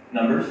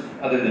numbers,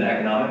 other than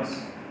economics,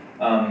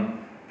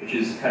 which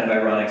is kind of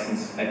ironic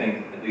since I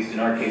think, at least in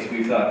our case,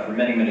 we've thought for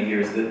many, many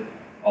years that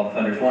all the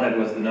funders wanted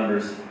was the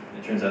numbers.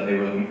 It turns out they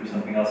were looking for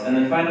something else. And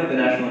then finally, the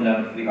National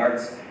Endowment for the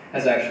Arts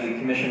has actually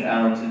commissioned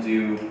Alan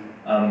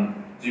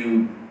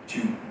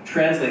to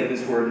translate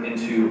this work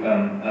into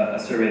a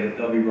survey that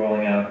they'll be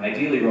rolling out,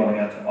 ideally rolling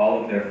out to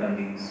all of their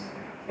fundees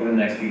over the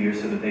next few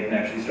years so that they can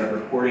actually start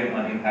reporting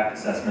on impact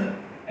assessment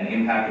and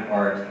impact of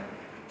art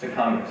to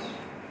Congress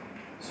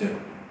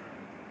soon.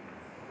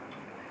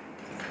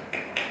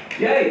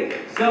 Yay!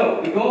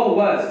 So the goal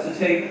was to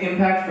take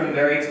impact from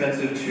very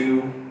expensive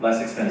to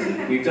less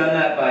expensive. We've done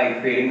that by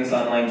creating this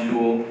online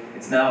tool.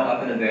 It's now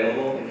up and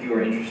available if you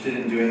are interested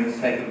in doing this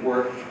type of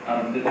work.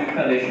 The Duke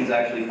Foundation's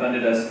actually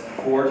funded us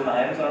 4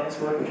 times on this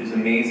work, which is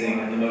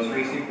amazing, and the most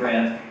recent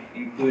grant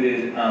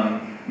included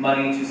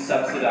money to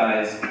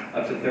subsidize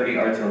up to 30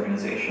 arts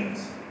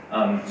organizations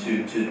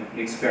to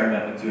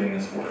experiment with doing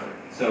this work.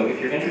 So if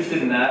you're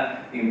interested in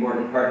that, the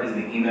important part is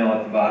the email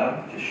at the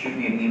bottom. Just shoot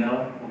me an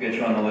email. We'll get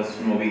you on the list,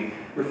 and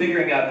we're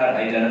figuring out how to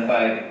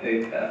identify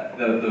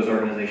those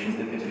organizations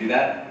that get to do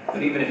that.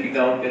 But even if you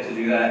don't get to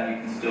do that,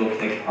 you can still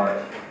take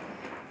part.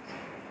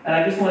 And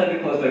I just wanted to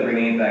close by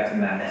bringing it back to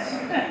Max.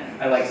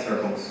 I like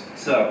circles.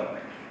 So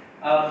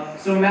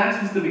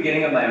Max was the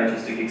beginning of my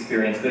artistic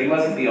experience, but he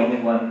wasn't the only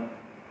one.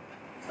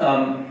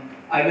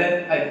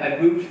 I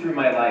moved through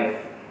my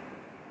life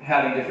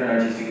having different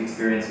artistic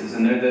experiences,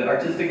 and they're the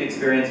artistic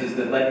experiences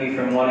that led me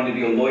from wanting to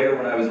be a lawyer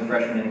when I was a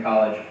freshman in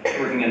college,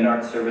 working in an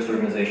arts service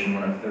organization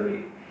when I'm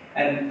 30.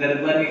 And that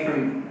have led me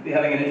from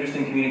having an interest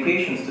in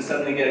communications to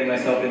suddenly getting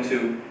myself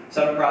into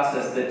some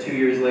process that 2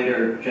 years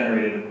later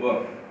generated a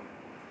book.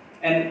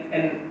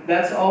 And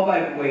that's all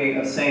by way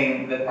of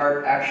saying that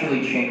art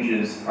actually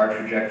changes our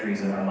trajectories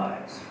in our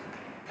lives.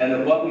 And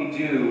that what we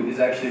do is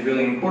actually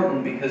really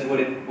important because what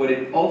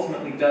it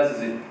ultimately does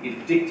is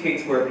it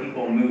dictates where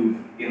people move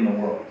in the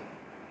world.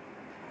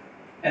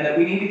 And that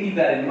we need to keep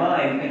that in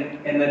mind,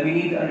 and that we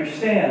need to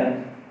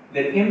understand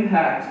that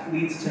impact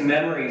leads to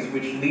memories,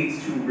 which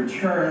leads to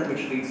return,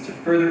 which leads to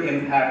further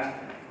impact,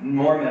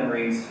 more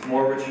memories,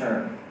 more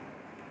return.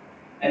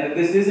 And that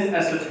this isn't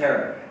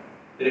esoteric.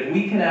 That if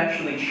we can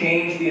actually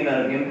change the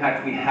amount of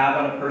impact we have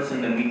on a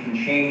person, then we can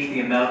change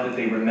the amount that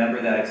they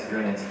remember that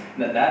experience.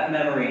 And that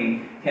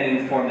memory can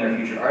inform their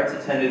future arts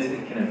attendance,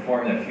 it can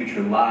inform their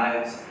future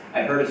lives.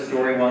 I heard a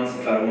story once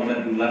about a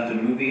woman who left a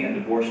movie and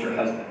divorced her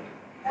husband.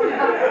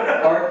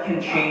 Art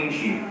can change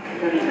you.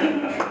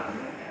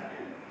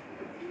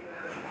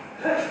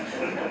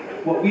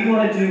 What we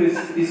want to do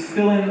is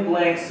fill in the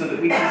blanks so that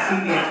we can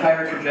see the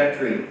entire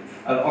trajectory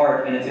of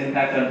art and its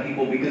impact on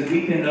people, because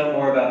we can know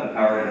more about the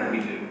power that we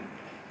do.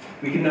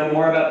 We can know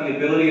more about the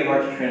ability of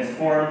art to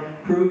transform,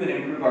 prove and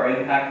improve our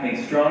impact,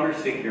 make stronger,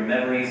 stickier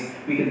memories.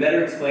 We can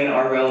better explain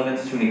our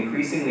relevance to an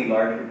increasingly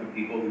large group of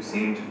people who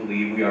seem to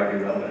believe we are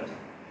irrelevant.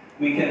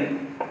 We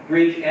can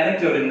bridge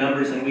anecdote and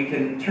numbers, and we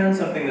can turn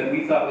something that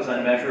we thought was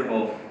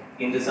unmeasurable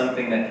into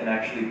something that can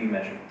actually be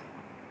measured.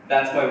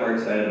 That's why we're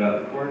excited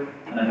about the work,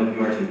 and I hope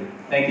you are too.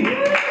 Thank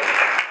you.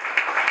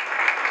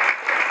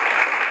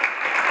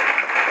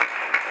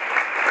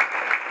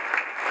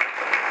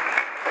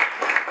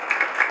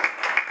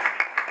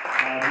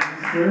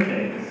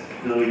 surveys.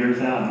 Fill yours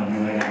out on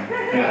the way out.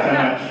 Thanks so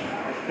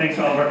much. Thanks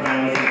to all of our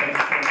panelists.